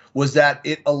Teams was that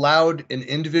it allowed an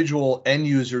individual end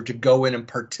user to go in and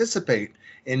participate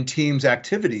in Teams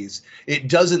activities, it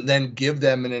doesn't then give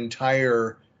them an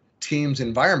entire Teams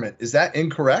environment. Is that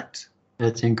incorrect?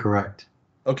 That's incorrect.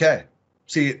 Okay.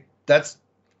 See, that's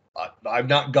I've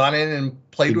not gone in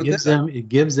and played with it. It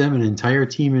gives them an entire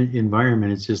team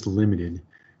environment. It's just limited.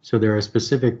 So there are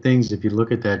specific things, if you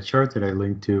look at that chart that I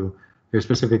linked to, there are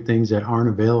specific things that aren't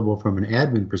available from an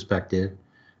admin perspective,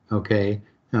 okay?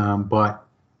 But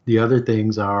the other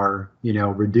things are,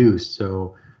 reduced.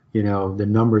 So, the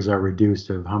numbers are reduced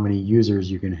of how many users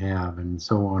you can have and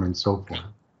so on and so forth.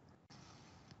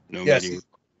 No Yes. meeting.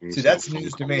 See, that's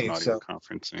news to me. So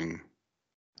conferencing.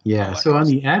 Yeah. So on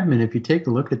the admin, if you take a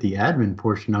look at the admin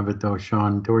portion of it, though,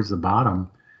 Sean, towards the bottom,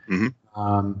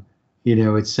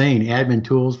 it's saying admin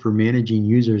tools for managing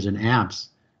users and apps.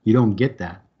 You don't get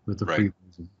that with the free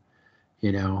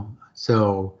version,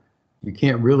 so you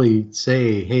can't really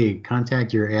say, hey,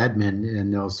 contact your admin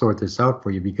and they'll sort this out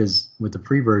for you, because with the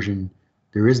free version,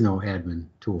 there is no admin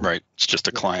tool. Right. It's just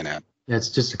a client app. That's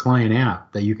just a client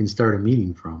app that you can start a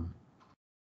meeting from.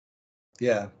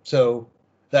 Yeah. So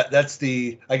that's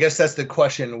the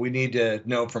question we need to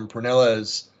know from Pernilla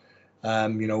is,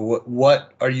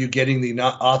 what are you getting the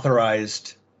not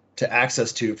authorized to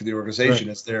access to for the organization?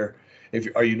 Right. Is there,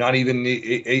 are you not even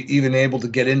able to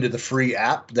get into the free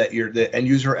app that you're the end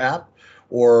user app,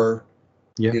 or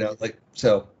yeah.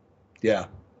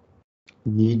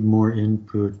 Need more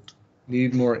input.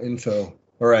 Need more info.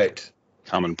 All right.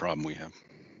 Common problem we have.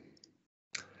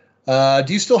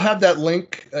 Do you still have that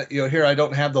link? Here I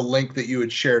don't have the link that you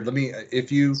had shared. Let me,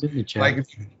 Mike,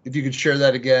 if you could share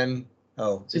that again.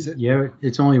 Oh, is it? Yeah,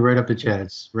 it's only right up the chat.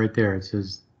 It's right there. It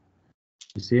says,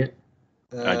 you see it?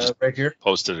 I just right here.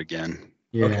 Posted again.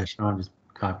 Yeah, okay. Sean just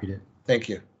copied it. Thank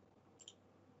you.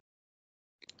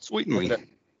 Sweetly.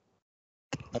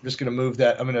 I'm just going to move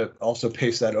that. I'm going to also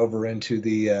paste that over into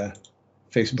the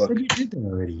Facebook. You said you did that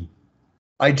already.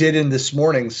 I did in this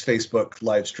morning's Facebook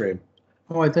live stream.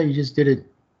 Oh, I thought you just did it.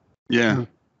 Yeah. Oh,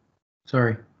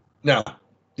 sorry. No.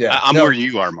 Yeah. I'm where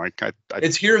you are, Mike.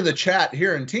 It's here in the chat,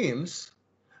 here in Teams,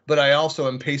 but I also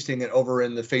am pasting it over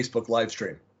in the Facebook live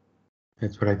stream.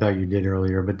 That's what I thought you did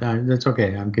earlier, but that's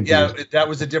okay. I'm confused. Yeah, that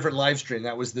was a different live stream.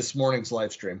 That was this morning's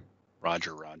live stream.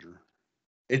 Roger.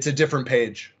 It's a different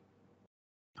page.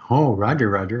 Oh,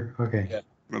 Roger. Okay. Yeah.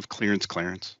 Of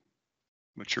Clarence.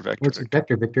 What's your vector? What's your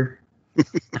vector, Victor?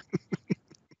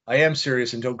 I am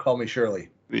serious, and don't call me Shirley.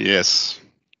 Yes.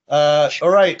 All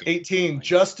right, 18.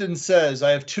 Justin says,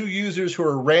 I have 2 users who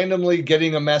are randomly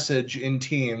getting a message in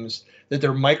Teams that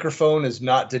their microphone is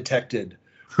not detected.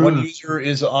 One user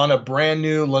is on a brand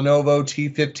new Lenovo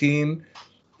T15.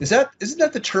 Isn't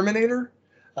that the Terminator?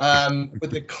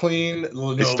 With a clean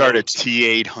Lenovo. They start at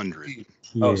T800.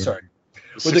 Oh, sorry.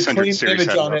 With a clean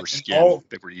image on it. Skin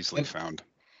that were easily found.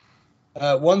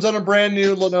 One's on a brand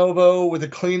new Lenovo with a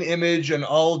clean image, and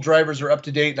all drivers are up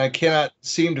to date, and I cannot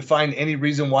seem to find any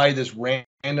reason why this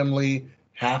randomly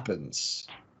happens.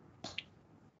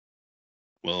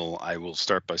 Well, I will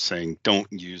start by saying don't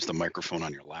use the microphone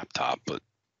on your laptop, but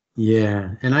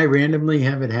yeah, and I randomly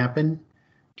have it happen,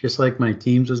 just like my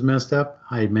Teams was messed up.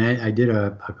 I did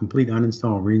a complete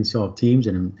uninstall, reinstall of Teams,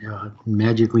 and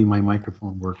magically my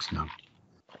microphone works now.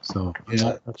 So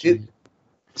yeah,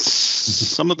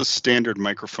 some of the standard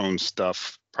microphone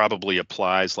stuff probably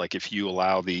applies, like if you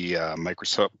allow the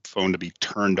microphone to be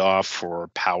turned off for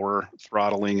power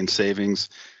throttling and savings.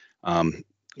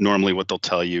 Normally what they'll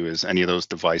tell you is any of those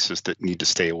devices that need to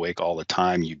stay awake all the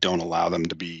time, you don't allow them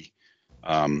to be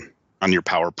on your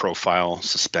power profile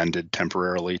suspended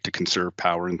temporarily to conserve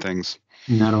power and things.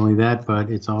 Not only that, but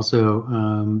it's also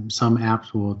some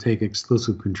apps will take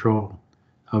exclusive control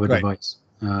of a device.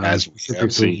 As we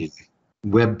have seen.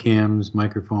 Webcams,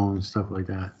 microphones, stuff like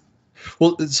that.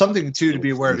 Well, it's something too to be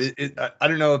aware of. I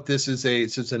don't know if this is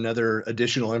since another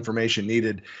additional information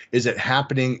needed. Is it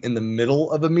happening in the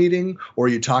middle of a meeting, or are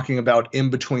you talking about in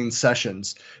between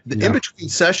sessions? The in between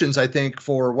sessions, I think,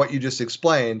 for what you just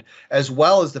explained, as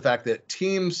well as the fact that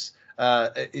Teams,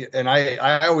 and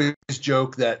I always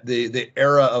joke that the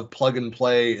era of plug and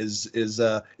play is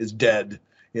dead.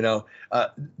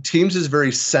 Teams is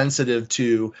very sensitive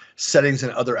to settings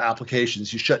in other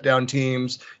applications. You shut down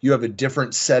Teams, you have a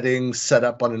different setting set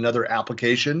up on another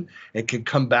application. It can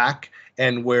come back,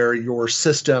 and where your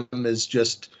system is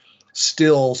just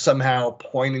still somehow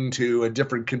pointing to a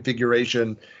different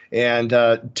configuration, and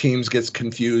Teams gets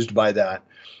confused by that.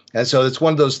 And so it's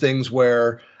one of those things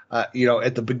where, at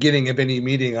the beginning of any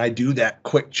meeting, I do that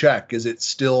quick check. Is it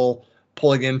still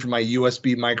pulling in from my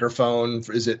USB microphone?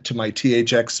 Is it to my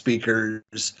THX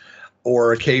speakers?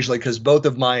 Or occasionally, because both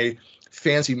of my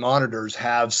fancy monitors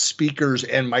have speakers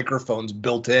and microphones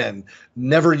built in.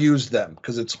 Never use them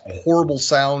because it's horrible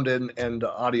sound and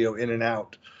audio in and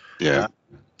out. Yeah.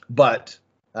 But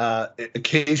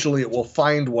occasionally it will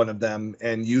find one of them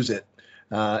and use it.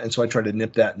 And so I try to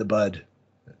nip that in the bud.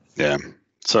 Yeah.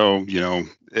 So,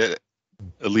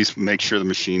 at least make sure the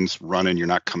machine's running. You're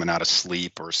not coming out of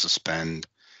sleep or suspend.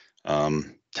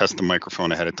 Test the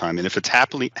microphone ahead of time. And if it's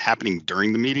happening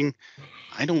during the meeting,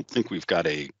 I don't think we've got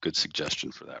a good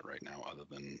suggestion for that right now, other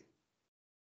than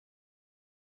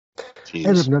Teams.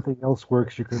 And if nothing else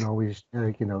works, you can always,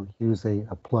 use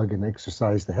a plug and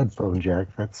exercise the headphone jack.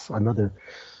 That's another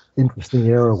interesting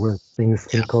area where things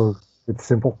can go. It's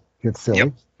simple, get silly.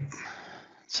 Yep.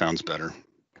 Sounds better.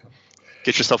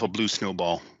 Get yourself a blue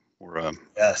snowball or a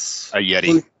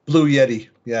Yeti. Blue Yeti,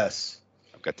 yes.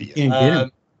 I've got the Yeti. Can't get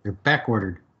them. They're back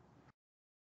ordered.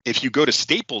 If you go to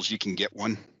Staples, you can get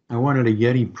one. I wanted a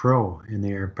Yeti Pro, and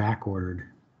they are back ordered.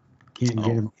 Can't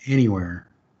get them anywhere.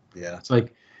 Yeah. It's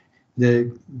like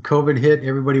the COVID hit,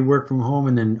 everybody worked from home,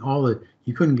 and then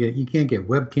you can't get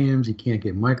webcams, you can't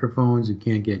get microphones, you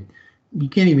can't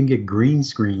even get green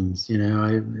screens.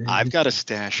 I've got a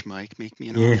stash, Mike. Make me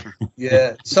an offer.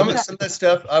 Yeah, some of that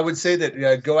stuff. I would say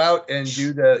that go out and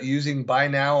do using buy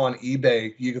now on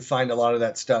eBay. You can find a lot of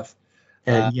that stuff.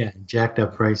 Jacked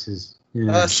up prices.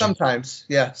 Yeah. Sometimes.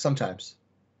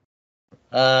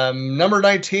 Number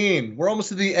 19. We're almost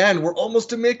to the end. We're almost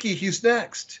to Mickey. He's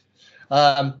next.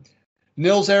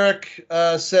 Nils Eric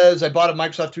says, I bought a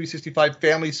Microsoft 365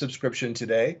 family subscription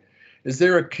today. Is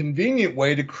there a convenient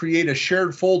way to create a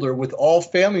shared folder with all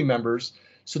family members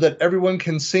so that everyone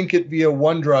can sync it via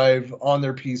OneDrive on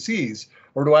their PCs?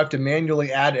 Or do I have to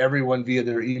manually add everyone via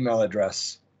their email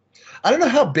address? I don't know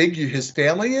how big his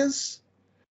family is,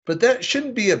 but that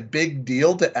shouldn't be a big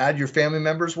deal to add your family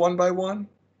members one by one.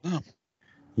 Oh.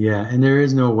 Yeah, and there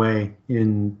is no way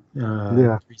in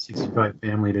 365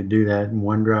 family to do that. In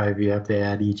OneDrive, you have to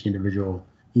add each individual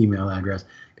email address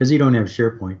because you don't have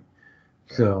SharePoint.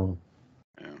 So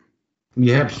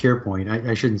you have SharePoint.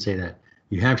 I shouldn't say that.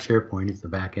 You have SharePoint. It's the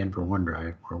back end for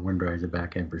OneDrive, or OneDrive is the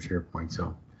back end for SharePoint.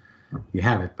 So you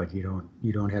have it, but you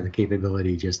don't have the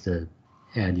capability just to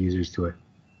add users to it.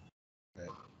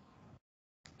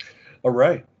 All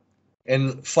right.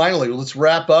 And finally, let's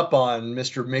wrap up on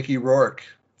Mr. Mickey Rourke,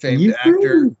 famed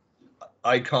actor,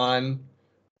 icon,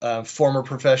 former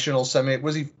professional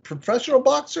was he professional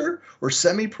boxer or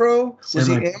semi-pro? Was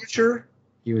he amateur?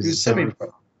 He was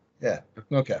semi-pro. Yeah.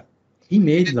 Okay. He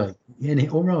made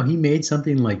overall he made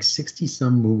something like 60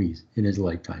 some movies in his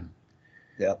lifetime.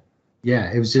 Yeah.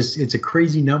 Yeah, it's a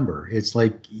crazy number. It's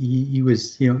like he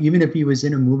was, even if he was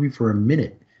in a movie for a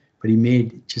minute, but he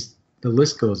made just, the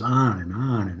list goes on and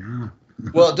on and on.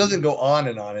 Well, it doesn't go on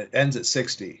and on. It ends at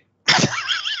 60.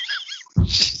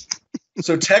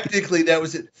 So technically that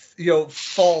was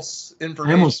false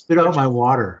information. I almost spit out my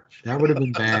water. That would have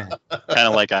been bad. Kind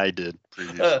of like I did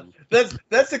previously.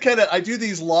 That's the kind of, I do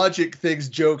these logic things,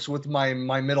 jokes with my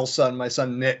middle son, my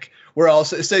son Nick, where I'll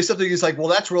say something. He's like, well,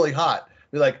 that's really hot.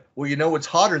 We're like, well, you know what's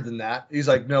hotter than that? He's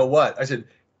like, no, what? I said,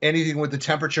 anything with the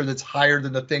temperature that's higher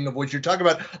than the thing of which you're talking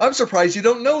about. I'm surprised you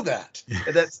don't know that.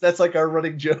 And that's like our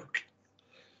running joke.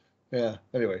 Yeah.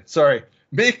 Anyway, sorry.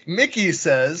 Mickey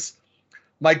says,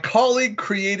 my colleague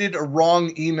created a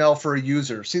wrong email for a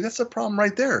user. See, that's the problem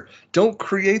right there. Don't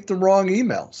create the wrong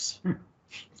emails.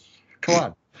 Come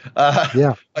on.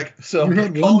 Yeah. You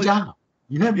had one job.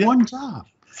 You had one job.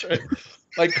 That's right.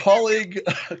 My colleague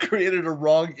created a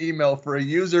wrong email for a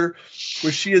user,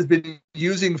 which she has been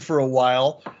using for a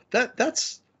while.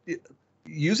 That's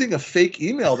using a fake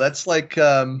email. That's like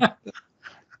it's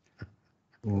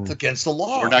against the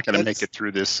law. We're not going to make it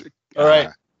through this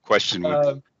question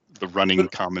with the running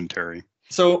commentary.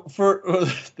 So for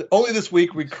only this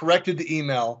week, we corrected the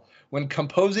email. When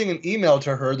composing an email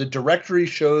to her, the directory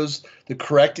shows the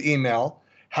correct email.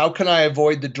 How can I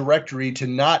avoid the directory to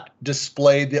not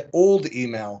display the old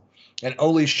email and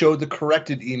only show the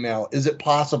corrected email? Is it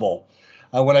possible?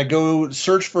 When I go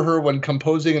search for her when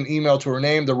composing an email to her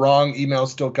name, the wrong email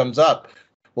still comes up.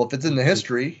 Well, if it's in the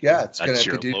history, it's going to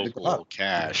continue to go up.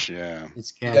 Cache, yeah.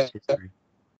 It's cache history.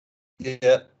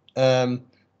 Yeah,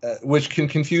 which can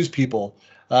confuse people.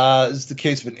 This is the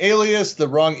case of an alias, the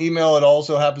wrong email. It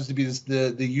also happens to be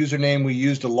the username we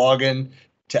use to log in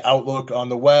to Outlook on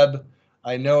the web.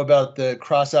 I know about the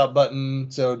cross-out button,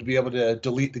 so to be able to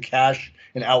delete the cache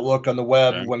in Outlook on the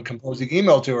web when composing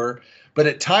email to her, but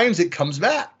at times it comes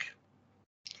back.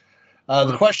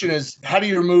 The question is, how do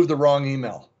you remove the wrong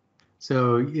email?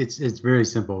 So it's very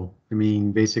simple. I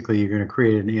mean, basically, you're going to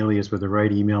create an alias with the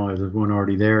right email, or there's one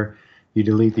already there. You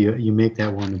delete you make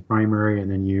that one the primary, and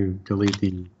then you delete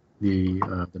the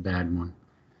bad one.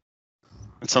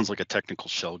 It sounds like a technical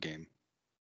shell game.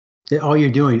 All you're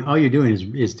doing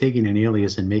is taking an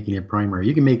alias and making it primary.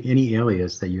 You can make any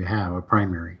alias that you have a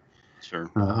primary. Sure.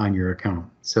 On your account.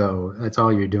 So that's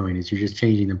all you're doing is you're just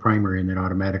changing the primary, and it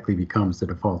automatically becomes the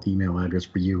default email address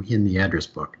for you in the address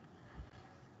book.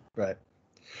 Right.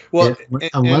 Well,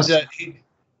 unless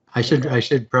I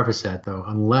should preface that though,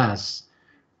 unless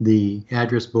the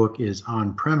address book is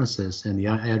on premises and the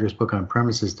address book on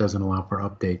premises doesn't allow for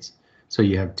updates. So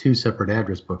you have two separate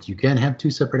address books. You can have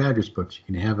two separate address books. You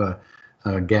can have a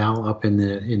gal up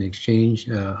in Exchange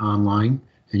online,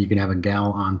 and you can have a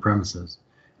gal on premises,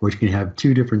 which can have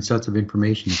two different sets of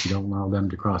information if you don't allow them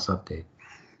to cross update.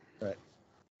 Right.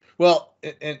 Well,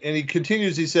 and he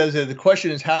continues, he says that the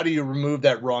question is, how do you remove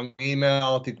that wrong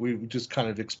email? I think we just kind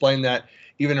of explained that.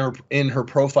 Even in her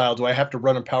profile, do I have to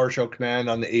run a PowerShell command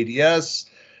on the ADS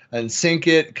and sync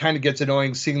it? Kind of gets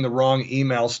annoying seeing the wrong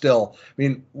email still. I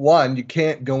mean, one, you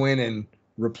can't go in and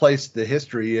replace the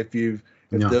history if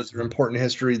those are important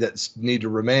history that need to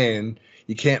remain.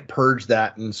 You can't purge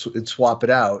that and swap it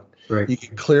out. Right. You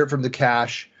can clear it from the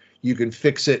cache. You can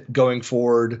fix it going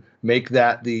forward. Make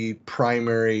that the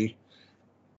primary.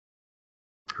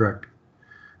 Correct.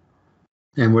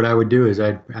 And what I would do is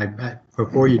I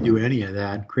before you do any of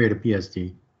that, create a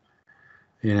PSD.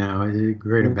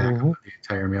 Create a backup of the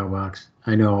entire mailbox.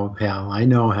 I know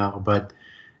Hal, but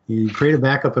you create a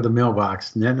backup of the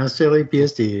mailbox, not necessarily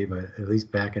PSD, but at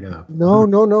least back it up.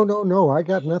 No. I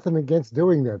got nothing against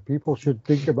doing that. People should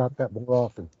think about that more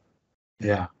often.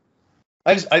 Yeah.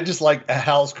 I just like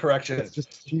Hal's correction. It's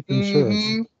just cheap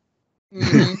insurance.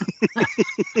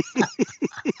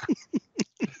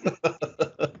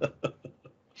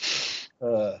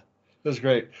 That's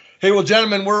great. Hey, well,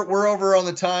 gentlemen, we're over on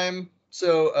the time,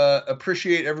 so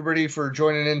appreciate everybody for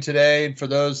joining in today. And for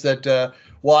those that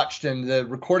watched, and the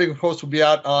recording, of course, will be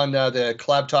out on the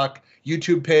Collab Talk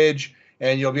YouTube page,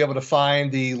 and you'll be able to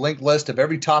find the link list of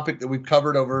every topic that we've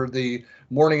covered over the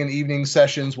morning and evening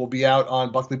sessions. Will be out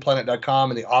on buckleyplanet.com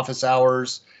in the office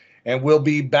hours, and we'll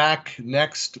be back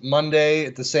next Monday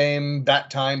at the same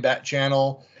bat time, bat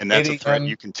channel. And that's a threat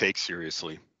you can take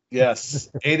seriously. Yes,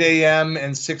 8 a.m.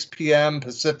 and 6 p.m.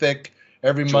 Pacific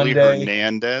every Julie Monday.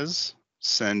 Hernandez,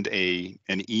 send an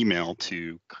email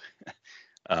to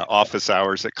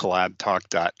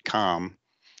officehours@collabtalk.com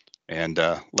and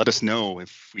let us know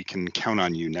if we can count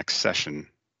on you next session.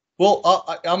 Well,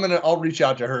 I'll reach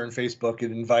out to her on Facebook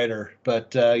and invite her.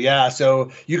 But yeah,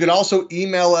 so you can also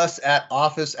email us at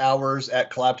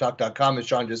officehours@collabtalk.com, as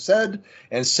Sean just said,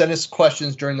 and send us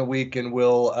questions during the week, and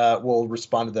we'll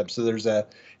respond to them. So there's a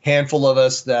handful of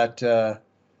us that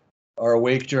are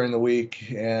awake during the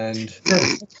week, and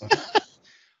I'm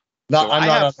not on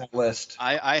that list.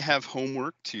 I have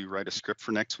homework to write a script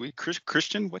for next week.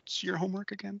 Christian, what's your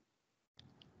homework again?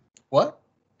 What?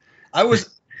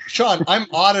 Sean, I'm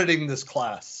auditing this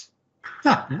class.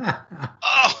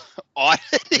 Oh,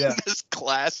 auditing this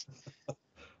class.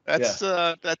 That's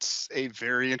a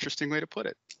very interesting way to put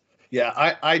it.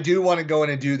 Yeah, I do want to go in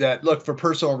and do that. Look, for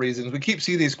personal reasons, we keep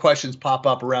seeing these questions pop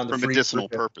up around the for free medicinal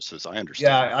purposes. I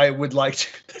understand. Yeah, I would like to.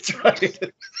 That's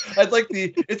right. I'd like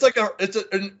it's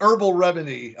an herbal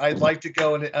remedy. I'd like to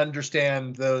go and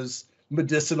understand those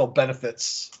medicinal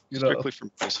benefits. Strictly for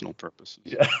medicinal purposes.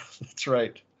 Yeah, that's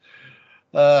right.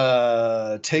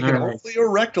 Taken orally or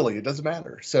rectally, it doesn't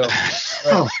matter. So,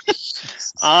 right.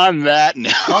 On that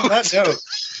note,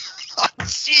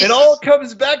 it all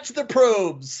comes back to the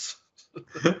probes.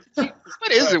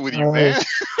 What is it with you, man?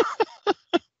 All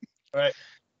right,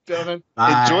 gentlemen.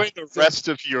 Enjoy the rest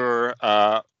of your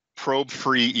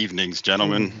probe-free evenings,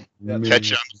 gentlemen.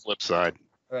 Catch you on the flip side.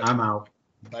 Right. I'm out.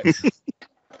 Bye.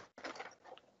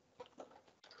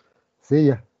 See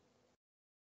ya.